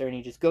his officer, and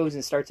he just goes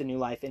and starts a new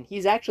life, and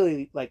he's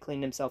actually like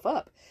cleaned himself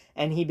up,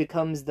 and he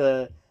becomes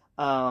the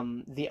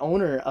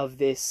owner of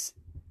this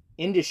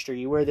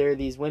industry where there are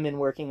these women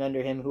working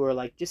under him who are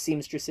like just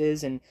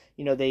seamstresses, and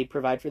they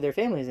provide for their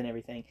families and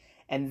everything.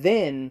 And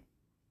then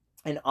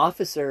an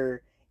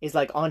officer is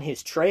like on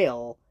his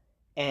trail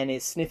and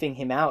is sniffing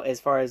him out as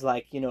far as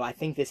like, I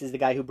think this is the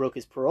guy who broke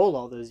his parole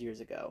all those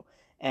years ago,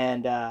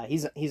 and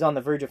he's on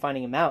the verge of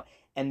finding him out.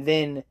 And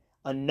then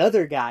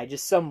another guy,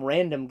 just some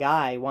random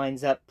guy,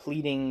 winds up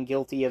pleading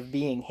guilty of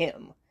being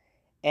him.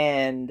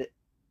 And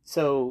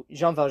so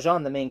Jean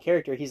Valjean, the main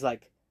character, he's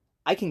like,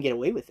 I can get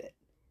away with it.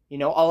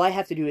 All I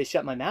have to do is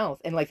shut my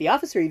mouth. And like the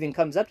officer even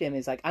comes up to him and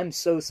is like, I'm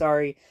so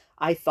sorry.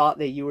 I thought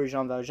that you were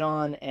Jean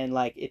Valjean. And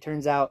like, it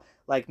turns out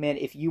like, man,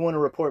 if you want to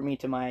report me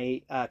to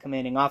my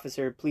commanding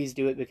officer, please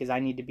do it, because I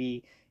need to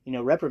be,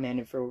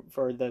 reprimanded for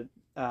the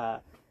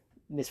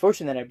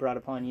misfortune that I brought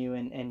upon you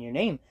and your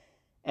name.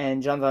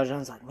 And Jean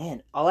Valjean's like,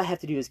 man, all I have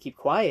to do is keep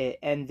quiet.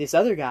 And this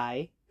other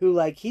guy who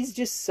like, he's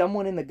just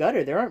someone in the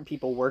gutter. There aren't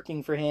people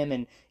working for him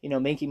and,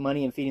 making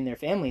money and feeding their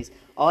families.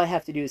 All I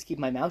have to do is keep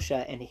my mouth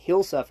shut and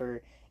he'll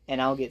suffer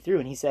and I'll get through.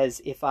 And he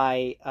says, if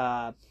I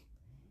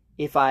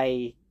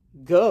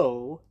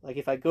go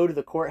to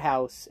the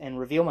courthouse and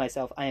reveal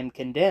myself, I am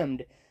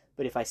condemned,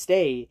 but if I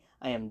stay,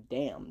 I am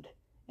damned.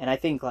 And I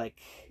think like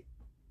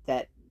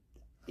that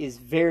is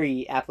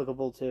very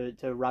applicable to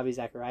Ravi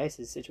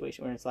Zacharias'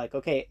 situation, where it's like,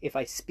 okay, if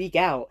I speak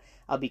out,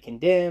 I'll be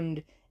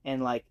condemned,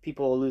 and like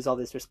people will lose all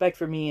this respect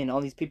for me, and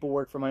all these people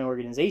work for my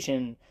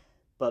organization.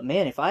 But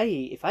man, if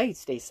I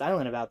stay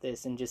silent about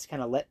this and just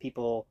kind of let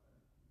people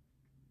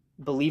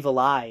believe a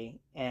lie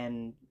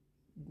and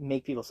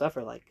make people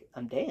suffer, like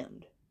I'm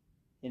damned,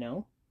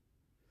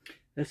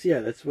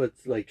 That's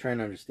what's like trying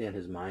to understand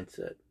his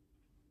mindset.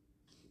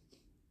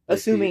 Like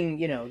assuming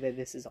that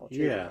this is all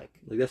true. Yeah,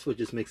 like that's what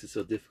just makes it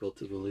so difficult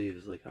to believe.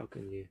 Is like, how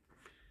can you?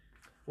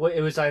 Well, it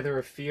was either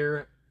a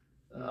fear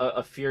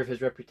of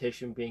his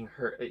reputation being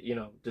hurt,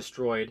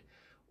 destroyed,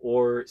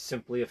 or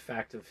simply a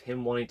fact of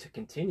him wanting to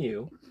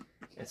continue,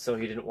 and so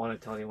he didn't want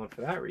to tell anyone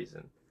for that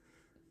reason.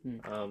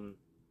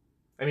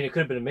 I mean, it could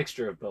have been a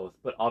mixture of both,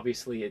 but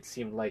obviously it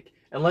seemed like,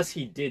 unless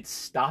he did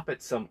stop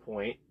at some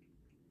point,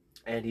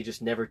 and he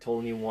just never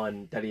told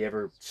anyone that he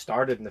ever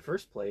started in the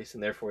first place,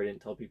 and therefore he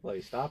didn't tell people that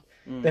he stopped,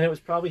 then it was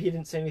probably he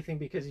didn't say anything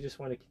because he just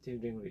wanted to continue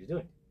doing what he was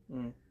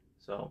doing.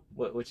 So,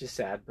 which is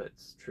sad, but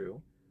it's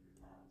true.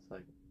 It's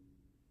like,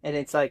 and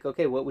it's like,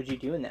 okay, what would you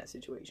do in that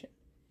situation?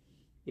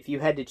 If you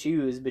had to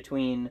choose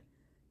between,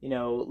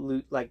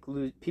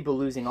 people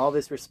losing all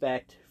this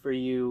respect for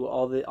you,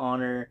 all the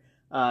honor,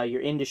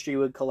 your industry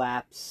would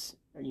collapse,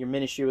 your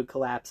ministry would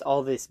collapse,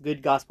 all this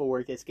good gospel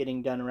work that's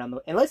getting done around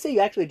and let's say you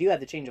actually do have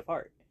the change of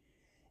heart,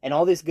 and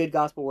all this good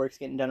gospel work's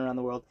getting done around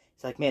the world.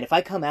 It's like, man, if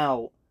I come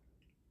out,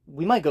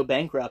 we might go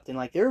bankrupt, and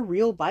like there are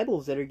real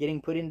Bibles that are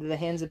getting put into the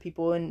hands of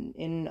people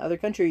in other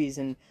countries,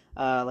 and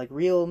like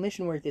real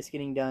mission work that's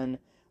getting done.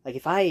 Like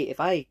if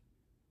I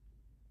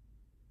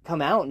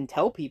come out and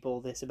tell people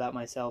this about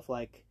myself,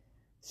 like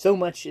so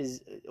much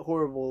is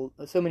horrible,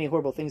 so many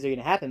horrible things are going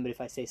to happen. But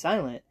if I stay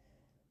silent,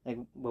 like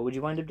what would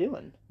you wind up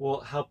doing? well,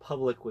 how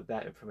public would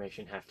that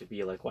information have to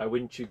be? Like, why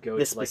wouldn't you go The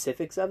to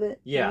specifics of it?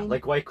 Yeah, I mean?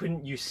 like why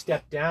couldn't you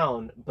step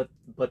down, but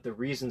the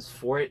reasons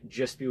for it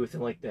just be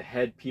within like the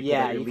head people?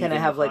 Yeah, that you're you kind of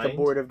leaving have like a behind?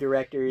 board of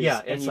directors, Yeah,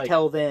 and it's you like-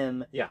 tell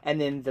them, Yeah.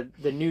 and then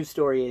the news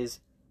story is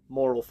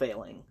moral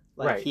failing.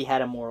 Like Right. he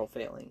had a moral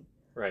failing.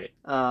 Right.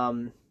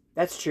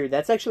 That's true.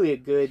 That's actually a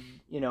good,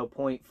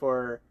 point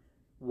for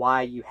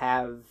why you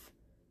have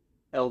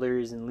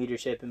elders and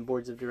leadership and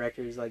boards of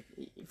directors, like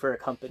for a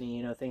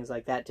company, things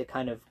like that, to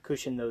kind of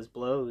cushion those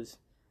blows.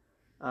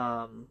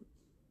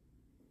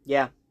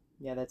 Yeah,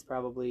 that's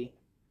probably.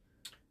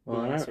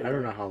 Well, the I answer don't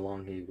there. know how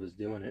long he was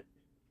doing it.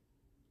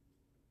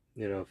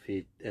 If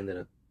he ended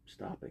up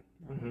stopping.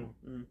 I don't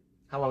know.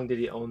 How long did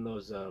he own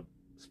those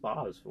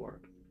spas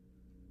for?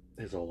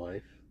 His whole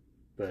life,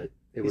 but it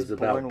He was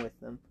born about with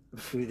them.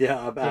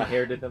 yeah He about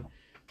inherited them.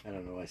 I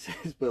don't know why I say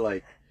this, but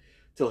like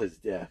till his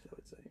death, I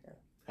would say.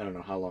 I don't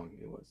know how long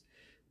it was,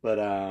 but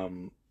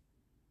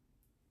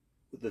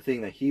the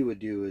thing that he would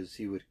do is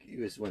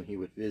when he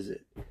would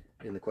visit,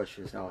 and the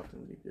question is how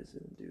often would he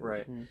visit and do that?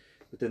 Right.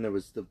 But then there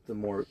was the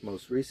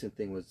most recent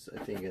thing was,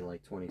 I think, in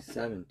like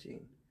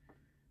 2017,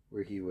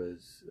 where he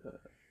was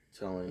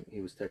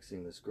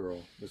texting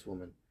this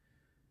woman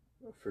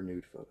for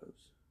nude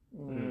photos.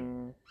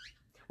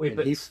 Wait, And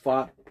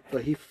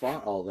but he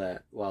fought all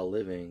that while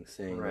living,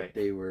 saying Right. that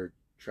they were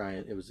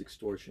trying, it was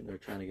extortion. They're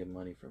trying to get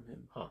money from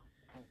him. Huh.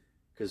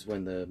 Because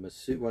when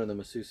one of the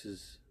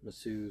masseurs,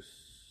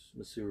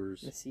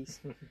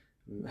 Deceased.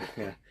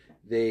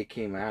 they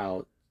came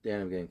out, they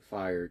ended up getting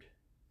fired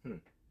Hmm.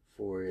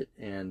 for it,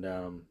 and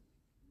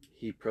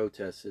he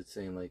protested,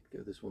 saying like,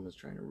 "This woman's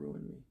trying to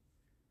ruin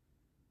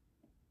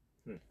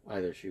me."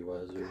 Either she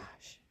was, or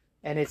Gosh.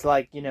 And it's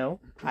like,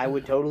 I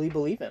would totally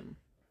believe him.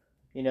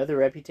 The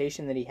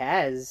reputation that he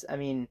has. I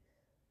mean,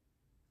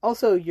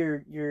 also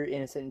you're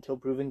innocent until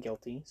proven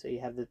guilty, so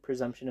you have the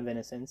presumption of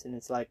innocence, and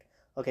it's like,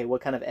 okay,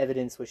 what kind of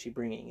evidence was she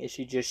bringing? Is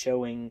she just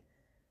showing,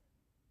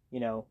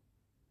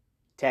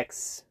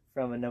 texts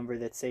from a number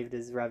that's saved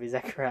as Ravi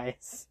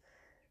Zacharias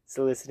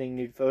soliciting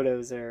nude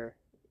photos, or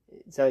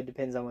so it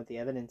depends on what the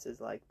evidence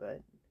is like,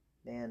 but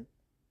man,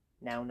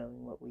 now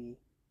knowing what we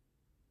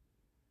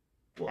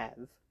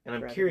have. And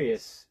I'm for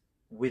curious,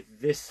 with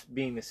this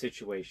being the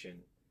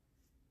situation,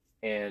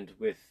 and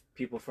with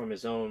people from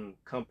his own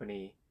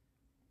company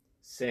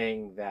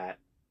saying that,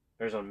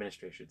 or his own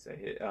ministry, I should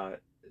say,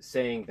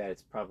 saying that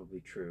it's probably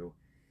true,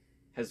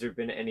 has there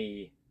been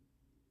any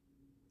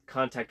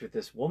contact with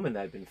this woman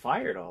that had been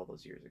fired all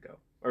those years ago,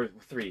 or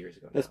 3 years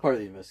ago? that's part of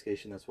the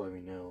investigation. That's why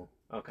we know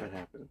Okay. that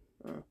happened.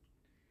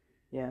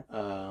 Yeah.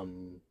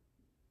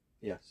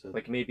 Yeah. So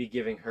Like maybe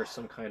giving her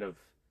some kind of,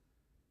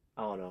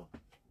 I don't know,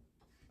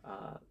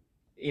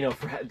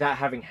 for that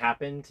having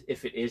happened,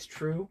 if it is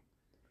true,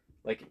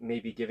 like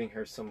maybe giving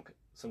her some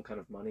kind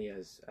of money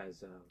as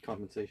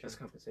compensation. as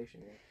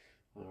compensation. Yeah.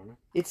 I don't know.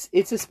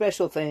 It's a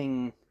special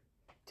thing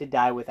to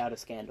die without a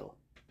scandal,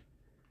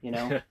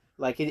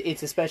 like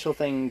it's a special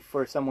thing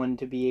for someone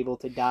to be able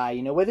to die,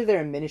 whether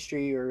they're in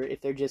ministry or if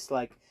they're just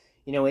like,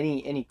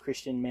 any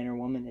Christian man or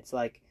woman. It's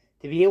like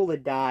to be able to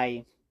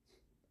die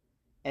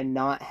and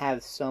not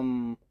have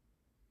some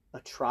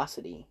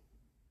atrocity,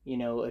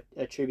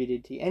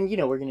 attributed to you. And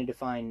we're going to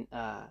define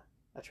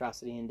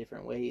atrocity in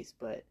different ways,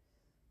 but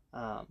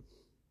gosh,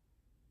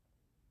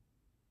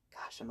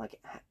 I'm like,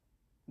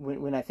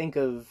 when I think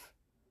of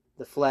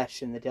the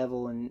flesh and the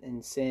devil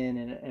and sin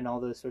and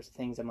all those sorts of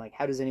things, I'm like,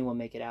 how does anyone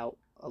make it out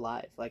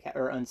alive, like,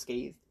 or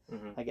unscathed?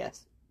 I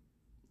guess.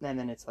 And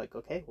then it's like,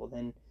 okay, well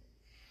then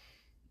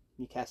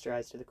you cast your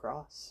eyes to the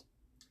cross.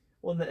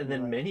 Well, and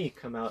then many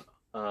come out,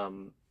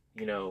 don't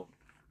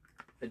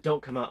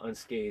come out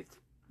unscathed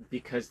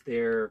because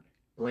they're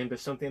blamed for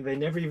something they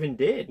never even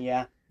did.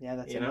 Yeah,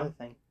 that's another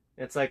thing.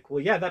 It's like, well,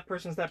 yeah, that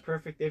person's that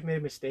perfect. They've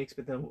made mistakes,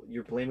 but then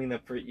you're blaming them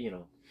for,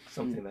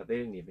 something that they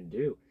didn't even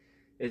do.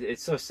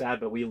 It's so sad,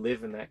 but we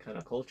live in that kind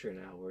of culture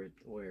now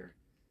where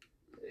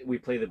we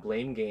play the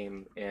blame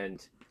game,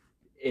 and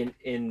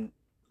in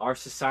our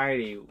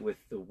society, with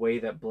the way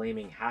that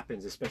blaming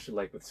happens, especially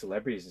like with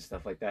celebrities and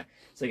stuff like that,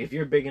 it's like if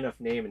you're a big enough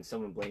name and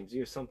someone blames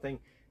you or something,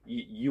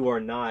 you are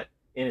not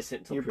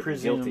innocent until You're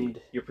proven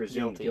guilty. You're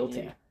presumed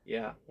guilty.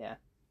 Yeah.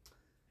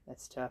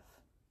 That's tough.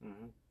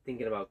 Mm-hmm.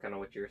 Thinking about kind of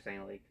what you were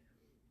saying, like,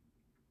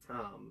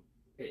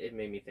 it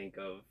made me think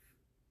of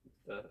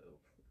the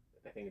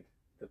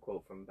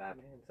quote from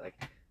Batman. It's like,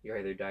 you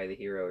either die the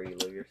hero or you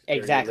live your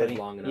Exactly. Or you live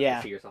long enough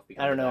to see yourself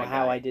become I don't the know bad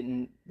how guy. I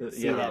didn't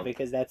see that,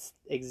 because that's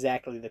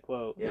exactly the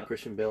quote. Yeah.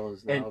 Christian Bale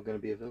is now going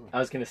to be a villain. I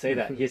was going to say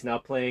that. He's now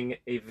playing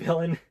a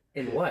villain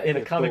In what? in a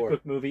In comic Thor.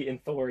 book movie in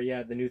Thor.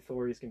 Yeah, the new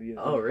Thor is going to be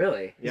the Oh,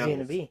 really? Who's Yeah. he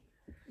gonna be?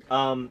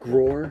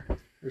 Gror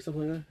or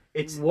something like that.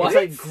 It's What?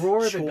 like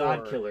Gror the Sure.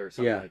 God Killer or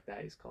something Yeah. like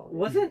that he's called.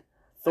 Wasn't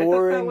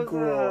Thor I and thought that was,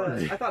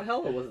 Gror. I thought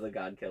Hela was the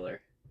god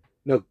killer.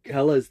 No,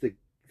 Hela is the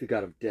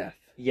god of death,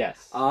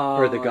 Yes.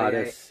 or the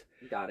goddess,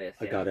 Goddess.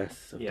 a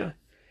goddess of Yeah.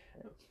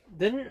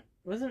 death.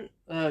 Wasn't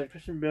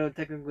Christian Bale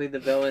technically the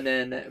villain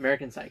in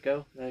American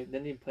Psycho? Like,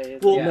 didn't he play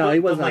it? Well, Yeah. No, he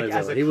but wasn't like a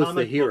as villain. a He was the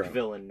comic book hero.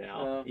 villain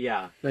now. Oh.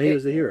 Yeah. No, he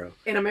was the hero.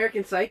 In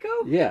American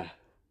Psycho? Yeah,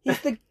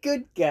 He's the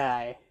good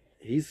guy.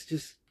 he's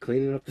just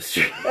cleaning up the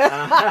street.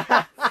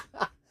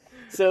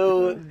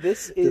 So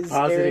this is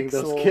Depositing Eric's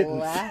those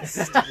kittens. last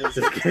Just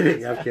visit.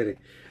 kidding. I'm kidding.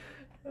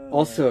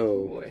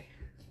 Also, Boy.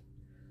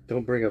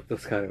 don't bring up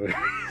those kind of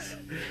movies.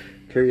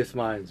 Curious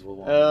minds will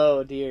want.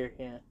 Oh dear,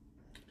 yeah.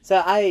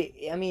 So I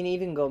mean,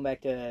 even going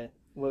back to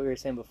what we were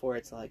saying before,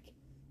 it's like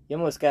you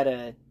almost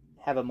gotta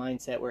have a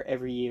mindset where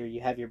every year you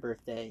have your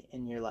birthday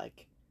and you're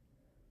like,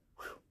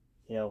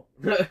 whew,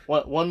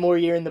 one more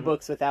year in the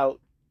books without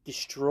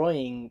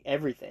destroying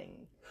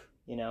everything,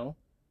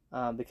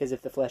 because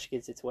if the flesh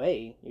gets its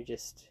way, you're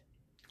just.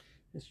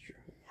 It's true.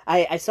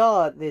 I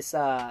saw this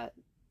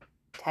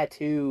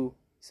tattoo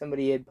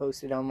somebody had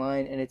posted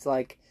online, and it's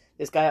like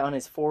this guy on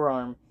his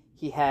forearm,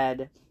 he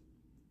had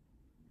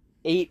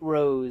 8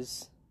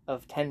 rows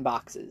of 10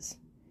 boxes,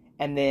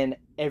 and then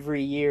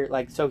every year,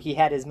 so he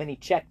had as many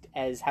checked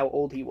as how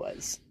old he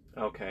was,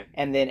 Okay.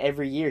 and then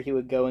every year he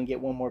would go and get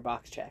one more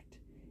box checked,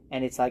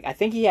 and it's like, I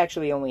think he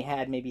actually only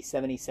had maybe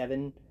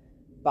 77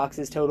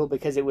 boxes total,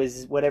 because it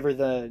was whatever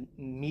the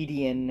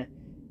median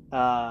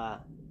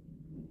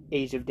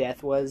age of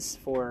death was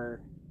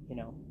for,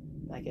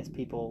 I guess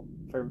people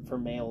for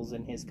males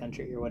in his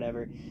country or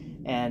whatever.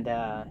 And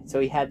so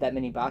he had that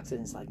many boxes,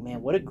 and it's like,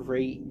 man, what a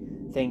great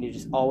thing to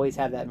just always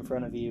have that in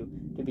front of you,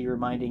 to be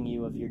reminding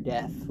you of your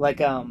death. Like,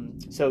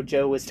 so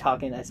Joe was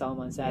talking, I saw him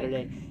on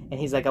Saturday, and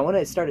he's like, I want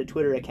to start a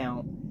Twitter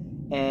account,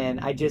 and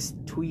I just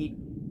tweet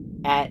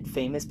at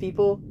famous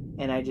people,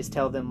 and I just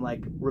tell them,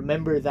 like,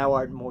 remember thou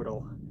art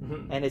mortal.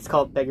 and it's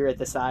called Beggar at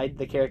the Side,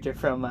 the character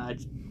from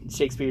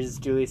Shakespeare's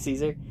Julius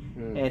Caesar.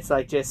 And it's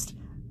like, just,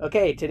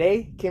 okay,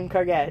 today, Kim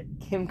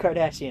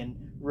Kardashian,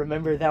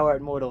 remember thou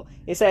art mortal.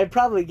 It's I'd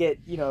probably get,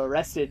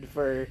 arrested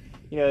for,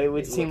 it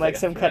would seem like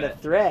some kind of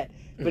threat.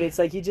 But it's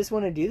like, you just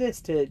want to do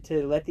this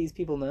to let these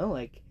people know,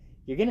 like,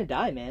 you're going to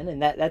die, man.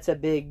 And that's a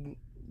big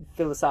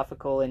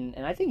philosophical, and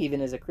I think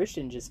even as a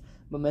Christian, just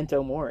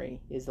memento mori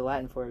is the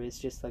Latin for it. It's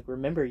just like,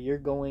 remember, you're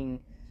going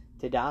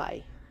to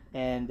die.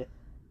 And,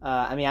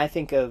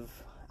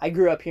 I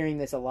grew up hearing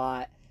this a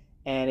lot,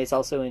 and it's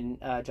also in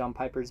John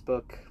Piper's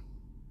book,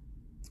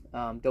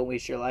 Don't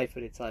Waste Your Life,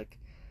 but it's like,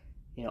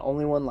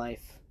 only one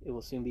life, it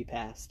will soon be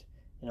past,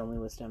 and only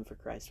what's done for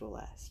Christ will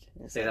last.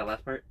 Say that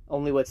last part?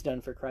 Only what's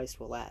done for Christ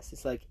will last.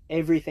 It's like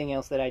everything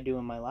else that I do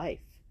in my life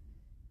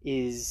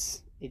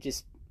it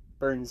just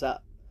burns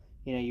up.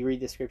 You read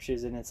the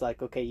scriptures and it's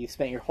like, okay, you've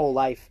spent your whole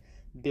life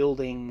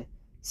building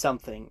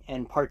something,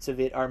 and parts of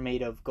it are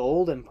made of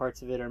gold and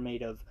parts of it are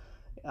made of,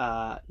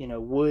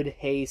 wood,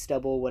 hay,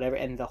 stubble, whatever,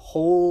 and the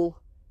whole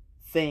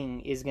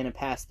thing is going to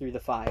pass through the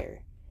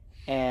fire,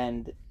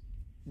 and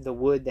the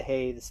wood, the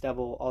hay, the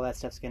stubble, all that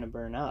stuff's going to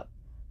burn up,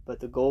 but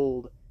the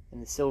gold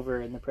and the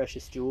silver and the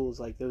precious jewels,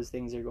 like, those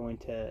things are going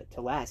to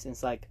last. And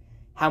it's like,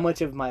 how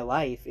much of my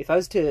life, if I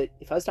was to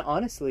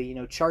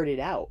honestly, chart it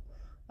out,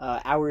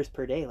 hours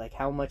per day, like,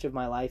 how much of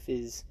my life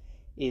is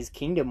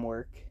kingdom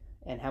work,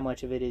 and how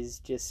much of it is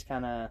just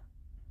kind of,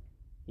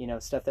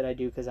 stuff that I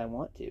do because I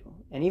want to.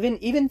 And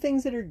even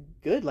things that are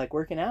good, like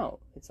working out.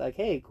 It's like,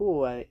 hey,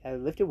 cool, I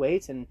lifted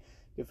weights, and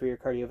good for your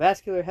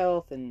cardiovascular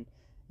health, and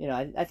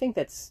I think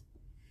that's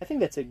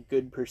a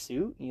good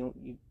pursuit.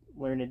 You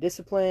learn a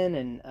discipline,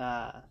 and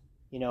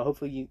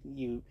hopefully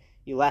you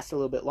last a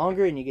little bit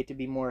longer, and you get to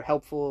be more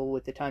helpful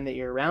with the time that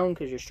you're around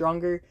because you're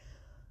stronger.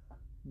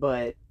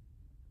 But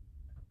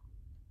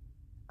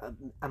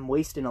I'm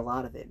wasting a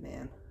lot of it,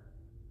 man.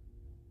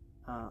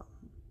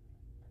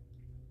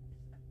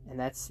 And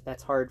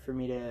that's hard for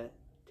me to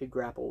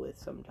grapple with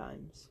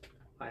sometimes.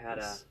 I had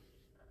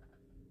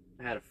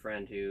a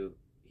friend who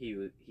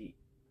he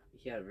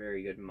had a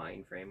very good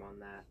mind frame on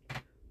that.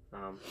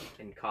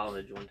 In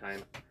college one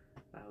time,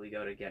 we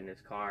go to get in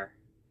his car,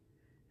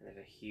 and there's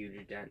a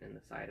huge dent in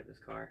the side of his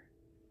car.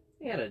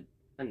 He had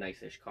a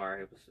nice-ish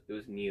car. It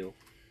was new,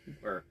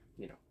 or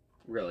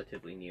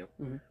relatively new.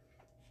 Mm-hmm.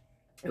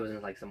 It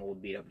wasn't like some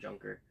old beat-up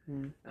junker.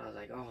 Mm-hmm. I was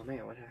like, oh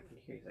man, what happened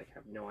here? He's like, I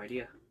have no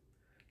idea.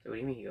 So what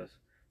do you mean? He goes,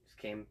 just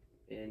came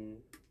in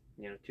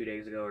 2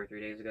 days ago or 3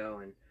 days ago,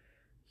 and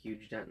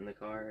huge dent in the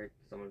car.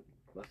 Someone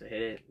must have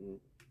hit it and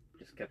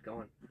just kept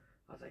going.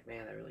 I was like,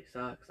 man, that really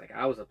sucks. Like,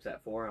 I was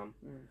upset for him.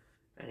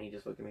 And he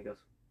just looked at me and goes,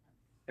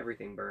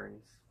 everything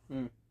burns.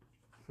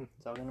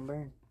 It's all gonna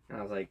burn. And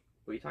I was like,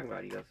 what are you talking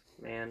about? He goes,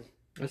 man.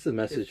 That's the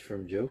message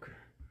from Joker.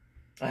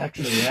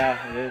 Actually,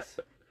 yeah, it is.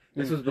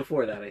 This was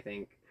before that, I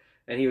think.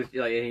 And he was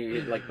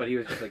like, but he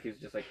was just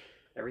like,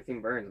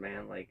 everything burns,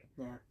 man. Like,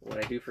 what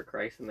I do for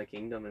Christ and the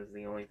kingdom is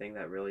the only thing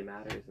that really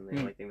matters and the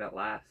only thing that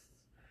lasts.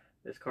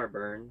 This car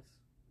burns.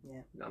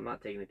 Yeah. I'm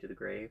not taking it to the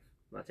grave.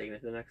 I'm not taking it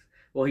to the next.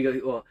 Well, he goes.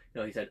 Well,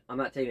 no, he said, I'm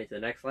not taking it to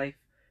the next life.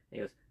 And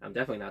he goes, I'm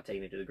definitely not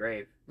taking it to the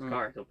grave. This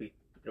car, it'll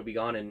be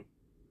gone in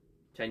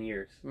 10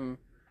 years. But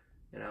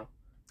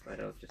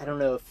I was just. I don't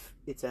know if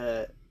it's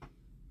a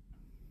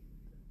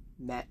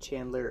Matt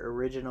Chandler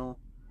original,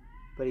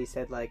 but he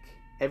said, like,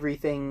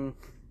 everything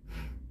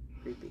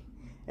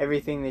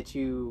that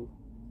you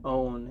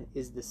own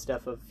is the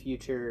stuff of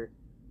future,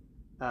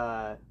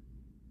 what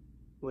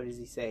does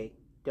he say?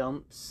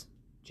 Dumps,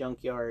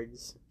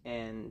 junkyards,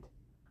 and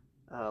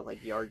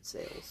like yard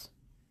sales.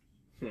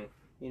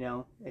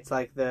 It's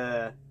like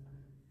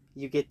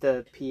you get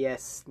the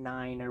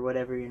PS9 or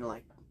whatever, and you're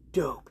like,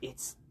 dope,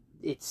 it's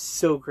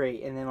so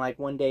great, and then like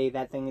one day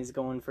that thing is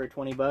going for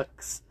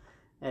 $20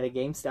 at a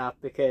GameStop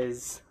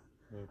because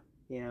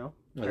Well,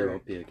 there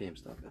won't be a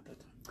GameStop at that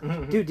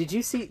time. Dude, did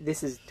you see,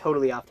 this is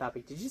totally off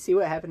topic, did you see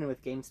what happened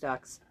with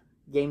GameStop's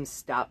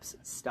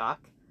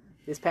stock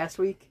this past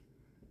week?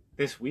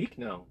 This week?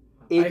 No.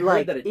 I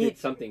heard that it did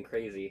something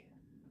crazy.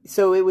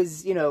 So it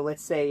was,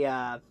 let's say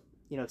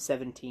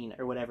 17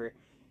 or whatever,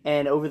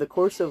 and over the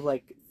course of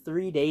like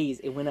 3 days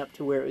it went up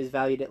to where it was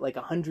valued at like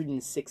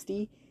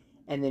 160,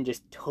 and then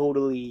just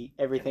totally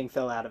everything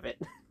fell out of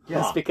it.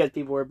 Just because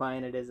people were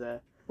buying it as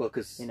a,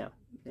 because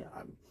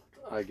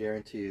I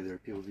guarantee you there are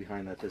people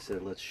behind that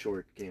said, let's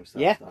short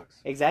GameStop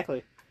stocks.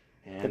 Exactly.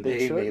 And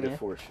they made a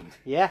fortune.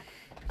 Yeah.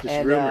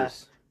 Just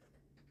rumors.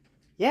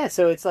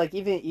 So it's like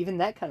even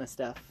that kind of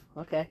stuff.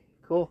 Okay,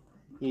 cool.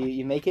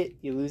 You make it,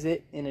 you lose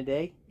it in a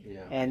day.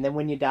 Yeah. And then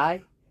when you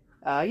die,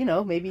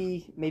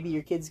 maybe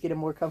your kids get a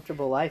more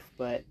comfortable life,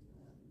 but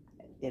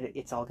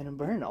it's all gonna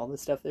burn. All the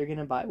stuff they're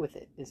gonna buy with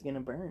it is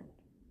gonna burn.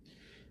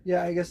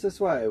 Yeah, I guess that's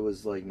why it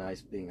was like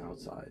nice being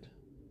outside.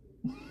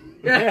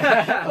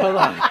 Hold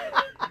on.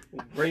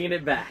 Bringing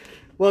it back.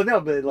 Well,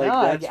 no, but like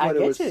that's what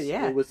it was.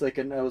 Yeah. It was like,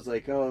 I was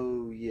like,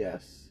 oh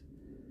yes.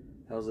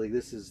 I was like,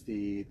 this is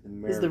the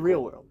miracle. This is the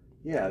real world.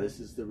 Yeah,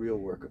 this is the real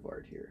work of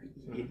art here.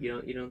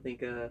 You don't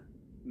think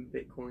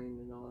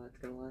Bitcoin and all that's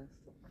gonna last?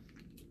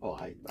 Oh,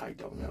 I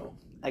don't know.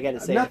 I gotta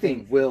say,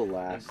 Nothing will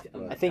last.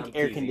 I'm- But I think I'm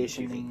air teasing,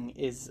 conditioning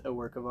is a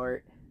work of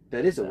art,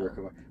 that is a work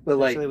of art. But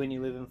like, especially when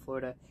you live in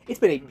Florida. It's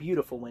been a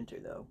beautiful winter,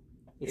 though.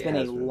 It's It been a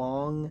has been.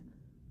 long,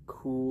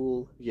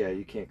 cool, yeah,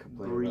 you can't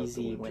complain.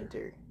 breezy about the winter.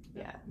 winter.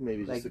 Yeah,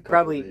 Maybe just a like couple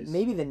probably days.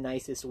 maybe the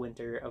nicest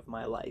winter of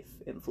my life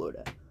in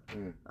Florida.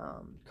 Mm.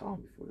 Um,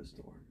 Calm before the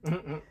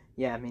storm.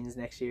 yeah, it means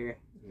next year.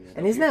 Yeah.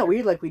 And isn't that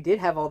weird? Like, we did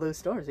have all those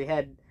storms. We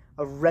had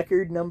a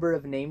record number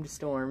of named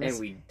storms, And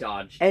we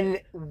dodged.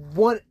 and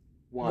one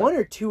One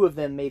or two of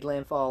them made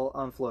landfall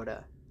on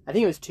Florida. I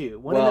think it was two.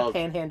 One in Well, the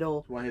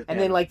Panhandle, one hit and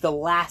then down. like the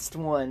last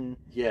one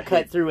yeah,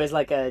 cut through as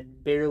like a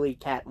barely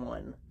cat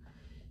one.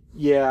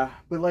 yeah,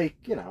 but like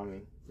I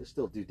mean, they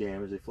still do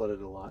damage. They flooded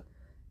a lot.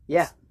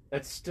 Yeah,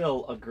 That's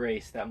still a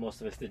grace that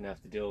most of us didn't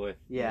have to deal with.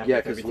 Yeah. Yeah,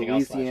 with because everything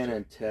else last Louisiana year.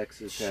 and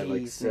Texas had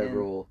like Jeez,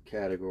 several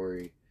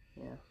category,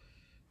 Yeah.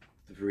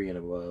 3 and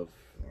above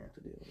Yeah.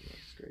 to deal with.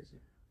 It's crazy.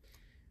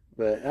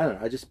 But I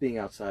don't know. Just being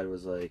outside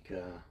was like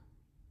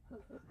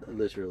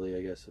literally,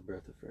 I guess, a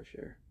breath of fresh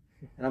air.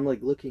 And I'm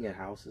like looking at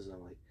houses. And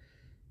I'm like,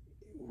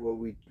 well,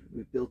 we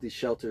built these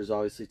shelters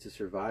obviously to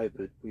survive,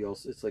 but we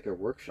also it's like a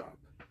workshop.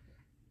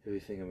 If you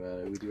think about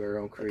it, we do our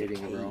own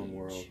creating of our own cage.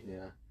 world.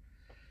 Yeah,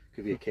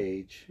 could be a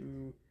cage.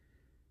 Mm.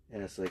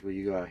 And it's like, well,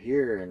 you go out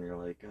here and you're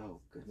like, oh,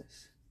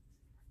 goodness.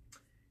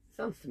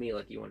 Sounds to me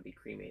like you want to be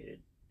cremated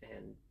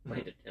and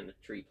planted and a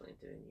tree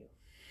planted in you.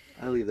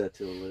 I leave that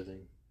to the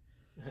living.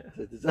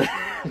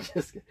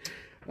 Just,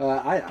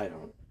 I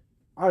don't.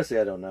 Honestly,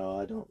 I don't know.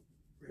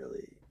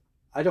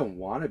 I don't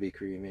want to be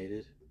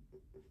cremated.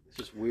 It's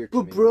just weird to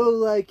But me. bro,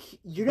 like,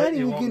 you're But not it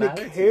even won't gonna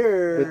matter to you.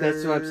 care. But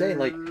that's what I'm saying.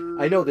 Like,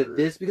 I know that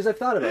this, because I've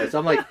thought about it. So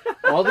I'm like,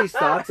 all these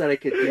thoughts that I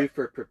could do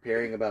for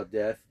preparing about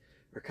death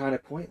are kind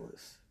of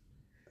pointless.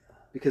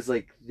 Because,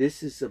 like,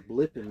 this is a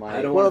blip in my...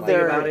 I don't Well, want to think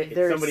there- about it.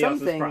 there are It's somebody some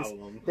else's things-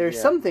 problem. There's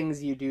Yeah. some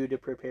things you do to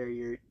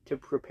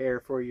prepare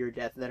for your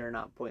death that are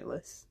not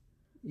pointless,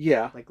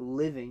 Yeah, like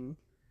living.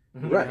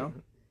 right. know?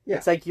 Yeah.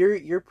 It's like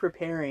you're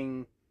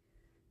preparing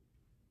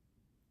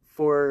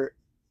for,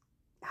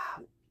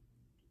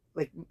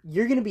 like,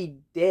 you're gonna be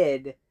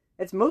dead.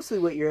 That's mostly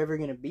what you're ever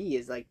gonna be,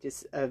 is like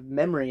just a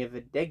memory of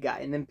a dead guy,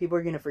 and then people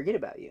are gonna forget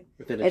about you.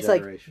 Within a And it's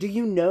generation. like, do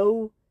you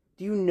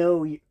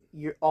know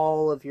your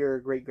all of your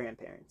great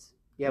grandparents?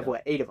 You have No.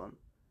 what, 8 of them?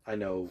 I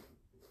know...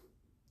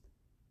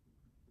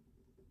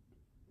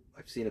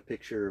 I've seen a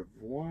picture of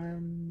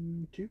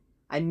 1, 2...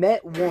 I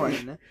met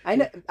one. I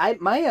know.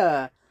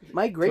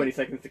 My 20 great.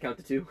 seconds to count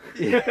to 2.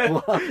 Yeah,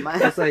 well, My-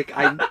 it's like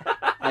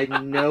I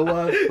know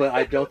of, but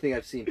I don't think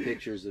I've seen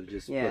pictures of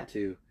just Yeah. but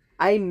 2.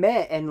 I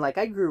met, and like,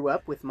 I grew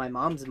up with my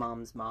mom's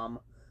mom.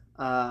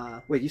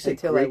 Wait, you say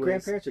Until I great was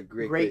grandparents or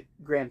Great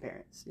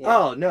grandparents. Yeah.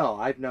 Oh no,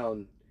 I've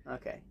known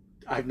Okay.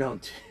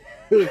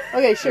 2.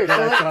 Okay, sure. So I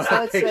let's, saw so a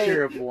let's picture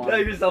say. of Now one.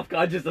 you're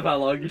self-conscious of how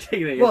long you're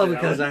taking it. Well,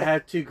 because I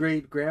had 2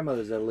 great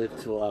grandmothers that lived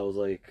till I was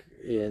like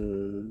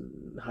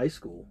in high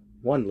school.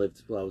 One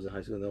lived till I was in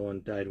high school, and the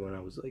one died when I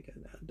was like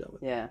done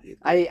with Yeah. it.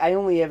 I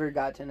only ever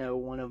got to know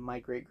one of my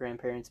great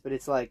grandparents, but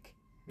it's like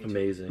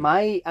Amazing.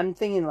 I'm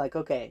thinking like,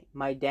 okay,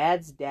 my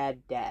dad's dad.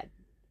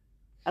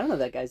 I don't know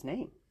that guy's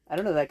name. I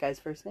don't know that guy's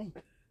first name.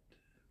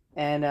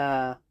 And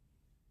I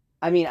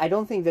mean, I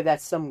don't think that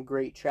that's some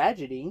great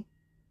tragedy.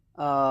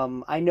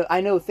 I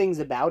know things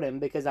about him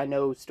because I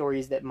know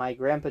stories that my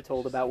grandpa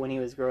told about when he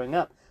was growing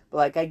up. But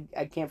like,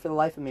 I can't for the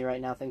life of me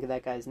right now think of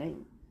that guy's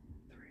name.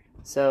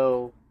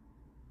 So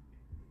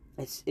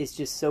it's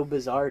just so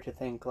bizarre to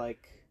think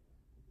like,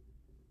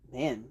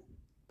 man,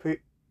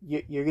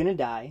 you're gonna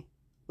die.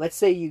 Let's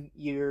say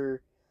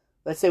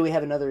let's say we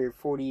have another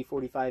 40,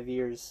 45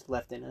 years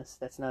left in us.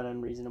 That's not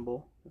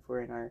unreasonable if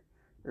we're in our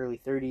early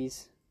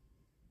 30s.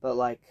 But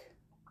like,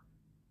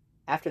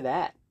 after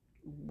that,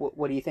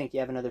 what do you think? You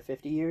have another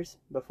 50 years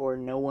before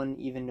no one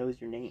even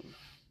knows your name.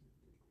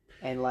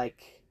 And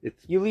like,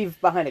 It's you leave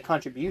behind a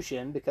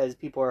contribution because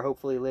people are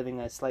hopefully living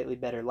a slightly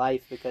better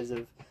life because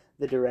of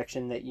the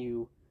direction that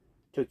you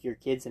took your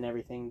kids and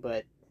everything.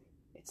 But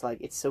it's like,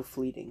 it's so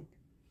fleeting,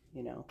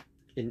 you know?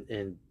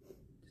 and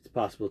it's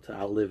possible to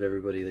outlive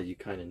everybody that you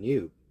kind of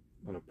knew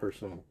on a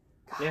personal.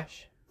 Gosh. Yeah.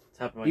 It's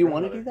happened to my Do you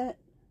want to grandmother. do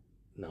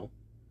that? No.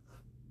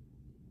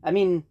 I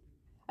mean,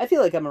 I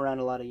feel like I'm around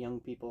a lot of young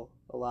people.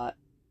 A lot.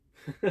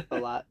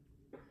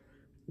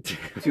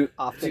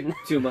 Often.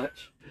 Too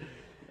much.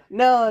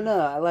 No,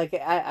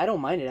 I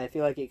don't mind it. I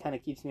feel like it kind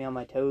of keeps me on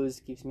my toes,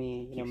 keeps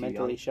me, Keeps you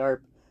mentally young.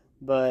 sharp.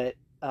 But,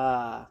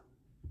 yeah,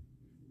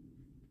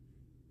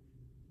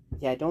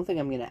 I don't think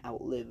I'm going to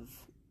outlive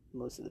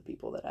most of the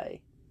people that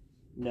I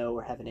know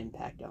or have an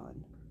impact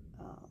on.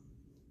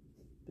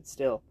 But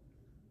still,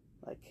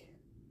 like,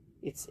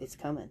 it's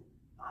coming.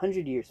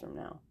 100 years from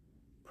now,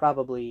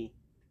 probably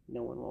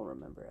no one will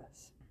remember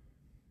us.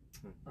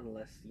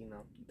 Unless,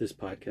 This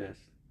podcast.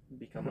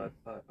 become a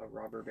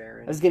robber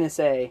baron. I was going to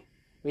say,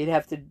 we'd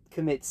have to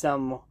commit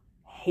some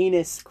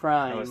heinous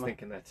crime. I was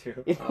thinking that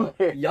too. in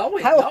order- Y'all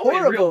went, How y'all went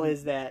horrible real,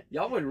 is that?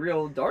 Y'all went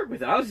real dark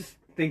with it. I was just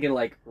thinking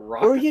like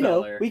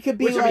Rockefeller. Or, we could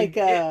be which, like,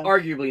 I mean,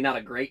 arguably not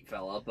a great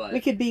fella, but we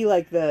could be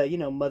like the,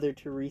 Mother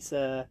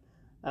Teresa,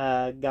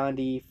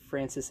 Gandhi,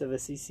 Francis of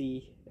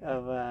Assisi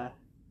of our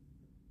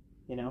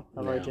No.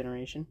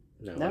 generation.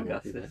 No, No? I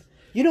won't do that. Augustus.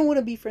 You don't want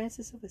to be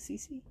Francis of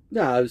Assisi?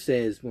 No, I was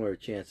saying it's more a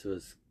chance of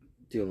us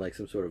doing like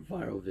some sort of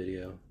viral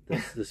video.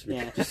 This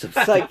Yeah. just some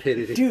It's like,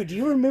 stupidity. dude, do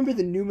you remember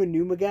the Numa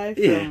Numa guy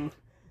from? Yeah.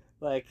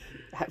 Like,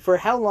 for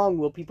how long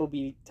will people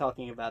be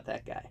talking about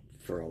that guy?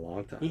 For a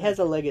long time. He has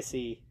a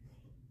legacy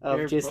of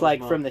Very just like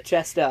Pokemon. from the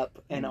chest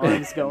up and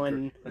arms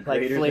going like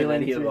Greater than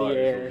flailing any of through the ours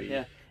air. will be.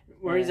 Yeah.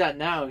 Where he's at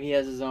now, he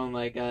has his own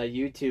like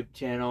YouTube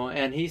channel,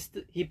 and he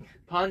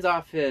pawns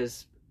off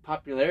his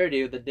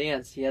popularity with the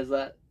dance. He has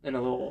that in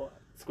a little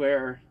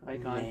square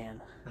icon.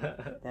 Man,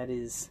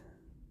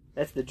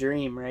 that's the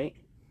dream, right?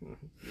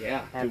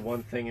 Yeah. Do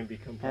one thing and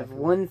become Have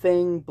popular. one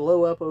thing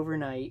blow up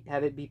overnight,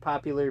 have it be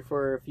popular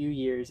for a few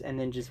years, and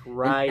then just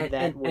ride and,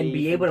 that and, wave and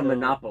be able to until-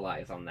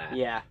 monopolize on that.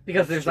 Yeah,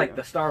 Because that's there's true. like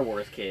the Star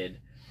Wars kid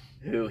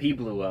who he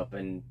blew up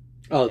and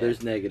Oh,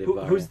 there's negative. Who,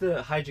 viral. who's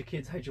the hide your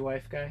kids, hide your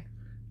wife guy?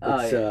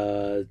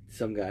 It's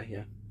some guy.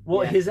 Yeah.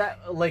 Well, Yeah. his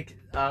like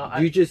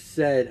You just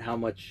said how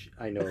much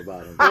I know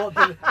about him. well,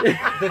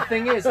 the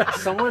thing is,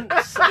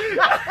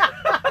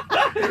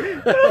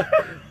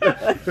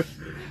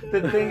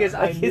 the thing is,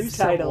 I Like, knew his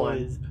title someone.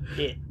 is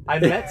it. I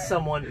met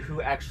someone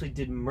who actually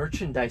did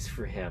merchandise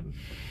for him,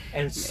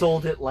 and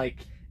sold it like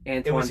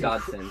Antoine was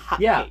Dodson.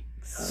 yeah. Hotcakes.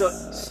 So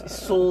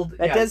sold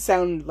That yeah, does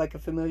sound like a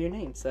familiar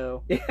name.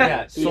 So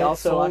yeah. He Sold,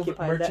 also sold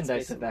occupied that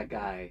merchandise space of that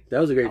guy. That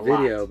was a great A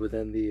lot. video, but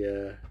then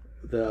the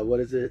what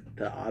is it?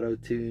 The auto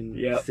tune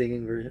Yep.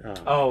 singing version.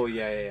 Oh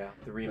yeah.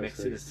 The Those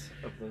remixes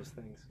of those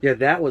things. Yeah,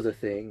 that was a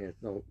thing. It's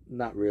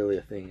not really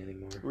a thing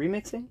anymore.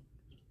 remixing.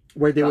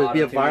 Where there The would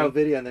be a auto-tuning. viral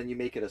video and then you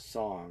make it a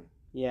song.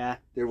 Yeah,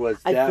 There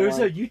was that There's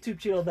one. a YouTube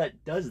channel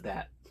that does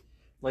that,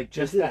 like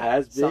just Is it that.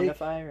 as big?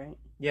 Songify, right?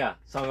 Yeah,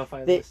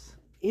 Songify They- this.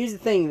 Here's the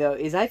thing, though,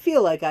 is I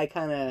feel like I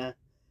kind of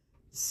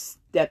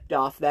stepped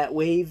off that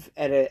wave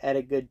at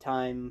a good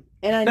time,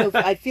 and I know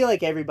I feel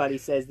like everybody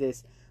says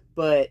this,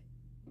 but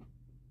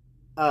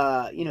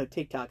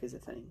TikTok is a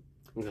thing,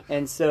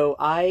 and so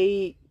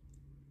I'm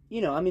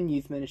in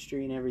youth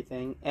ministry and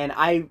everything, and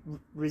I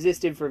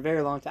resisted for a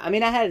very long time. I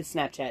mean, I had a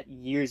Snapchat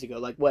years ago,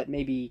 like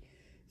maybe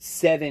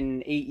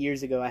 7-8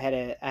 years ago. I had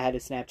a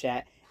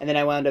Snapchat, and then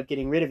I wound up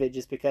getting rid of it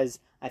just because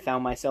I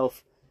found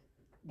myself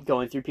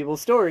going through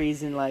people's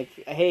stories and like,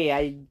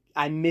 hey,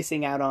 I'm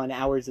missing out on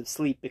hours of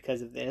sleep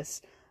because of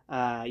this,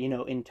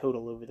 in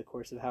total over the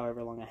course of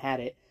however long I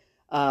had it.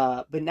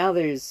 But now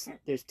there's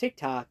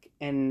TikTok,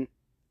 and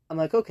I'm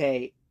like,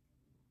 okay,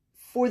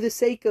 for the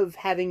sake of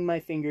having my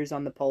fingers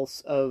on the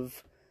pulse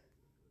of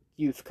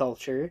youth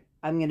culture,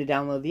 I'm going to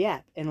download the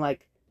app. And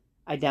like,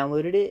 I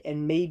downloaded it,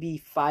 and maybe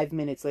 5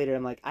 minutes later,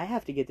 I'm like, I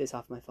have to get this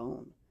off my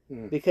phone.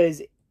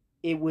 Because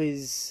it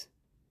was,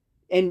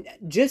 and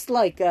just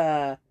like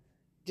the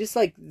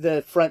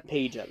front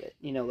page of it,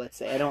 let's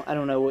say, I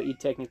don't know what you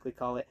technically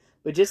call it,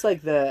 but just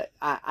like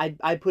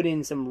I put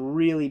in some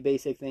really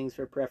basic things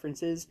for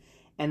preferences,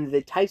 and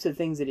the types of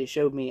things that it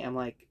showed me, I'm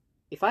like,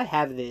 if I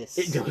have this,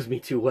 It knows me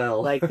too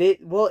well. like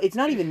well, it's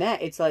not even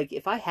that. It's like,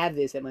 if I have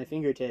this at my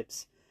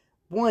fingertips,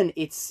 one,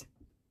 it's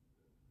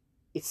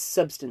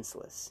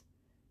substanceless,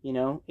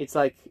 it's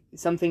like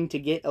something to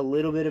get a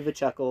little bit of a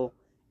chuckle,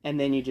 and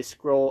then you just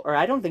scroll, or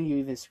I don't think you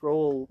even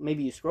scroll,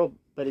 maybe you scroll,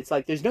 but it's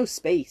like there's no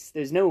space,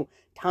 there's no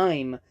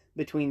time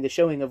between the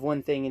showing of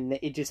one thing and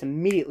it just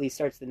immediately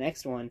starts the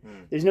next one.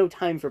 There's no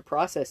time for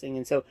processing,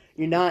 and so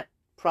you're not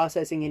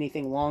processing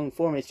anything long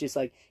form. It's just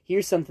like,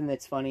 here's something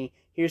that's funny,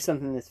 here's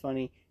something that's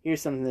funny,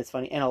 here's something that's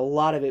funny, and a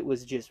lot of it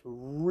was just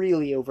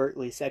really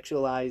overtly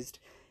sexualized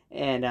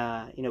and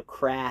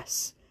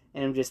crass,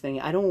 and I'm just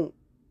thinking,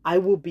 I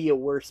will be a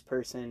worse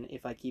person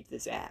if I keep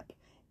this app.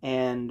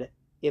 And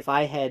if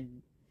I had,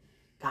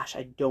 gosh,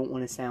 I don't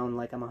want to sound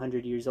like I'm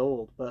 100 years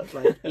old, but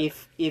like,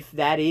 if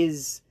that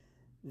is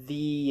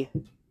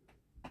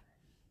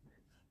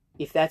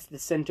if that's the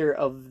center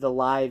of the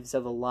lives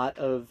of a lot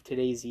of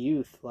today's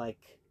youth,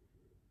 like,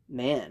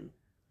 man,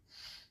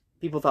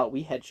 people thought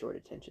we had short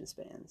attention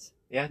spans,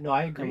 Yeah, no,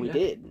 I agree. and we Yeah,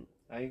 did.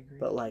 I agree.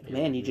 But like,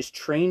 man, you just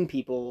train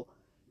people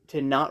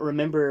to not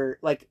remember,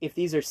 like, if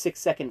these are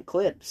 6-second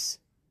clips,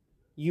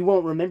 you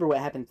won't remember what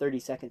happened 30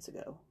 seconds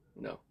ago.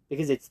 No.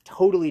 Because it's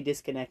totally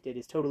disconnected,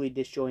 it's totally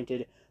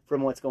disjointed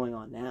from what's going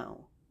on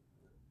now.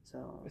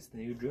 So It's the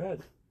new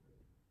drug.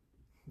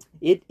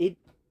 it It's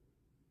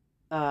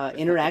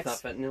interacts not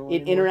fentanyl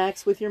it anymore.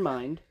 interacts with your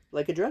mind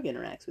like a drug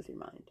interacts with your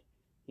mind,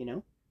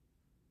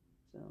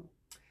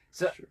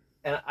 So,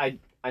 and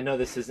I know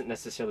this isn't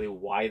necessarily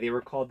why they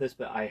were called this,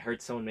 but I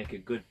heard someone make a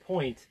good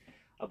point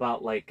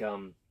about like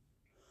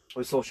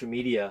with social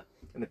media,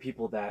 and the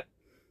people that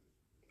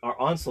are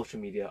on social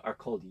media are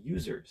called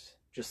users,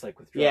 just like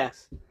with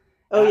drugs. Yeah.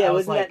 Oh yeah, I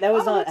was wasn't like, that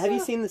was oh, on? that's Have you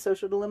a- seen The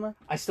Social Dilemma?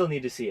 I still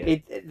need to see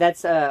it.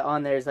 That's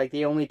on there. Is like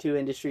the only two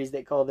industries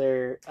that call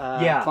their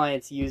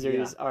clients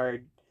users are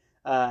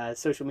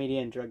social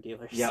media and drug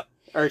dealers. Yep.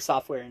 Or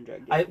software and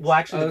drug dealers. Well,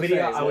 actually, the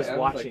video I was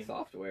watching. Like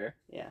software.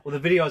 Well, the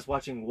video I was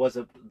watching was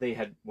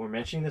were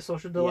mentioning the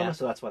social dilemma, Yeah.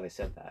 so that's why they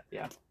said that.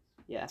 Yeah.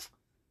 Yeah.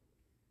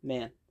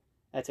 Man,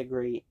 that's a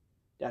great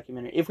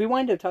documentary. If we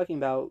wind up talking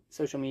about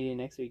social media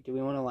next week, do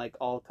we want to like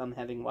all come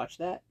having watched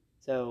that?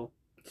 So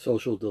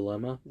Social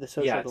Dilemma. the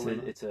social Yeah,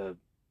 dilemma. it's a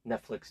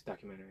Netflix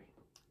documentary.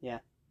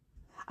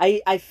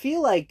 I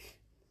feel like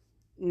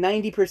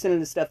 90% of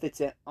the stuff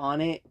that's on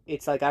it,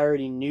 it's like I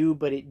already knew,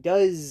 but it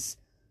does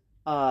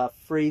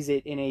phrase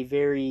it in a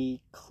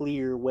very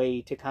clear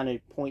way to kind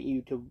of point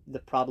you to the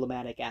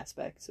problematic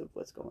aspects of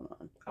what's going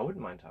on. I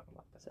wouldn't mind talking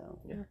about that. So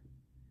Yeah.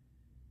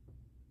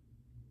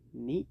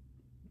 neat.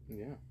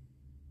 Yeah.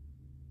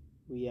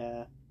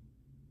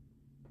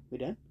 We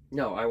done?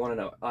 No, I want to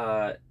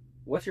know.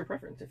 What's your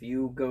preference if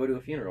you go to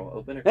a funeral,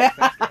 open or close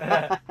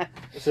casket?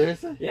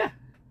 Seriously? Yeah.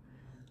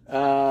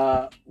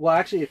 Well,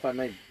 actually, if I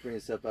might bring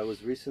this up, I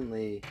was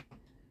recently,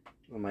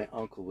 when my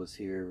uncle was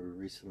here, we were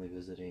recently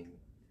visiting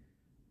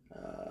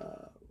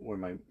where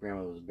my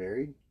grandma was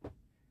buried,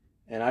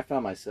 and I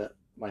found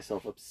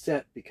myself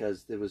upset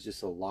because there was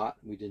just a lot.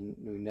 We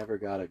never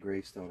got a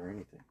gravestone or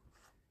anything,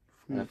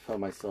 and I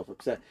found myself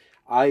upset.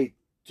 I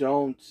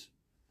don't,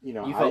 You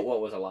felt what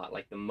was a lot?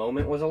 Like the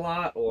moment was a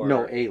lot, or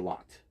no, a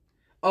lot.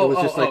 Oh, it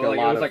was just like a lot it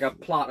was of- like a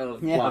plot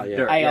of, Yeah. of yeah.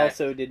 dirt. I yeah.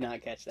 also did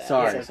not catch that.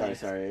 Sorry. So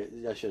thanks.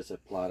 I should have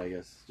said plot. I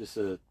guess just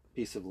a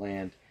piece of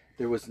land.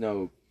 There was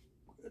no,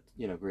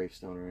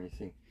 gravestone or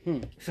anything.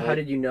 So how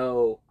did you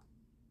know?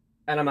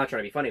 And I'm not trying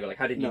to be funny, but like,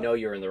 how did you No. know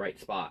you were in the right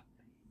spot?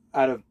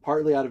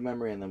 Partly out of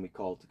memory, and then we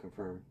called to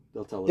confirm.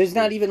 They'll tell us. There's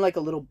not even like a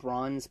little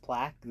bronze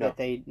plaque No. that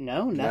they Are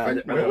nothing. there, are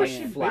there Really?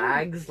 like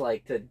flags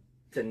like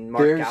to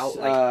mark There's out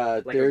like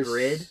a there's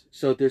grid?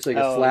 So there's like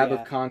a Oh, slab yeah.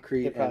 of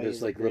concrete, There and probably there's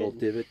is a like little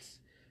grid. divots,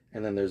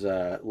 and then there's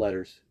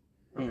letters.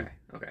 Okay.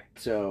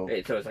 So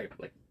So it's like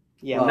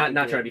Yeah, Well,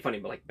 not trying to be funny,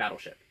 but like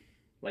battleship,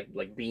 like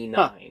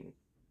B9.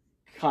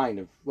 kind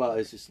of. Well,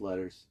 it's just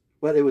letters,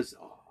 but it was.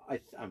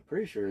 I'm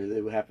pretty sure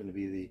it would happen to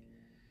be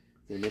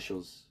the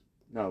initials.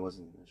 No, it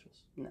wasn't the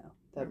initials. No,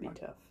 that'd be Never mind.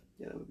 tough.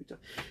 Yeah, that would be tough.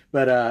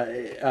 But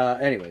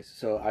anyways,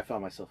 so I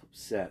found myself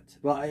upset.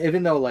 Well,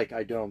 even though like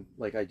I don't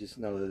like, I just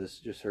know that it's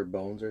just her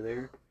bones are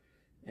there,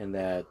 and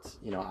that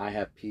I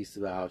have peace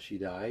about how she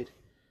died.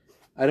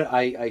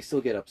 I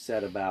still get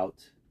upset about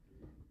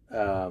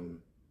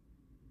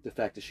the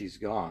fact that she's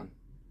gone.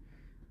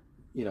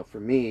 For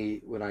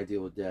me, when I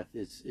deal with death,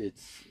 it's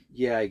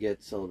yeah, I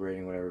get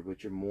celebrating whatever,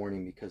 but you're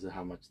mourning because of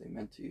how much they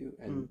meant to you,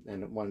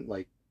 and one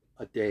like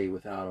a day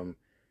without them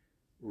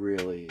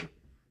really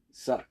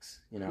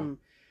sucks,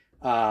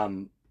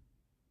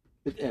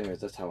 but anyways,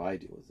 that's how I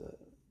deal with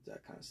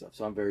that kind of stuff.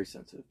 So I'm very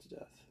sensitive to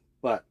death,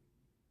 but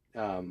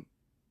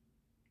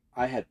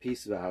I had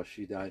peace about how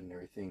she died and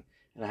everything,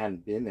 and I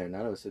hadn't been there.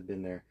 None of us had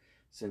been there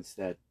since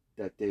that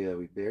day that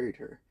we buried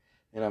her,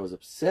 and I was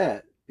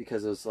upset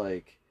because it was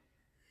like,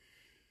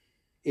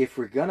 if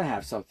we're gonna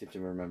have something to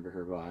remember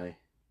her by,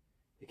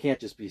 it can't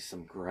just be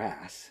some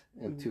grass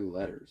and 2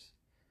 letters.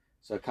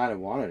 So I kind of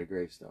wanted a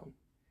gravestone.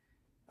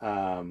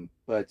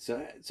 But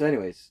so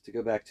anyways, to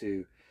go back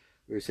to,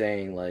 we were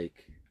saying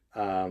like,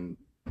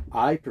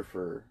 I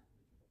prefer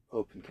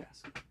open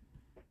casket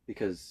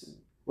because,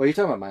 well, you're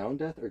talking about my own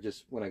death or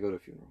just when I go to a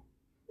funeral?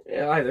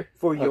 Yeah, either.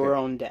 For your Okay.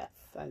 own death.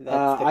 That's the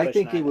I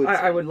think question it would-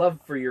 I would love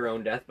for your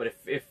own death, but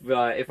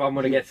if I'm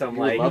gonna get some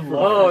you would like love for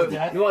oh my own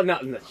death? well no,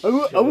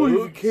 I wouldn't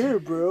even care,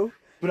 bro.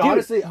 But Dude,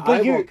 honestly, but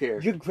I your, won't care.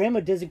 Your grandma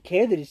doesn't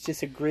care that it's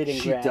just a grid and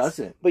She grass.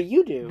 doesn't. But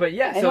you do. But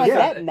yeah, and so like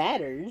yeah. that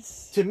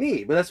matters. To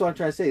me, but that's what I'm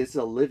trying to say. This is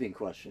a living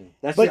question.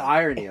 That's But- the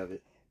irony of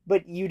it.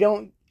 But you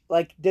don't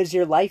like. Does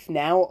your life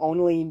now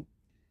only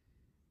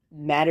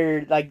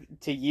matter like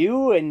to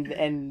you,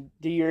 and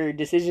do your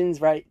decisions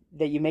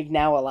that you make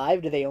now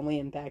alive, do they only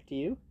impact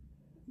you?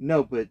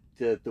 No, but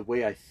the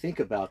way I think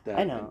about that.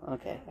 I know.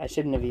 Okay, I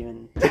shouldn't have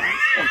even.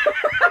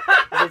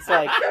 It's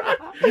like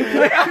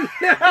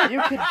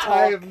you could I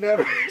talk. have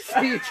never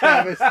seen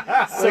Travis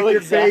So like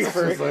your face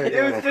was exasperated. like,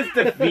 It was just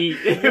defeat.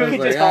 I You was could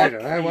like,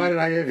 talk- why did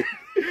I even...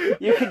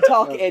 You could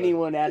talk Okay.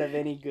 anyone out of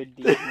any good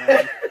deed,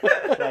 man.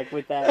 Like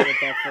with that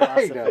I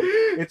philosophy. know.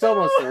 It's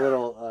almost a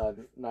little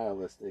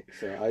nihilistic,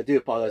 so I do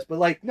apologize. But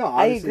like, no,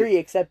 I honestly, agree,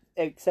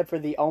 except for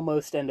the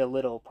almost and a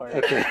little part.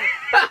 Okay.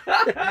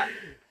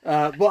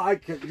 Well,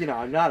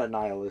 I'm not a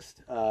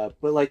nihilist, but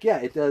like, yeah,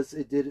 it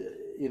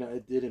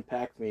did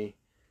impact me.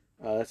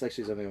 That's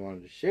actually something I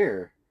wanted to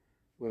share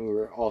when we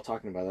were all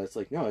talking about that. It's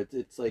like, no,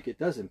 it's like, it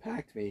does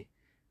impact me,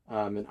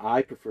 and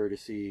I prefer to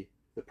see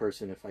the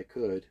person if I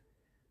could,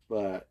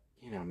 but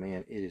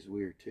man, it is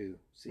weird too,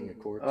 seeing a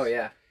corpse. Oh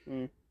yeah,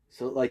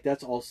 So like,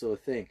 that's also a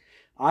thing.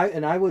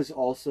 I was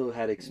also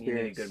had you need a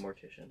experience. good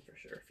mortician for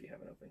sure if you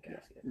have an open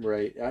casket.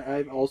 Right.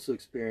 I've also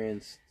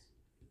experienced.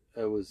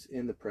 I was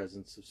in the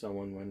presence of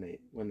someone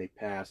when they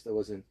passed. I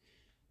wasn't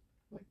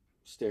like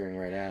staring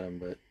right at them,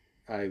 but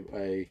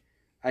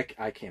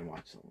I can't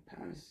watch someone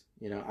pass.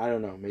 I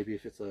don't know. Maybe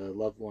if it's a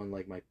loved one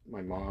like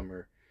my mom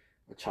or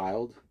a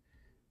child,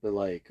 but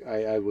like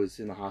I was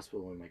in the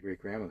hospital when my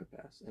great grandmother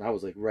passed, and I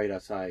was like right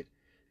outside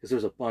because there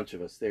was a bunch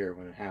of us there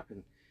when it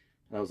happened,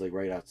 and I was like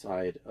right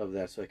outside of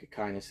that, so I could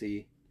kind of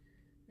see.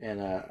 And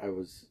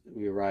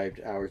we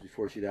arrived hours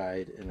before she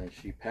died, and then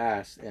she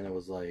passed, and it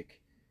was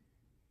like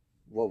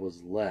what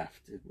was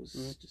left, it was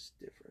Mhm. just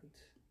different.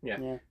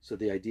 Yeah. So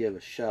the idea of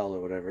a shell or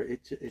whatever,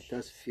 it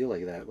does feel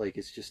like that. Like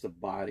it's just a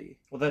body.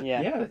 Well,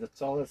 Yeah.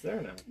 that's all that's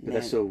there now. But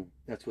Man.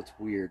 that's what's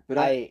weird. But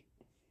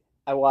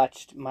I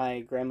watched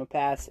my grandma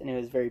pass, and it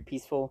was very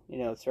peaceful. You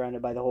know,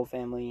 surrounded by the whole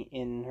family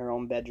in her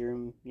own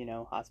bedroom. You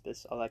know,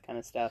 hospice, all that kind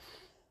of stuff.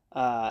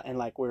 And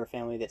like we're a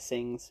family that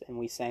sings, and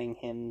we sang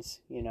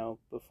hymns. You know,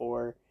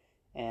 before,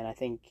 and I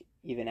think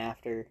even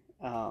after.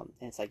 And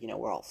it's like, you know,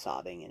 we're all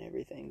sobbing and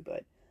everything.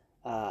 But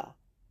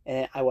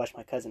and I watched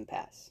my cousin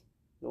pass,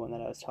 the one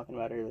that I was talking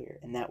about earlier,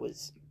 and that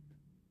was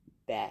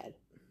bad.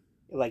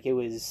 Like it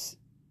was.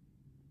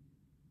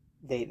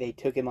 They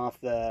took him off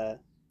the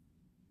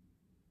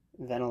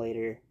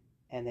ventilator,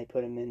 and they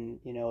put him in,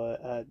 you know,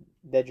 a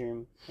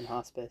bedroom in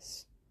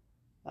hospice,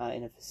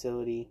 in a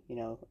facility, you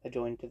know,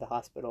 adjoined to the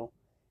hospital,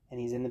 and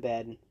he's in the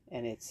bed,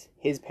 and it's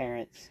his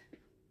parents,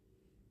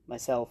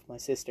 myself, my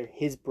sister,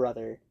 his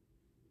brother,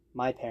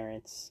 my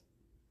parents,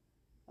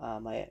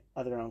 my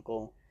other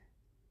uncle,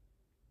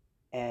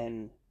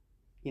 and,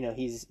 you know,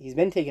 he's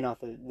been taken off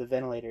the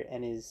ventilator,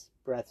 and his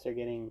breaths are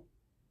getting,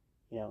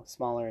 you know,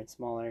 smaller and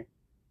smaller,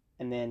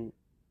 and then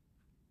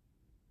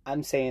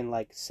I'm saying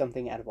like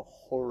something out of a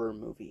horror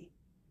movie.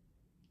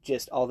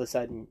 Just all of a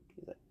sudden,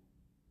 he's like,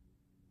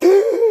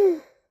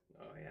 Oh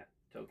yeah,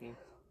 choking.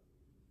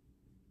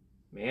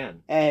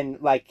 Man, and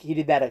like he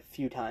did that a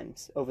few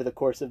times over the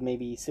course of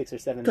maybe 6 or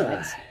 7 the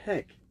minutes.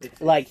 heck?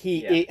 Like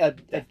a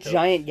Death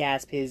giant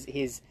gasp.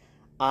 His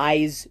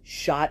eyes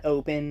shot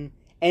open,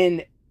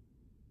 and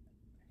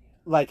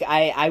like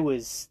I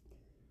was,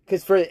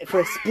 because for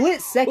a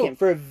split second,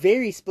 for a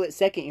very split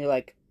second, you're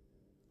like,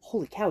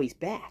 holy cow, he's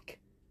back,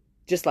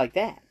 just like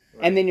that.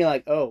 Right. And then you're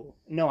like, oh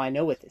no, I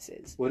know what this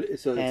is. What?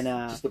 So it's And,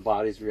 just the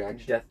body's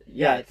reaction. Death.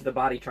 Yeah, it's the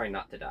body trying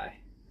not to die.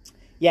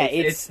 Yeah,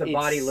 it's the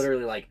body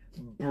literally like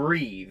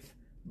breathe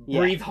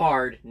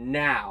hard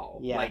now.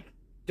 Yeah. Like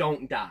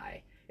don't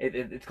die.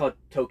 It's called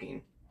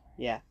toking.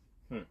 Yeah.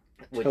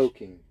 Which,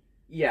 Toking.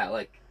 yeah,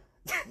 like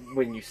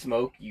when you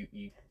smoke, you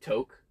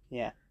toke.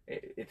 Yeah.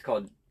 It's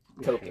called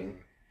toking.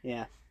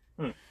 Yeah.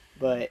 Hmm.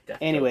 But Death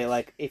anyway, jokes.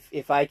 like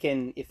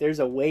if there's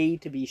a way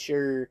to be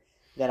sure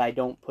that I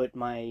don't put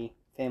my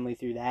family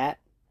through that,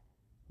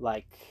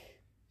 like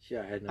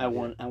Yeah, I had no I idea.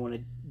 want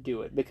to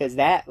do it, because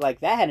that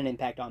had an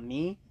impact on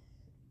me.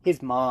 His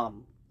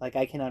mom, like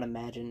I cannot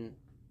imagine,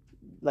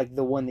 like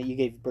the one that you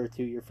gave birth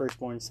to, your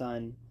firstborn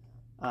son,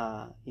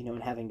 you know,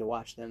 and having to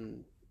watch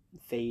them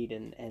fade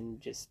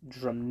and just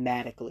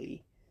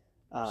dramatically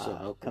So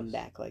helpless. come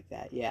back like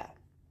that. Yeah.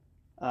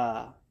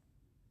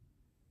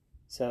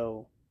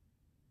 So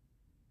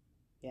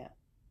yeah,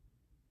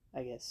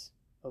 I guess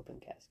open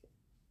casket.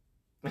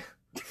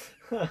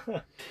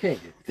 Dang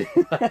it.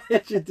 Why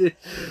did you do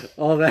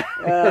all that?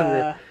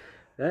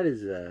 That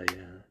is, yeah.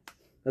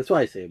 That's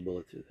why I say a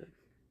bullet through the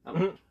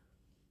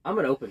I'm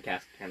an open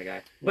casket kind of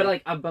guy. But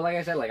like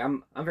I said, like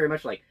I'm very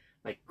much like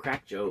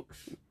crack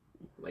jokes.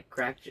 Like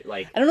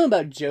like I don't know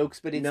about jokes,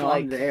 but it's no,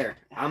 like I'm there.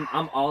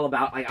 I'm all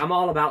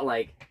about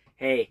like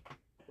hey,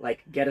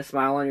 like get a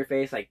smile on your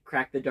face, like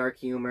crack the dark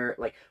humor,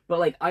 like but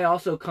like I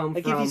also come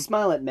like from if you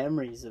smile at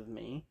memories of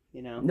me,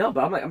 you know. no,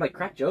 but I'm like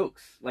crack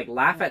jokes, like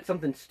laugh at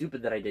something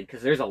stupid that I did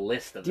because there's a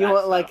list of. Do you that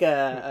want stuff. like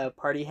a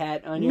party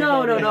hat on your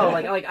No, head? no, no.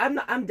 Like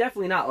I'm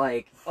definitely not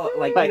like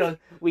Like, you know.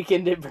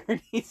 Weekend at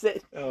Bernie's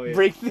that oh yeah.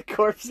 bring the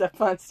corpse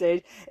up on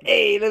stage.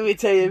 Hey, let me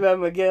tell you about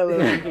Miguel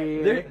over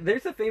here.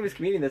 There's a famous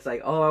comedian that's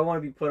like, oh, I want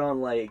to be put on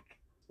like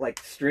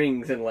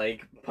strings and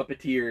like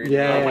puppeteers.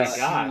 Yeah. Oh my Yes.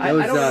 god. That I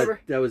was don't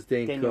remember. that was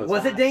Dane Daniel Cook.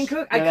 Was it Dane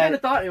Cook? I No, kind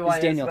of thought it It's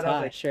was. Daniel but I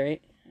was like, Tosh,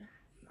 right?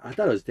 I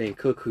thought it was Dane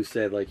Cook who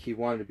said like he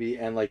wanted to be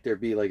and like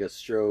there'd be like a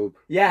strobe.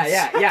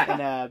 yeah.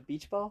 And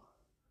beach ball.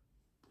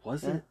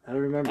 Was Huh? it? I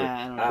don't remember.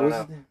 I don't know. I What don't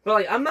was know. it? But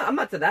like I'm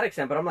not to that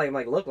extent. But I'm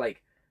like look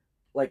like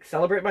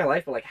celebrate my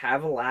life, but like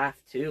have a laugh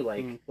too.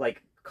 Like Mm.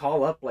 like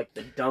call up like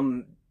the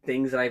dumb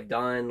things that I've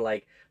done.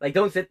 Like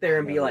don't sit there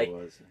and be Never like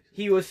was, actually.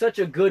 he was such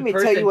a good Let me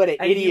person. tell you what an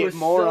and he idiot was so-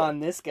 moron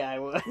this guy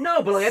was.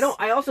 No, but like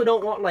I also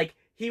don't want like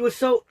he was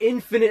so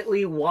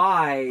infinitely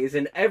wise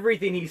and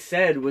everything he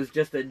said was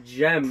just a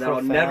gem that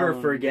I'll never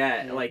Profound.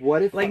 forget. Yeah. Like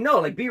What if no,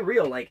 like be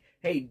real. Like,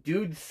 hey,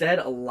 dude said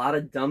a lot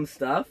of dumb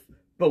stuff,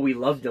 but we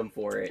loved him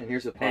for it. and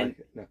here's a and-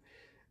 podcast. No.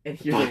 And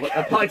here's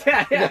a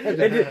podcast.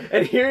 Yeah.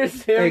 And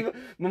here's him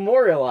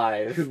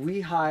memorialized. Could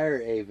we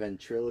hire a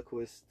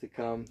ventriloquist to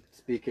come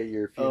speak at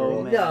your funeral?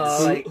 Oh man. No.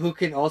 Who, like- who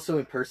can also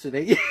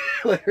impersonate you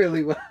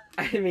literally well?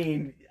 I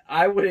mean,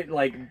 I wouldn't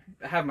like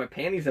have my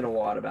panties in a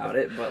wad about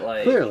it, but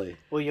like Clearly.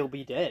 Well, you'll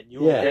be dead.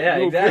 Yeah. Yeah,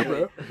 You'll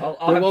exactly. be- I'll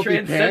There have won't be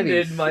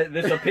transcended panties.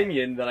 this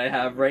opinion that I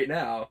have right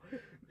now.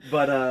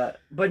 But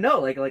no,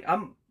 like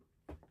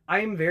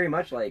I'm very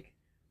much like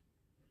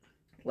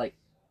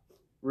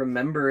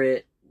remember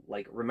it,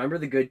 like remember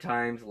the good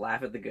times,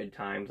 laugh at the good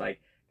times, like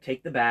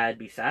take the bad,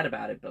 be sad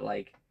about it, but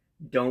like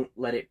don't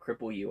let it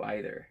cripple you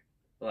either.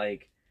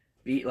 Like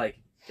be like,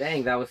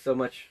 dang, that was so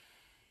much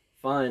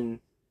fun.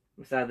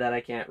 I'm sad that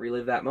I can't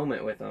relive that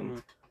moment with them.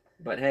 Mhm.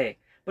 But hey,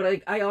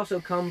 but I also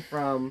come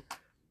from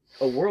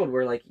a world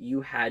where like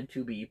you had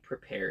to be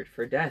prepared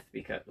for death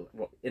because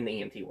in the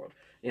EMT world,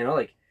 you know,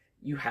 like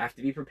you have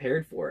to be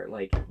prepared for it.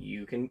 Like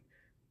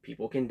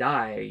people can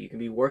die. You can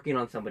be working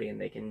on somebody and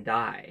they can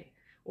die,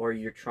 or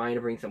you're trying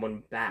to bring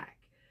someone back,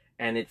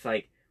 and it's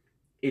like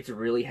it's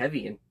really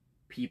heavy, and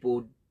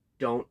people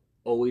don't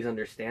always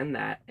understand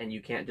that, and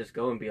you can't just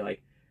go and be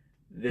like,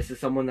 this is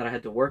someone that I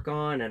had to work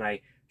on, and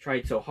I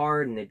tried so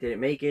hard and they didn't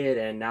make it,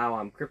 and now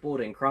I'm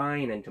crippled and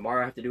crying, and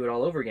tomorrow I have to do it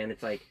all over again.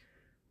 It's like,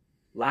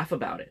 laugh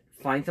about it.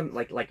 Find some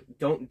like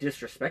don't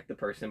disrespect the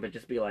person, but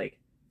just be like,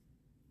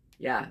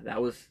 yeah,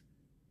 that was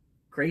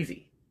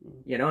crazy,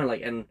 you know,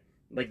 and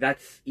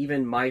that's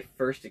even my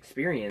first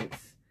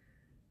experience,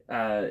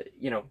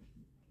 you know,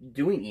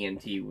 doing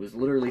EMT was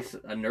literally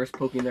a nurse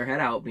poking their head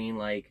out, being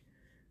like,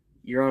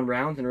 you're on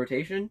rounds and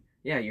rotation?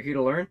 Yeah, you're here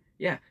to learn?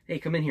 Yeah, hey,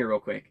 come in here real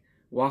quick.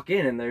 Walk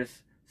in, and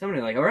there's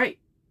somebody like, all right,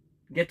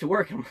 get to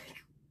work. I'm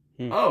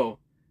like, oh,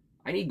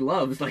 I need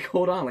gloves. Like,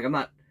 hold on. Like,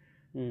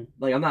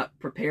 I'm not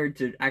prepared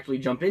to actually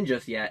jump in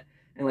just yet.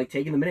 And like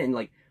taking the minute and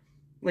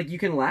like you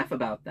can laugh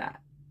about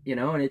that, you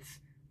know, and it's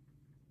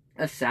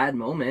a sad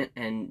moment,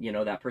 and you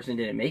know, that person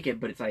didn't make it,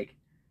 but it's like,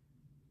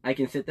 I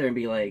can sit there and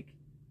be like,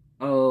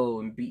 oh,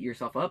 and beat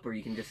yourself up, or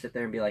you can just sit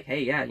there and be like,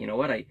 hey, yeah, you know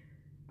what,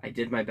 I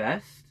did my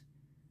best.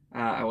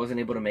 I wasn't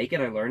able to make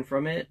it. I learned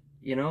from it.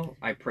 You know,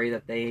 I pray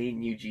that they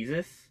knew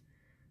Jesus,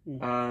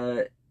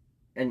 and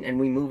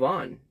we move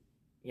on,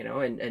 you know,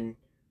 and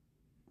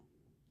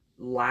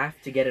laugh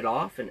to get it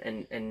off,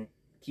 and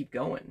keep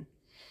going.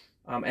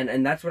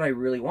 And that's what I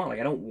really want. Like,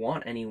 I don't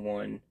want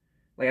anyone,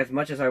 like, as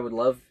much as I would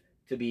love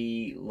to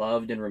be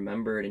loved and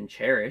remembered and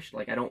cherished,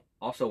 like, I don't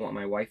also want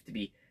my wife to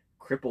be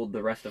crippled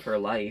the rest of her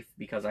life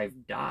because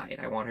I've died.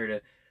 I want her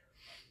to,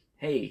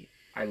 hey,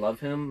 I love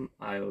him.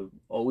 I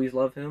always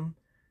love him.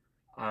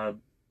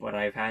 But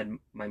I've had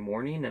my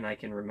morning, and I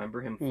can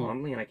remember him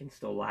fondly, and I can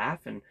still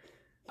laugh, and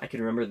I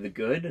can remember the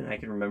good, and I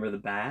can remember the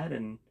bad,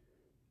 and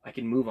I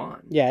can move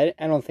on. Yeah,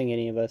 I don't think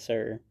any of us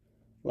are,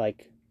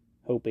 like,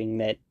 hoping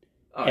that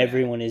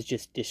everyone is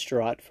just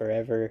distraught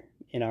forever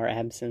in our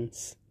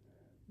absence.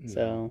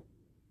 So,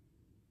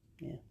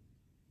 yeah.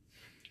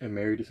 And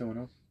married to someone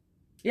else?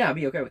 Yeah, I'd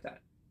be okay with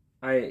that.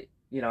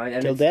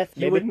 Till death,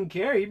 You wouldn't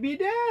care. You'd be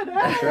dead.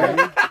 That's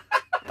right.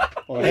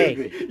 Well,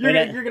 hey,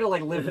 you're gonna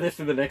like live this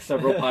for the next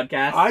several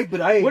podcasts. I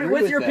agree What's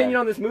with your that. opinion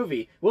on this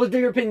movie? Well,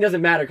 your opinion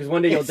doesn't matter, because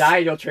one day you'll die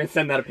and you'll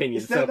transcend that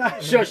opinion. So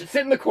shush,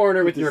 sit in the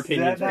corner with your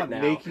opinions Does that right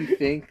not now. make you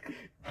think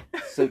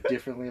so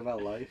differently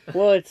about life?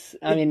 well, it's.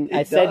 I mean,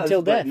 I said does,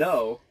 till but death.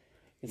 No,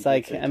 It's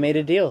like I made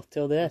a deal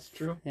till death. That's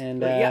true.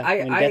 And But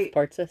yeah, when death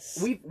parts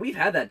us. we've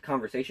had that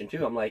conversation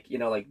too. I'm like, you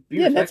know, like, be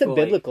Yeah, that's a respectful,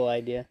 like, biblical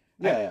idea.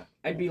 Yeah.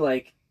 I'd be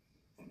like,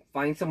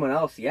 find someone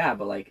else, yeah,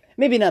 but like,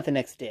 Maybe not the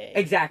next day.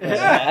 exactly.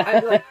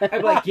 Yeah. I'd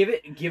be like, give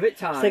it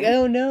time. It's like,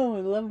 oh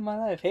no, the love of my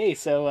life. Hey,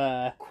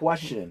 so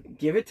Question.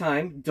 Give it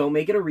time. Don't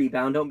make it a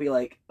rebound. Don't be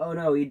like, oh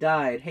no, he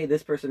died. Hey,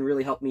 this person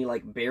really helped me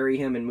like bury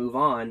him and move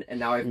on,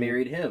 and now I've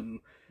married him.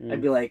 I'd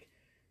be like,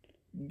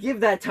 give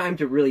that time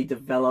to really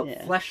develop,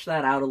 flesh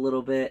that out a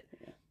little bit,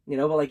 you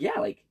know. But like, yeah,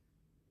 like,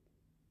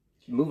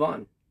 move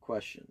on.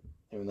 Question.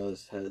 Even though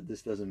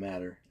this doesn't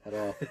matter at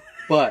all,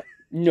 but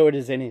nor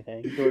does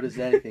anything. nor does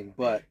anything.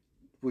 But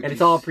And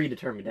it's all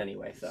predetermined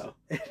anyway, so.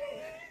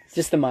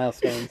 Just the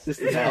milestones.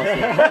 Just the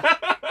milestone.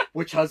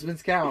 Which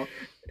husbands count.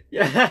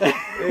 Yeah.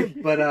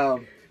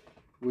 But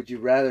would you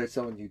rather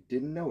someone you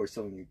didn't know or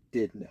someone you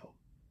did know?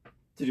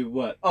 To do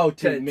what? Oh,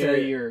 To To-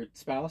 marry to- your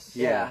spouse?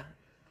 Yeah.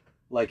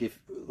 Like if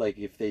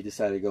they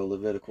decide to go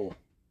Levitical,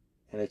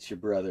 and it's your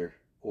brother,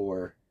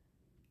 or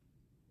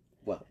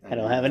I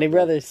don't have any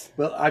brothers.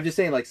 Well, I'm just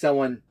saying, like,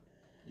 someone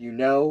you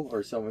know,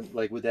 or someone,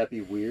 like, would that be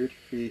weird?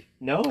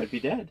 No, I'd be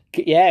dead.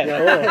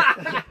 Yeah,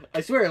 cool.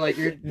 I swear, like,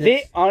 you're...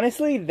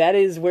 Honestly, that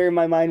is where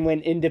my mind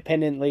went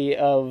independently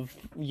of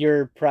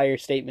your prior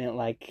statement.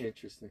 Like,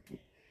 Interesting.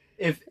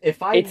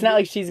 If I it's not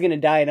like she's gonna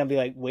die and I'll be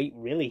like, wait,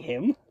 really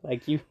him?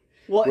 Like, you...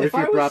 well, What if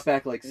I you was brought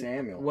back, like,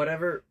 Samuel?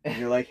 Whatever. And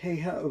you're like,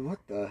 hey, what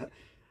the...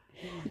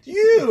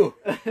 You!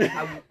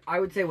 I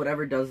would say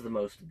whatever does the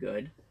most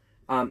good.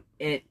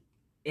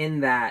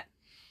 In that,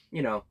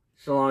 you know,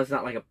 so long as it's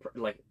not like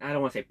I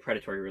don't want to say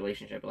predatory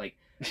relationship, but like,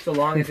 so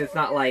long as it's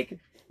not like,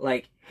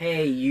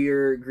 hey,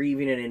 you're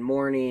grieving and in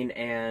mourning,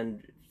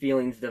 and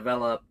feelings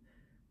develop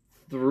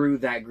through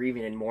that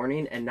grieving and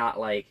mourning, and not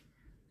like,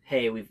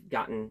 hey,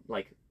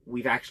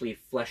 we've actually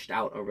fleshed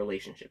out a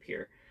relationship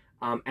here.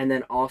 And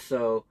then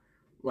also,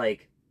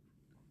 like,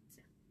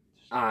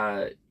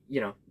 you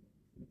know,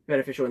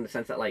 beneficial in the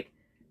sense that, like,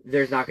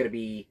 there's not going to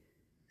be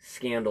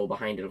scandal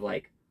behind it of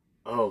like,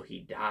 oh, he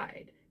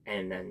died,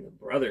 and then the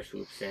brother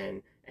swoops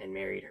in and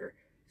married her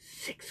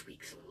 6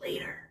 weeks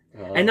later.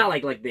 And not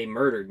like they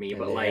murdered me,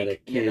 but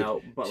like, you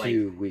know, but like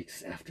 2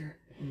 weeks after.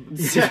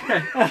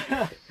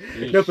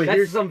 no, but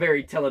that's some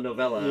very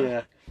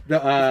telenovela.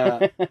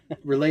 Yeah.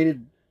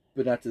 Related,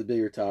 but not to the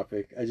bigger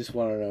topic. I just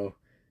want to know,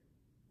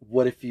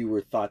 what if you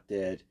were thought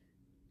dead,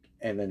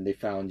 and then they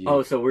found you?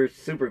 Oh, so we're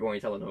super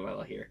going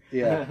telenovela here.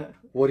 Yeah.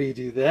 What do you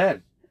do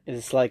then?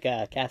 It's like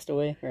a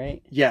Castaway,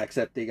 right? Yeah,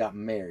 except they got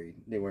married.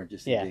 They weren't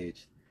just Yeah.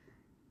 engaged.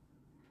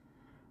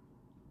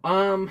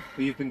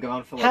 We've been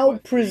gone for like How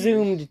what, 3 years?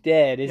 presumed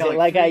dead? Is Yeah, it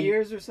like 3 I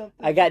years or something?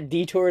 I got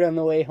detoured on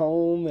the way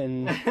home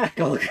and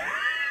Go look.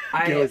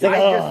 it's like,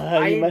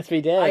 oh, you must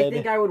be dead. I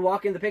think I would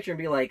walk in the picture and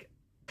be like,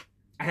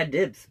 I had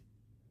dibs.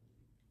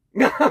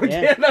 No, I'm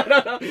Yeah.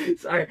 kidding. No.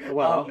 Sorry.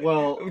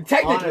 well,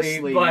 technically,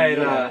 honestly, but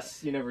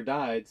yes, you never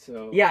died,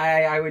 so yeah,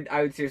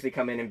 I would seriously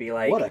come in and be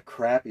like, What a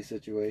crappy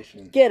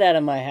situation. Get out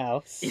of my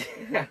house.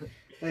 Yeah.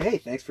 Hey,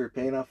 thanks for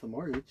paying off the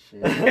mortgage.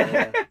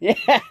 And,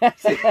 Yeah.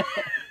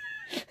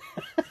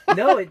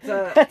 No, it's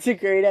That's a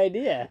great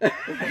idea.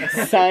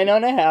 Sign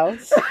on a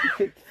house,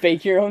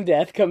 fake your own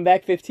death, come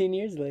back 15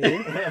 years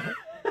later.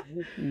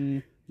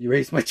 Mm. you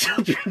raised my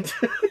children.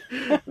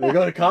 They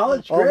go to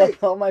college? All,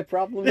 Great. all my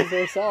problems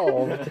are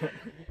solved.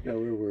 No,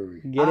 where were we?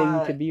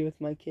 Getting to be with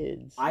my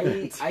kids.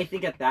 I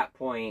think at that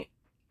point,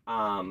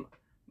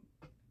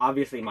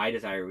 obviously my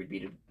desire would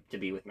be to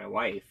be with my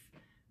wife,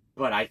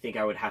 but I think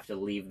I would have to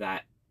leave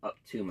that up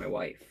to my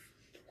wife.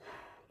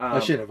 I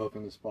shouldn't have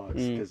opened this box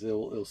Mm. because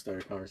it'll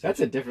start a conversation.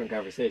 that's a different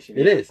conversation.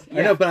 It is. I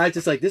Yeah. know, but I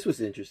just like this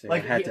was interesting.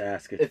 Like, I had he- to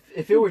ask it.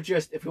 If we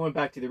went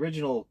back to the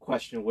original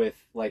question with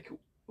like,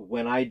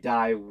 when I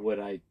die, would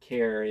I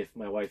care if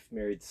my wife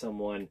married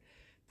someone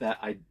that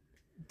I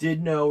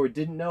did know or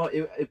didn't know?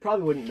 It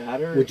probably wouldn't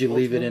matter. Would you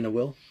leave it ultimately. in a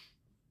will?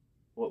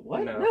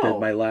 What? No. No. That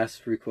my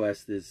last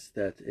request is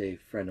that a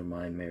friend of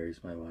mine marries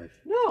my wife.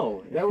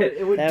 No. That would.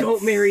 It would. That's-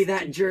 Don't marry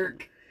that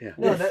jerk. Yeah.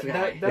 No. This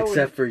That guy. would.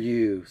 Except for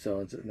you,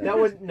 so That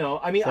would no.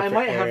 I mean, Except I for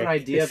might have an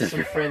Eric. idea of Except some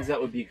for- friends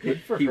that would be good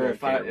for He her won't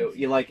if I care.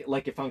 you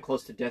like if I'm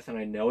close to death and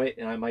I know it,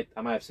 and I might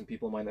have some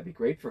people in mind that'd be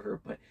great for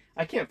her, but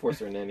I can't force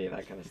her into any of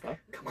that kind of stuff.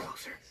 Come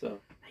closer. So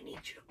I need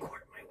you to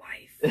court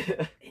my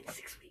wife in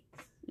 6 weeks.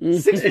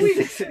 Mm. 6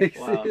 weeks. 6 weeks.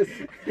 Wow.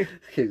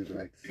 Okay, go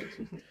back to 6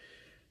 weeks.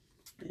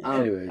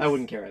 Anyways, I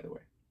wouldn't care either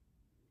way.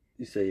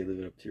 You say you leave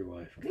it up to your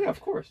wife. Yeah, of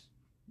course.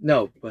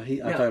 No, but I'm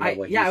talking about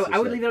what I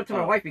would leave it up to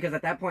my Oh. wife because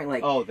at that point,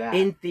 like, Oh, that.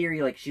 in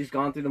theory, like, she's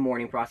gone through the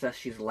mourning process.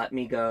 She's let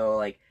me go,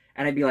 like,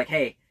 and I'd be like,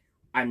 hey,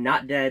 I'm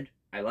not dead.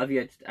 I love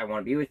you. I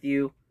want to be with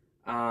you.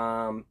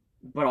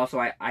 But also,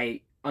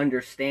 I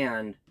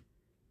understand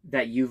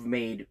that you've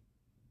made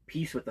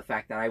peace with the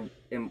fact that I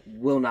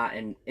will not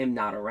and am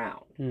not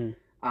around. Hmm.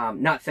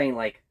 Not saying,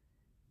 like,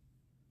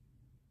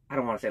 I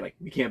don't want to say, like,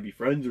 we can't be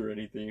friends or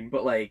anything,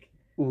 but, like,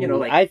 you know, Ooh,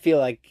 like- I feel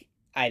like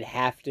I'd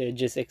have to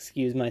just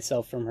excuse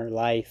myself from her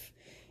life.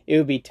 It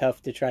would be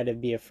tough to try to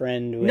be a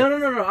friend with.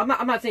 No. I'm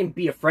not saying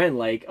be a friend.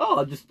 Like,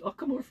 oh, I'll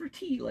come over for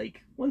tea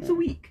like once a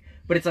week.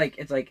 But it's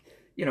like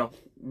you know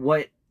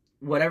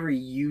whatever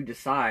you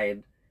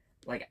decide.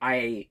 Like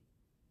I'll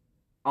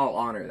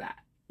honor that.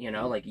 You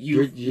know, like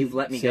you've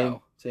let me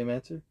go. Same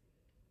answer.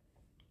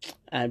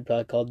 I'd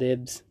probably call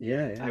dibs.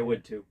 Yeah, I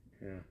would too.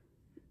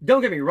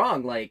 Don't get me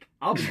wrong. Like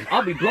I'll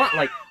be blunt.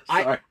 Like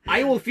Sorry.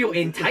 I will feel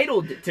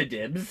entitled to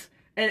dibs,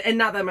 and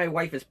not that my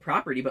wife is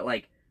property, but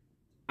like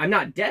I'm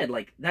not dead.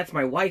 Like that's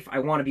my wife. I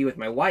want to be with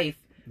my wife.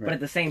 But Right. at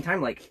the same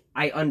time, like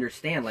I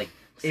understand. Like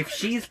if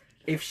she's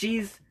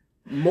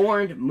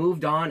mourned,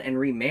 moved on, and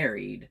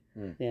remarried,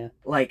 Yeah.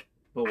 like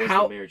But was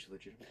How- the marriage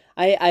legitimate?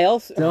 I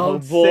also Don't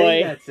oh boy.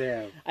 say that,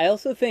 Sam. I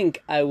also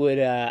think I would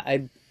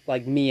I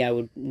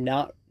would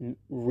not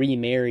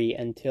remarry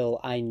until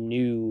I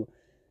knew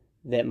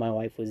that my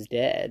wife was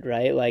dead,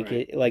 right? Like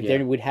Right. Yeah.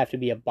 there would have to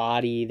be a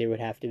body, there would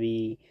have to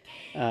be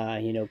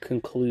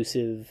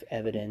conclusive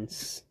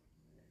evidence.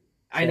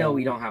 I know So-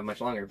 we don't have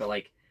much longer, but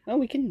like Oh,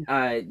 we can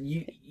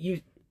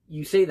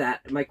you say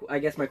that. I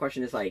guess my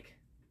question is like,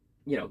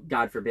 you know,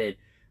 God forbid,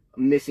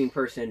 missing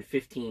person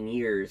 15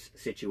 years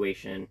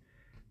situation.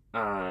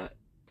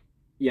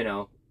 You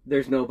know,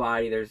 there's no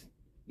body. There's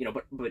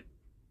but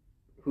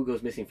who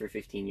goes missing for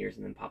 15 years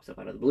and then pops up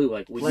out of the blue?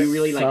 Like, would you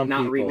really like Some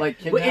not people. Like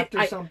Well, kidnapped or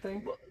I-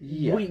 something?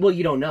 Yeah. Well,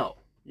 you don't know.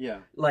 Yeah.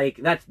 Like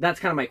that's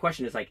kind of my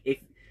question. Is like if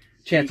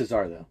Chances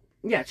are, though.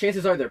 yeah,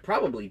 chances are they're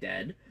probably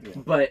dead, Yeah.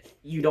 but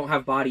you don't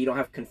have body, you don't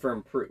have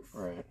confirmed proof.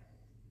 Right.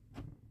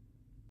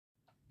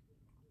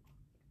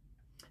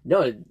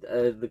 No,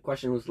 the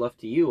question was left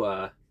to you.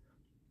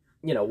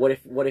 You know, what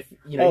if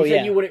you know Oh, you said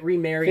yeah. you wouldn't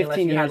remarry unless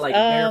 15 you had years. like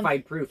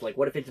verified proof. Like,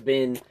 what if it's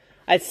been?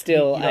 I'd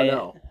still you don't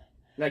know.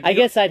 Like, I you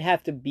don't- guess I'd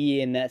have to be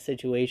in that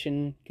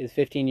situation because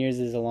 15 years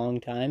is a long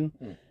time.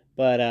 Hmm.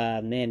 But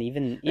man,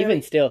 even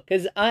mean- still,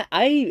 because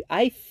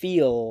I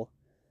feel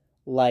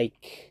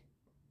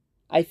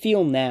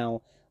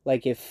now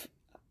like if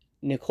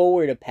Nicole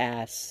were to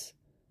pass,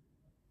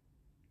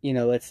 you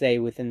know, let's say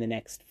within the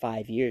next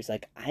 5 years,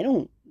 like I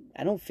don't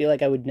feel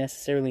like I would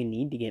necessarily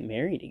need to get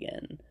married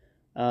again.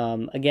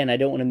 Again, I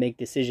don't want to make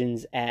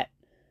decisions at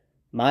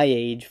my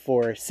age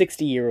for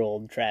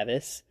 60-year-old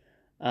Travis.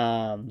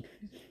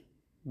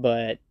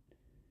 But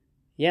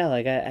yeah,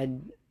 like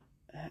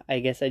I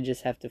guess I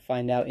just have to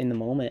find out in the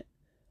moment,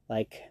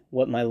 like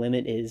what my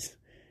limit is.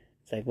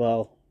 It's like,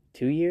 well,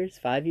 2 years,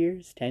 5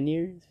 years, 10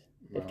 years,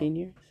 15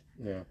 years.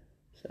 Yeah.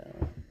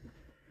 So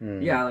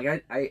Yeah,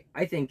 like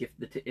I think if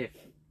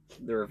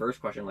the reverse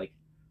question, like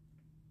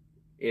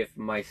if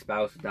my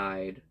spouse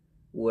died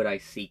would I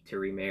seek to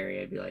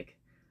remarry? I'd be like,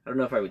 I don't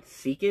know if I would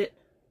seek it,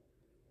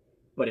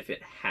 but if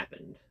it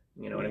happened,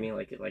 you know what I mean?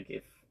 Like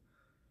if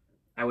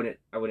I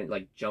wouldn't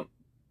like jump.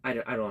 I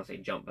don't want to say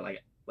jump, but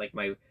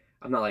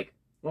I'm not like,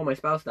 well, my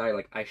spouse died,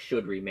 like I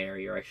should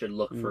remarry or I should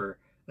look for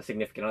a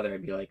significant other.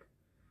 I'd be like,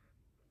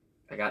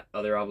 I got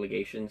other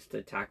obligations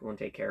to tackle and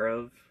take care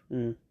of,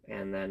 and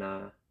then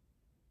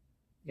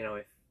you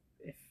know,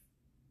 if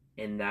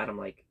in that I'm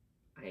like,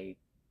 I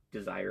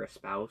desire a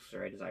spouse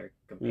or I desire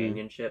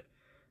companionship,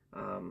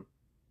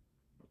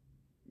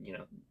 you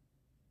know,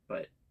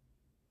 but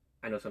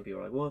I know some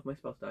people are like, well, if my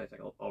spouse dies, like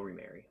I'll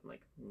remarry. I'm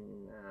like,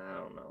 I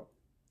don't know.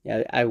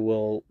 Yeah, I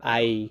will.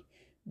 I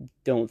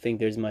don't think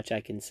there's much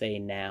I can say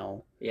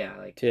now. Yeah,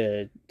 like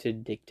to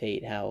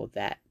dictate how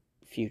that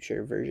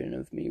future version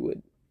of me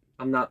would.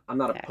 I'm not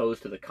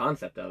opposed to the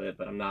concept of it,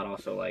 but I'm not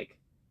also like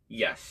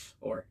yes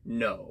or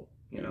no.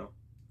 You know.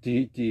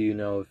 Do you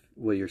know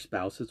what your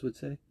spouses would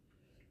say?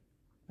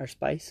 Our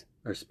spice.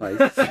 Or spice?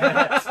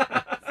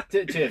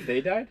 If they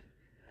died?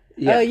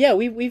 Yeah, yeah.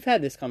 We've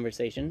had this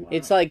conversation. Wow.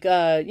 It's like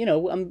you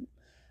know,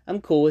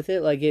 I'm cool with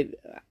it. Like it.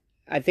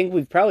 I think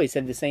we've probably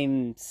said the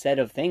same set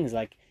of things.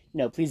 Like, you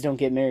know, please don't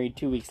get married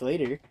 2 weeks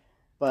later.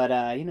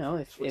 But you know,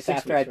 if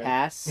after I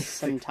pass,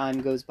 some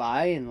time goes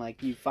by, and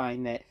like you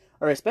find that,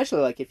 or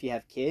especially like if you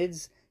have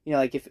kids, you know,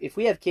 like if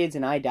we have kids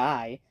and I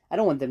die, I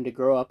don't want them to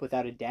grow up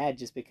without a dad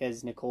just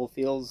because Nicole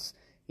feels,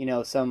 you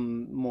know,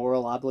 some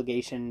moral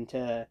obligation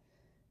to,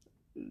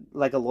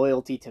 like a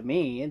loyalty to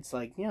me. It's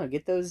like, you know,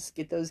 get those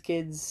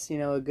kids, you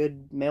know, a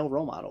good male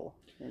role model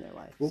in their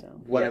life. Well, So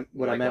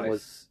what I meant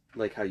was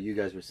like how you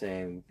guys were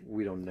saying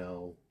we don't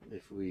know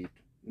if we.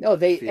 No,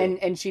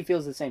 and she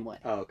feels the same way.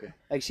 Oh, okay.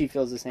 Like she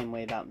feels the same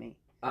way about me.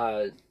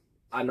 I'm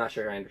not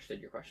sure I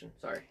understood your question.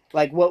 Sorry.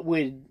 Like what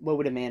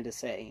would Amanda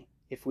say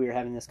if we were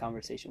having this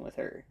conversation with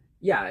her?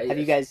 Yeah. Have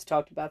you guys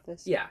talked about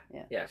this? Yeah.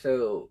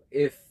 So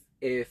if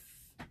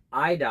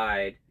I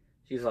died,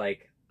 she's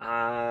like,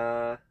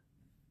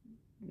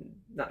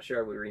 not sure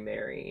I would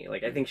remarry.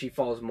 Like, I think she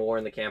falls more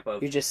in the camp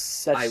of... You're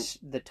just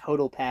the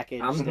total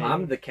package.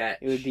 I'm the catch.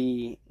 It would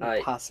be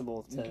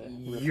impossible to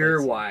Your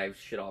replace. wives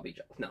should all be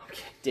jealous. No, I'm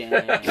kidding.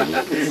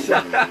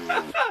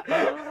 Damn.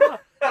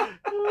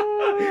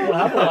 Well,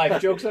 how about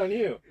life? Joke's on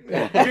you.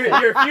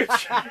 Your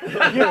future...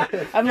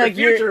 I'm like,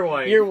 future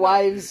wife. Your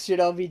wives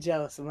should all be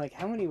jealous. I'm like,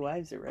 how many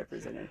wives are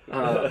represented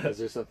here? Is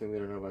there something we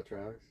don't know about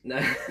Travis?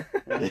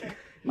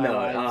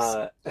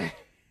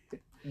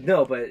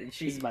 No, but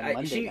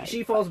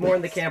she falls more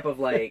in the camp of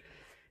like,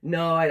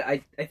 no,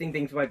 I think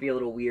things might be a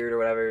little weird or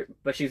whatever,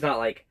 but she's not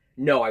like,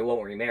 no, I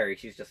won't remarry.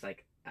 She's just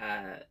like,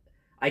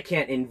 I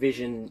can't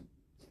envision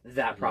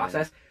that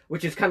process,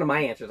 which is kind of my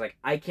answer. Is like,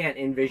 I can't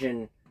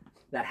envision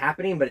that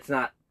happening, but it's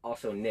not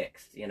also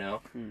nixed, you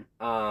know?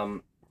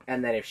 And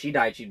then if she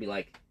died, she'd be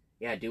like,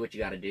 yeah, do what you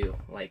gotta do.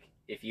 Like,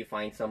 if you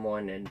find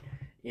someone and,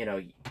 you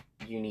know,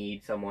 you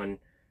need someone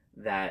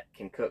that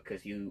can cook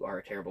because you are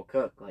a terrible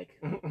cook, like,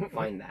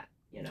 find that.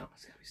 You know,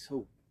 it's gotta be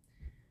so.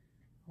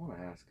 I want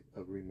to ask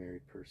a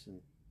remarried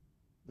person,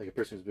 like a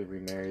person who's been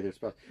remarried. Their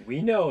spouse.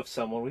 We know of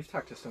someone. We've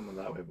talked to someone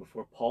that way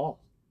before. Paul,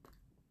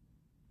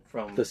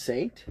 from the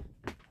Saint.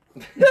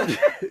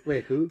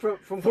 Wait, who?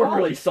 From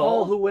formerly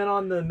Saul, who went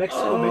on the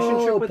Mexico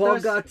mission trip with Paul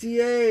us.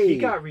 Gaultier. He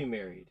got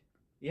remarried.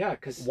 Yeah,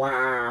 because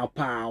wow,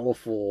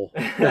 powerful.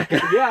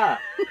 Yeah,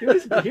 he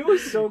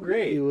was so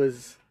great.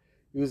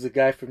 He was a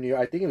guy from New York.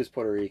 I think he was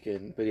Puerto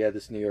Rican, but he had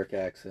this New York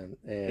accent.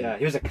 And yeah,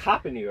 he was a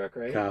cop in New York,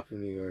 right? Cop in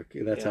New York.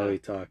 And that's how he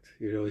talked.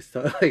 He'd always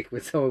talk, like,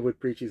 when someone would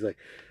preach, he's like,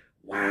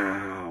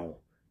 wow,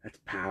 that's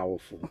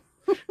powerful.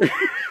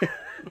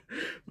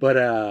 But,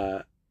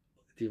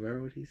 do you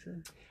remember what he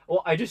said?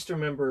 Well, I just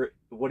remember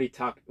what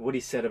he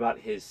said about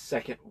his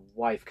second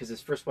wife, because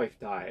his first wife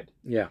died.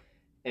 Yeah.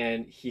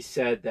 And he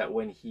said that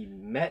when he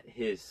met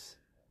his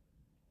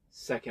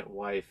second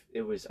wife,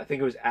 I think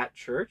it was at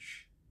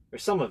church. Or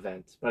some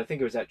event, but I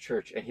think it was at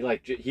church, and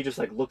he just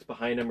like looked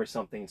behind him or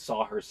something,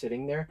 saw her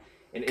sitting there,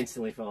 and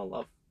instantly fell in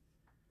love.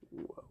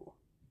 Whoa!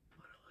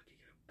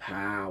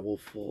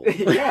 Powerful.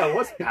 Yeah, it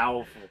was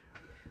powerful.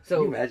 So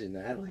can you imagine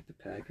that, like the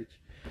package.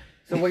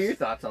 So, what are your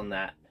thoughts on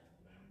that?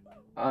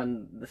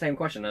 On the same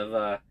question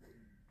of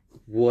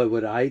what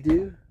would I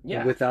do?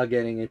 Yeah. Without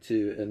getting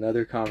into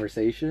another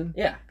conversation.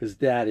 Yeah. Because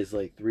that is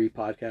like 3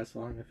 podcasts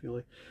long. I feel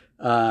like.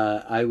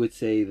 I would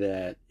say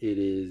that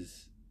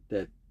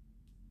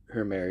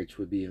her marriage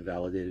would be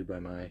invalidated by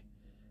my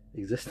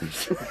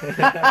existence.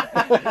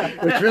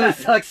 Which really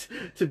sucks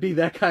to be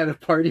that kind of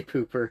party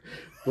pooper.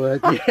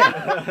 But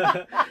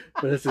yeah.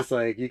 But it's just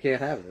like, you can't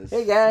have this.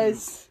 Hey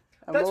guys.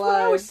 That's alive.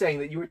 what I was saying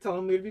that you were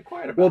telling me to be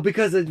quiet about. Well,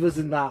 because it was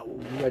not,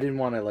 I didn't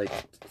want to like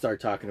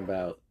start talking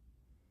about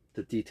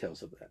the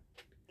details of that.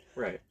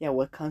 Right. Yeah,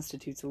 what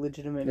constitutes a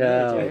legitimate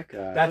marriage?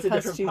 God. That's what a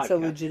different constitutes podcast. a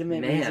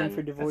legitimate reason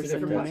for divorce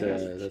and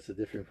remarriage? That's a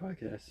different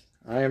podcast.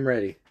 I am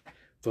ready.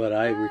 But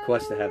I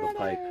request to have a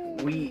pipe.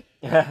 While we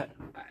talk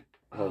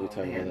about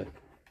that.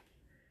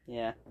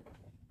 Yeah.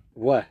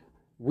 What?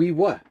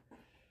 What?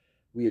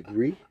 We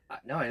agree.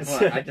 No, I just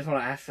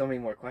want to ask so many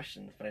more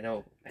questions, but I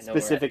know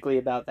Specifically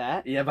about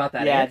that? Yeah, about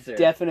that yeah, answer.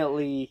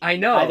 definitely. I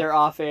know. Either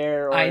off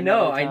air or I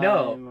know.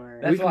 Or...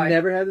 That's We've why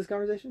never had this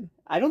conversation.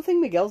 I don't think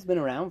Miguel's been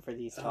around for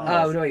these talks.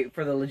 Oh no! Wait,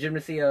 for the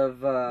legitimacy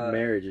of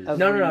Marriages. of-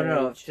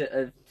 No.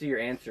 To your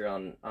answer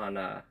on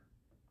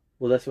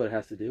Well, that's what it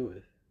has to do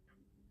with.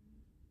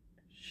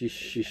 She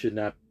should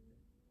not,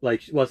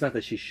 like. Well, it's not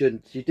that she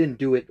shouldn't. She didn't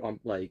do it on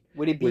like.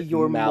 Would it be with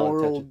your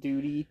moral malintention.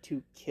 duty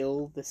to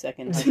kill the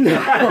second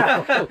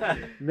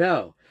husband?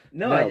 No.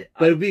 no.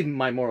 But it would be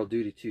my moral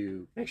duty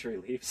to Make sure he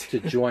leaves.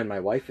 join my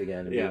wife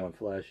again and Yeah. be one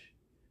flesh.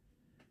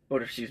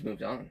 What if she's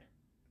moved on?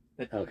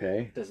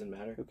 Okay. Doesn't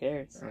matter. Who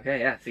cares? Okay,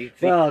 yeah. See,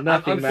 Well,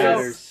 nothing I'm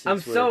matters. So, I'm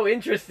since so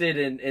interested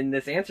in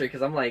this answer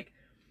because I'm like,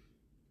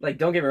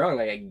 don't get me wrong,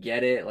 like I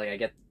get it, like I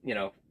get,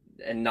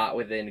 and not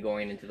within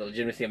going into the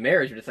legitimacy of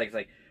marriage, but it's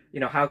like,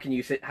 how can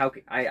you sit?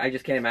 I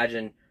just can't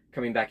imagine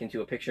coming back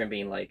into a picture and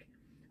being like,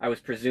 I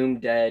was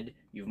presumed dead,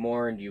 you've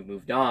mourned, you've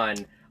moved on,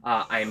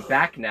 I'm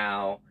back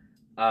now,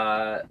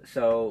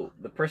 so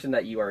the person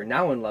that you are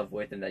now in love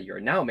with and that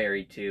you're now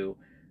married to,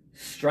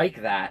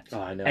 strike that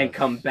Oh, I know. and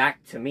come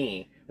back to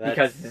me.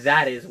 That's- Because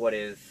that is what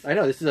is. I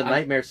know this is a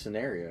nightmare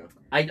scenario.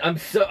 I'm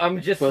just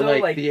But so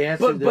like the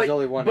answer, there's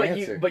only one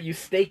answer. But you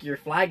stake your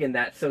flag in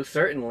that so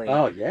certainly.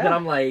 Oh yeah. That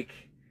I'm like,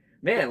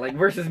 man, like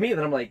versus me.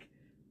 Then I'm like,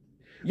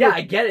 yeah,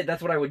 I get it.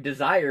 That's what I would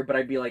desire, but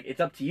I'd be like,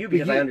 it's up to you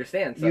because I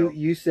understand. So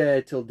you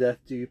said till death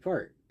do you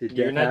part. Did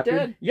You're death not happen?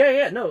 dead.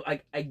 yeah, no,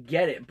 I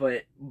get it,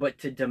 but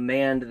to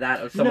demand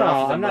that of someone No,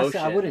 else's I'm not emotions,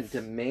 saying I wouldn't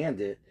demand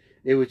it.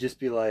 It would just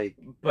be like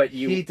But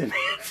you, he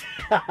demands.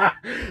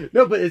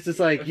 No, but it's just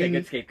like okay,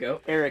 good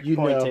scapegoat. Eric You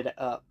know. pointed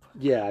up.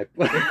 yeah.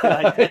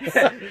 Like,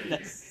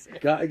 that's-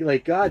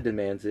 God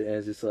demands it, and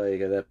it's just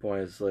like at that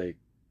point, it's like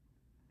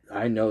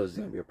I know this is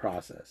gonna be a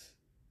process,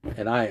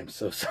 and I am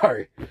so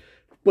sorry.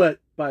 But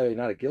by the way,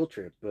 not a guilt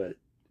trip, but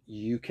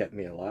you kept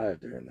me alive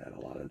during that a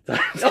lot of the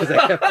times. 'Cause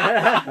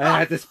I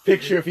had this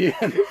picture of you,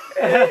 and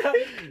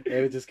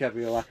it just kept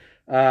me alive.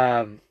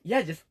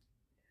 Yeah, just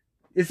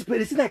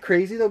But isn't that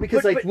crazy though?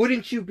 Because But-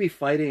 wouldn't you be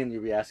fighting and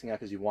you'd be asking out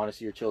because you want to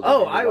see your children?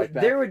 oh, and your wife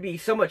back? there would be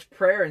so much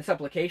prayer and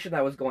supplication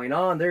that was going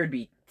on. There would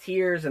be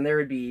tears and there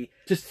would be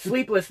just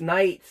sleepless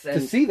nights to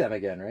and see them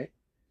again, right?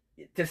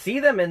 to see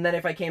them, and then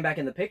if I came back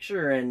in the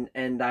picture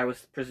and I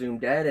was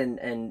presumed dead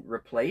and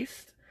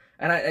replaced,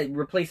 and I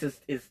replace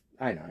is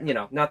I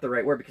know. not the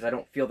right word because I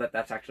don't feel that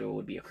that's actually what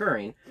would be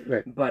occurring.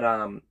 Right.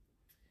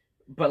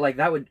 But like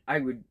that would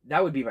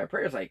be my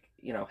prayers, like,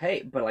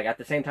 hey, but like at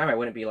the same time I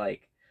wouldn't be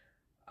like,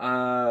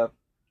 not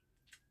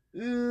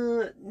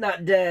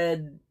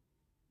dead,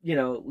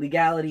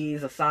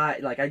 legalities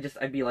aside, like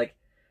I'd be like,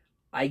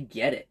 I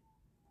get it.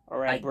 All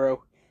right,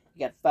 bro.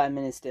 You got 5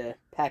 minutes to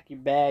pack your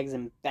bags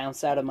and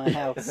bounce out of my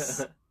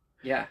house.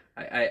 Yeah,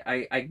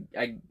 I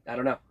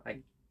don't know.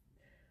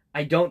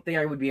 I don't think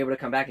I would be able to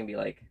come back and be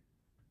like,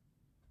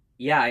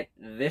 yeah,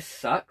 this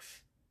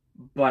sucks,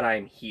 but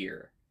I'm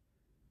here.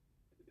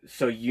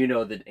 So you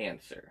know the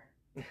answer.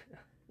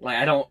 Like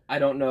I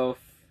don't know if.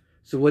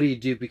 So what do you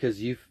do?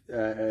 Because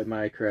am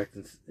I correct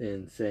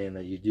in saying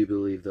that you do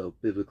believe, though,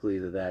 biblically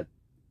that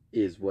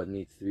is what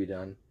needs to be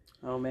done?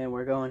 Oh man,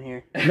 we're going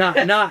here. No,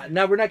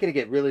 we're not going to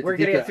get really We're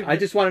deep. gonna get super- I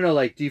just want to know,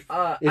 like, is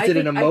I it think-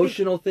 an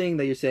emotional thing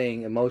that you're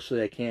saying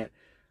emotionally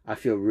I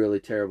feel really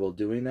terrible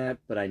doing that,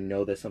 but I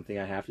know that's something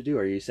I have to do?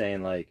 Or are you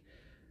saying, like,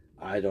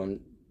 I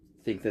don't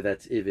think that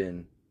that's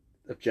even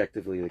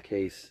objectively the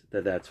case,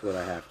 that that's what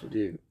I have to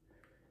do?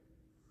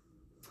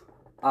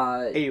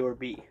 A or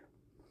B.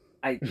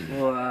 I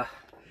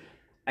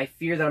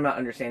fear that I'm not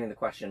understanding the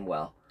question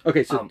well.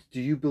 Okay, so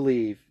do you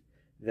believe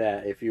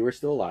that if you were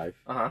still alive,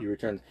 Uh-huh. you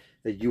returned,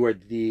 that you are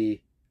the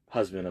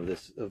husband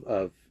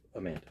of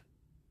Amanda?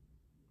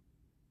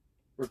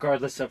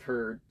 Regardless of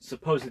her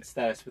supposed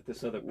status with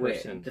this other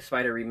person.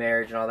 Despite her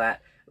remarriage and all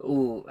that.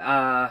 Ooh.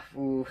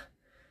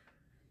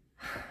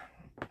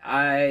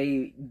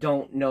 I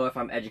don't know if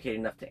I'm educated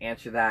enough to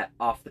answer that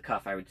off the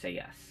cuff. I would say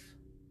yes.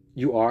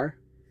 You are?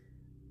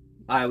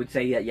 I would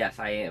say yes.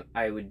 I am.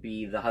 I would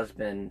be the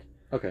husband.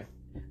 Okay.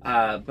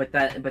 But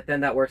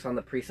then that works on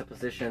the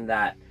presupposition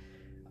that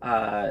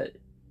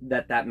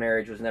that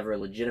marriage was never a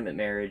legitimate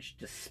marriage,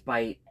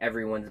 despite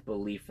everyone's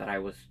belief that I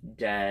was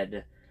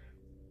dead,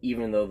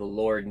 even though the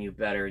Lord knew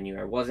better and knew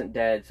I wasn't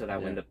dead. So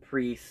that when the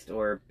priest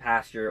or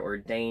pastor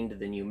ordained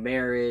the new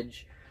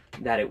marriage,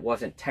 that it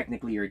wasn't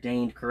technically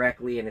ordained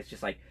correctly, and it's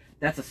just like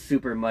that's a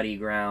super muddy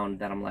ground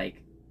that I'm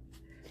like,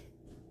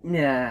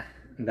 nah.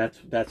 And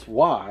that's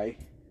why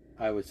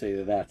I would say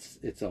that that's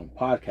its own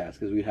podcast,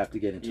 because we'd have to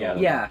get into all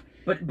of Yeah,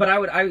 but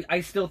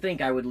I still think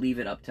I would leave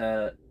it up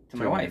to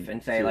my wife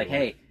and say, like,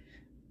 hey,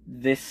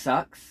 this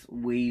sucks.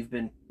 We've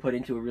been put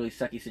into a really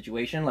sucky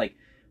situation. Like,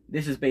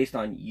 this is based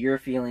on your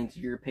feelings,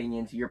 your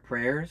opinions, your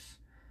prayers.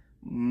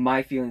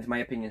 My feelings, my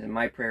opinions, and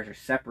my prayers are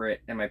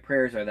separate, and my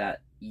prayers are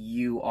that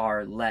you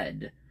are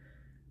led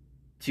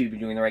to be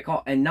doing the right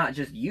call. And not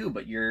just you,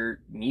 but your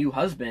new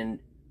husband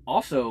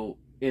also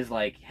is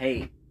like,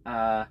 hey,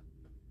 I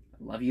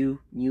love you,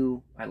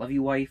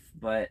 wife,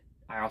 but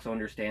I also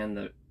understand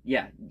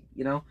yeah,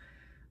 you know,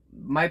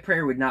 my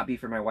prayer would not be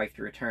for my wife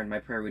to return. My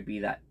prayer would be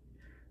that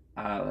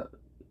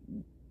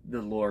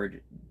the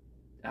Lord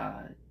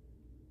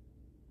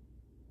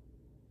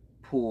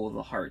pull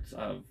the hearts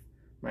of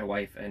my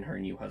wife and her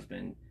new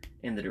husband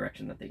in the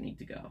direction that they need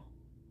to go.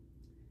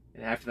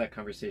 And after that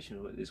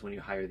conversation is when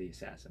you hire the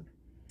assassin.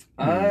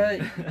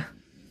 Yeah.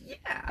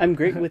 I'm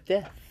great with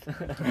death.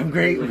 I'm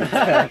great with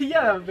that.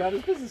 Yeah, I've got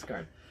his business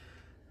card.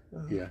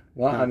 Yeah.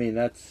 Well, I mean,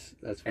 that's.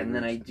 And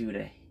then I do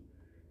to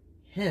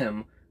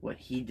him what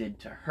he did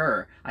to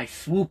her. I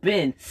swoop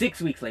in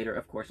 6 weeks later,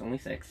 of course, only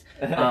 6.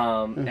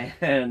 And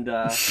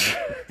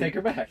Take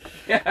her back.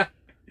 yeah.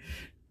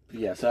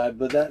 Yeah. So,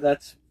 but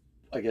that's.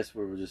 I guess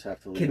we'll just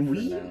have to leave Can for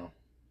we? now.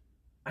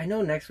 I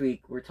know next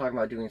week we're talking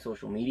about doing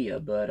social media,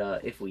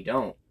 but if we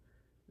don't,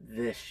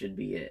 this should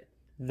be it.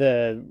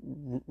 The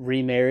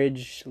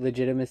remarriage,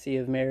 legitimacy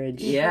of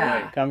marriage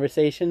Yeah.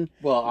 conversation.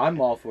 Well, I'm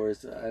all for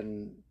it,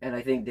 and And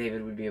I think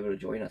David would be able to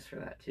join us for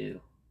that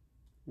too.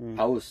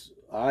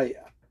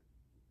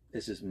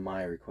 This is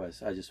my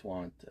request. I just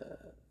want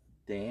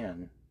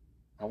Dan.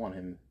 I want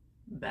him.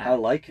 Back. I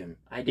like him.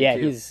 I do Yeah,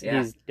 too.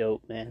 he's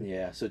dope, man.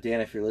 Yeah. So Dan,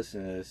 if you're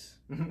listening to this,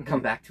 Come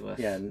back to us.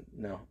 yeah,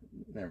 no,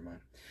 never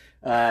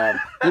mind.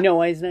 You know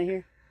why he's not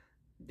here,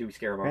 Do we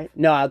scare him right? off?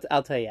 No,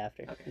 I'll tell you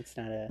after. Okay. It's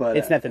not a. But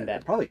it's nothing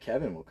bad. Probably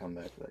Kevin will come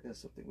back. But that's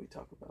something we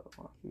talk about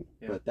a lot.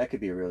 Yeah. But that could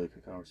be a really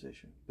good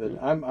conversation. But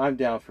I'm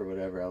down for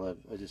whatever.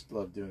 I just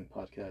love doing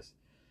podcasts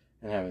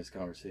and having these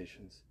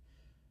conversations.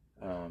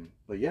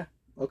 But yeah,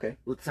 okay.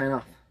 Let's sign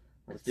off.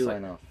 Let's do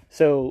sign it. off.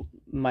 So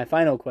my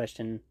final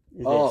question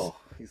is Oh,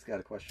 he's got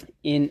a question.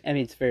 this: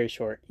 it's very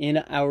short. In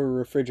our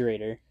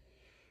refrigerator,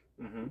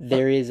 Mm-hmm.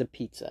 there is a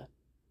pizza.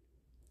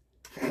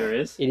 There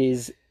is? It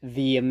is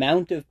the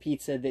amount of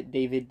pizza that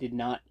David did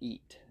not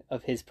eat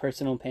of his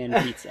personal pan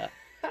pizza,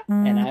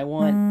 and I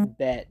want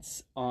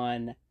bets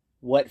on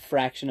what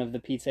fraction of the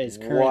pizza is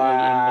currently in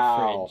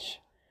the fridge.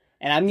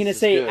 And I'm gonna This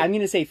is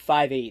good. say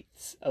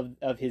 5/8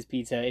 of his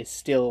pizza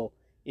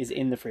is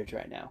in the fridge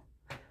right now.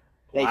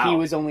 That he Wow.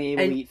 was only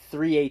able And- to eat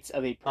 3/8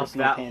 of a Of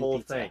personal that pan whole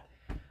pizza. thing.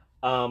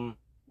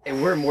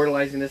 And we're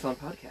immortalizing this on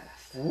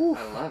podcast. Oof.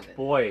 I love it.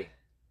 Boy,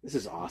 This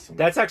is awesome.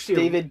 that's actually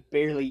David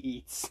barely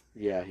eats.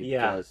 Yeah, he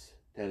Yeah. does.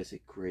 That is a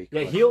great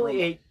Yeah, question. he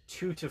only ate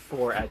 2 to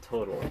 4 at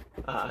total.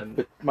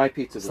 But my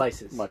pizza's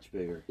Slices. much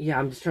bigger. Yeah,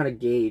 I'm just trying to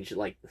gauge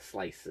like the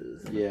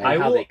slices. Yeah. And I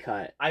how will- they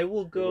cut. I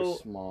will They go. were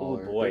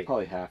smaller. Oh boy. They're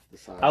probably half the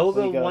size. I will Will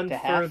go you go one to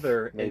half?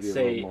 further and Maybe a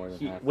say little more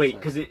than half the wait, size.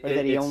 because Or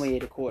that he only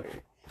ate a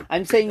quarter.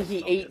 I'm saying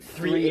he ate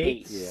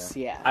 3/8.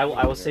 Yeah. I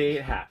will say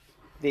half.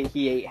 That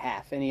he ate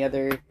half.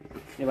 Anybody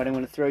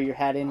want to throw your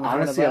hat in? With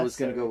Honestly, one I of was us,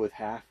 going to or- go with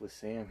half with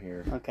Sam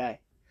here. Okay.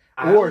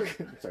 Or,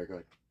 sorry, go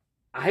ahead.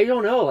 I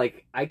don't know.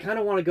 Like, I kind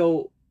of want to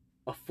go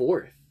a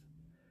fourth.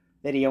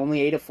 That he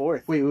only ate a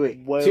fourth. Wait.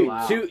 Whoa. Two,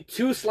 wow.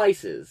 two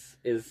slices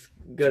is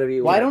gonna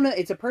be. Well, I don't know.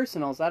 It's a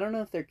personal, so I don't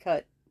know if they're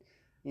cut.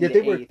 Yeah,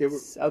 into they were.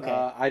 eighths. Okay.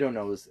 I don't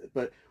know,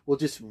 but we'll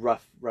just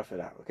rough it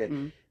out, okay?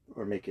 Mhm.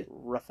 Or make it.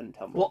 Rough and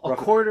tumble. Well, a Rough-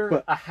 quarter,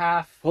 but- a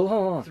half, Hold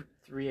on.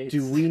 3/8.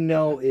 Do we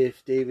know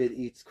if David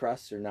eats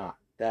crusts or not?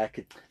 That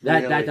could.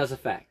 That really- does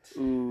affect.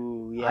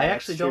 Ooh, yeah. I that's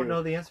actually don't true.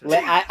 know the answer.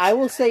 I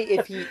will say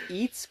if he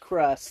eats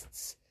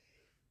crusts,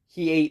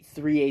 he ate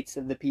 3/8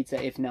 of the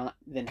pizza, if not,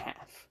 then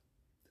half.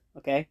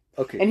 Okay?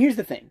 Okay. And here's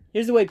the thing.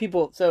 Here's the way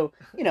people... So,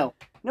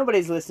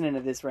 nobody's listening to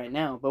this right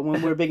now, but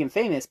when we're big and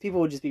famous, people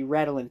will just be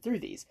rattling through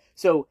these.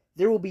 So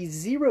there will be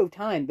zero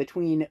time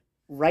between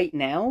right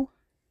now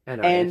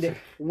And, and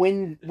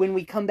when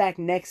we come back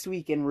next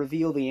week and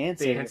reveal the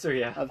answer, The answer,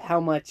 yeah. of how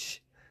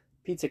much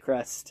pizza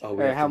crust Oh,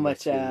 we or have how to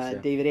much look through this, yeah.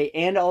 David ate,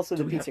 and also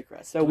Do the we pizza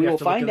crust. So Do we have will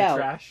to look in find the out,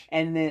 trash?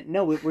 and then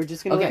we're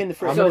just gonna look in the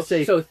fridge. I'm gonna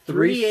say so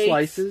 3 3/8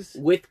 slices.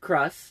 with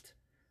crust,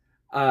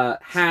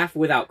 half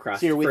without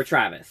crust So you're with- for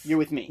Travis. You're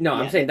with me. No,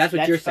 I'm saying that's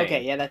what you're saying.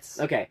 Okay, yeah, that's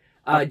Okay.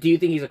 Do you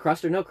think he's a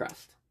crust or no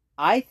crust?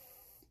 I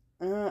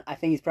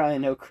think he's probably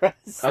no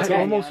crust. Okay. to be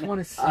almost honest. want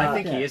to say. I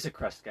think that. he is a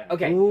crust guy.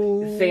 Okay.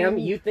 Ooh. Sam,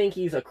 you think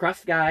he's a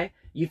crust guy?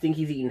 You think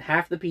he's eating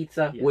half the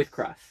pizza Yes. with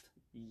crust?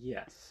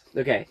 Yes.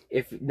 Okay.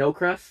 If no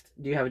crust,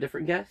 do you have a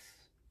different guess?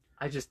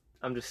 I'm just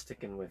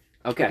sticking with.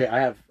 Okay. Okay, I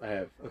have.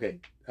 Okay,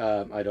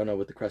 I don't know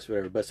with the crust, or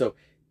whatever. But so,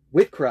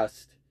 with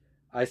crust,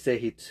 I say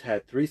he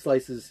had 3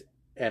 slices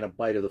and a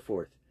bite of the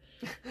 4th.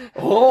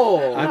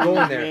 Oh, I'm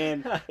going there.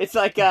 Man. It's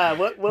like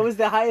what was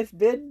the highest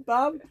bid,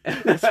 Bob?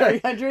 That's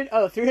right. $300?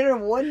 Oh,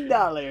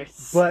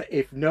 $301. But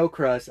if no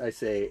crust, I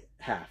say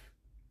half.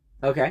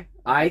 Okay.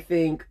 I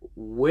think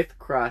with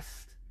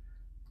crust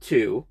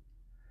 2,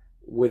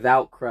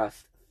 without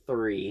crust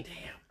 3. Damn.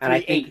 And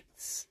I think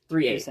 3/8.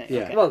 3/8. You're saying, Yeah.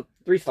 okay. Well,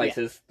 3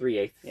 slices,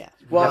 3/8. Yeah.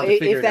 We'll Well, have to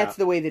figure if it that's out.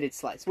 the way that it's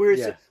sliced, we're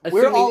Yeah.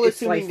 we're all it's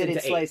assuming sliced that into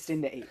it's sliced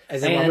into 8.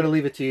 And then I'm And- going to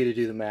leave it to you to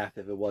do the math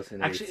if it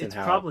wasn't Actually, eighths it's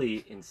and how.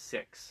 probably in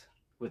 6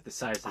 with the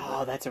size of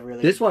Oh, it. that's a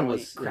really This good one point.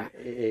 was Crap.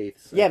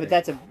 eighths. I Yeah, but think.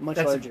 that's a much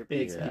That's a larger big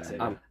pizza.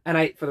 pizza.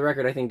 And for the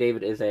record, I think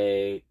David is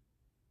a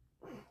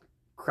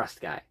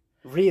crust guy.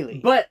 Really?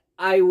 But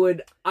I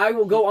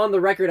will go on the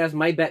record as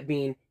my bet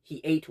being he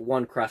ate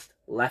one crust,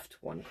 left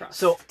one crust.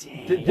 So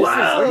Dang. this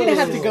Wow. We're gonna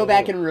have to is go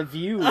back and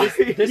review.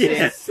 this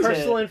Yes. is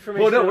personal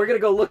information. well, no, we're gonna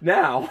go look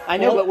now. I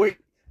know, Well- but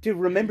dude,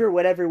 remember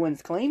what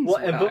everyone's claims Well,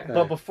 were. and, Okay.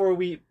 but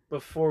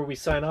before we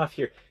sign off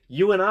here,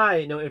 you and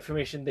I know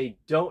information they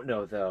don't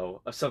know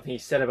though of something he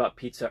said about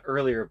pizza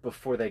earlier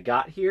before they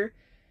got here,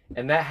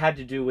 and that had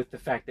to do with the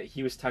fact that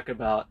he was talking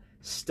about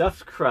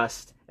stuffed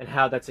crust and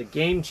how that's a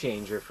game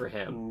changer for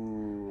him.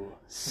 Ooh.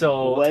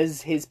 So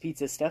Was his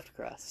pizza stuffed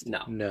crust?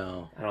 No.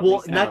 No. I don't well,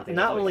 think so. I don't not think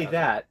not that's what only it was.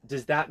 that,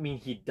 does that mean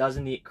he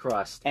doesn't eat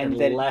crust And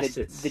then unless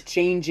the, it's the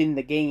change in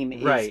the game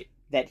is right?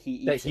 that he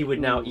eats That he it. would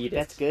now Ooh, eat it.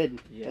 That's good.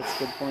 Yeah. That's a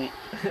good point.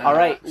 All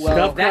right. Well,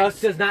 Stuffed That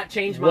crust, does not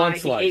change one my. He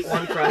slice. ate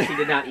one crust. He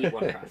did not eat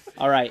one crust.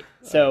 all right.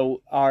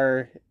 So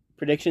our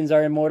predictions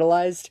are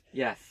immortalized.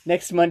 Yes.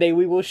 Next Monday,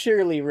 we will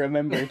surely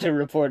remember to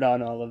report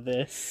on all of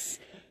this.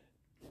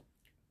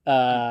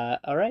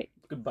 All right.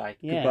 Goodbye.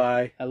 Yeah.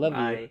 Goodbye. I love you.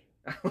 Bye.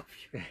 I love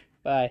you.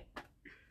 Bye.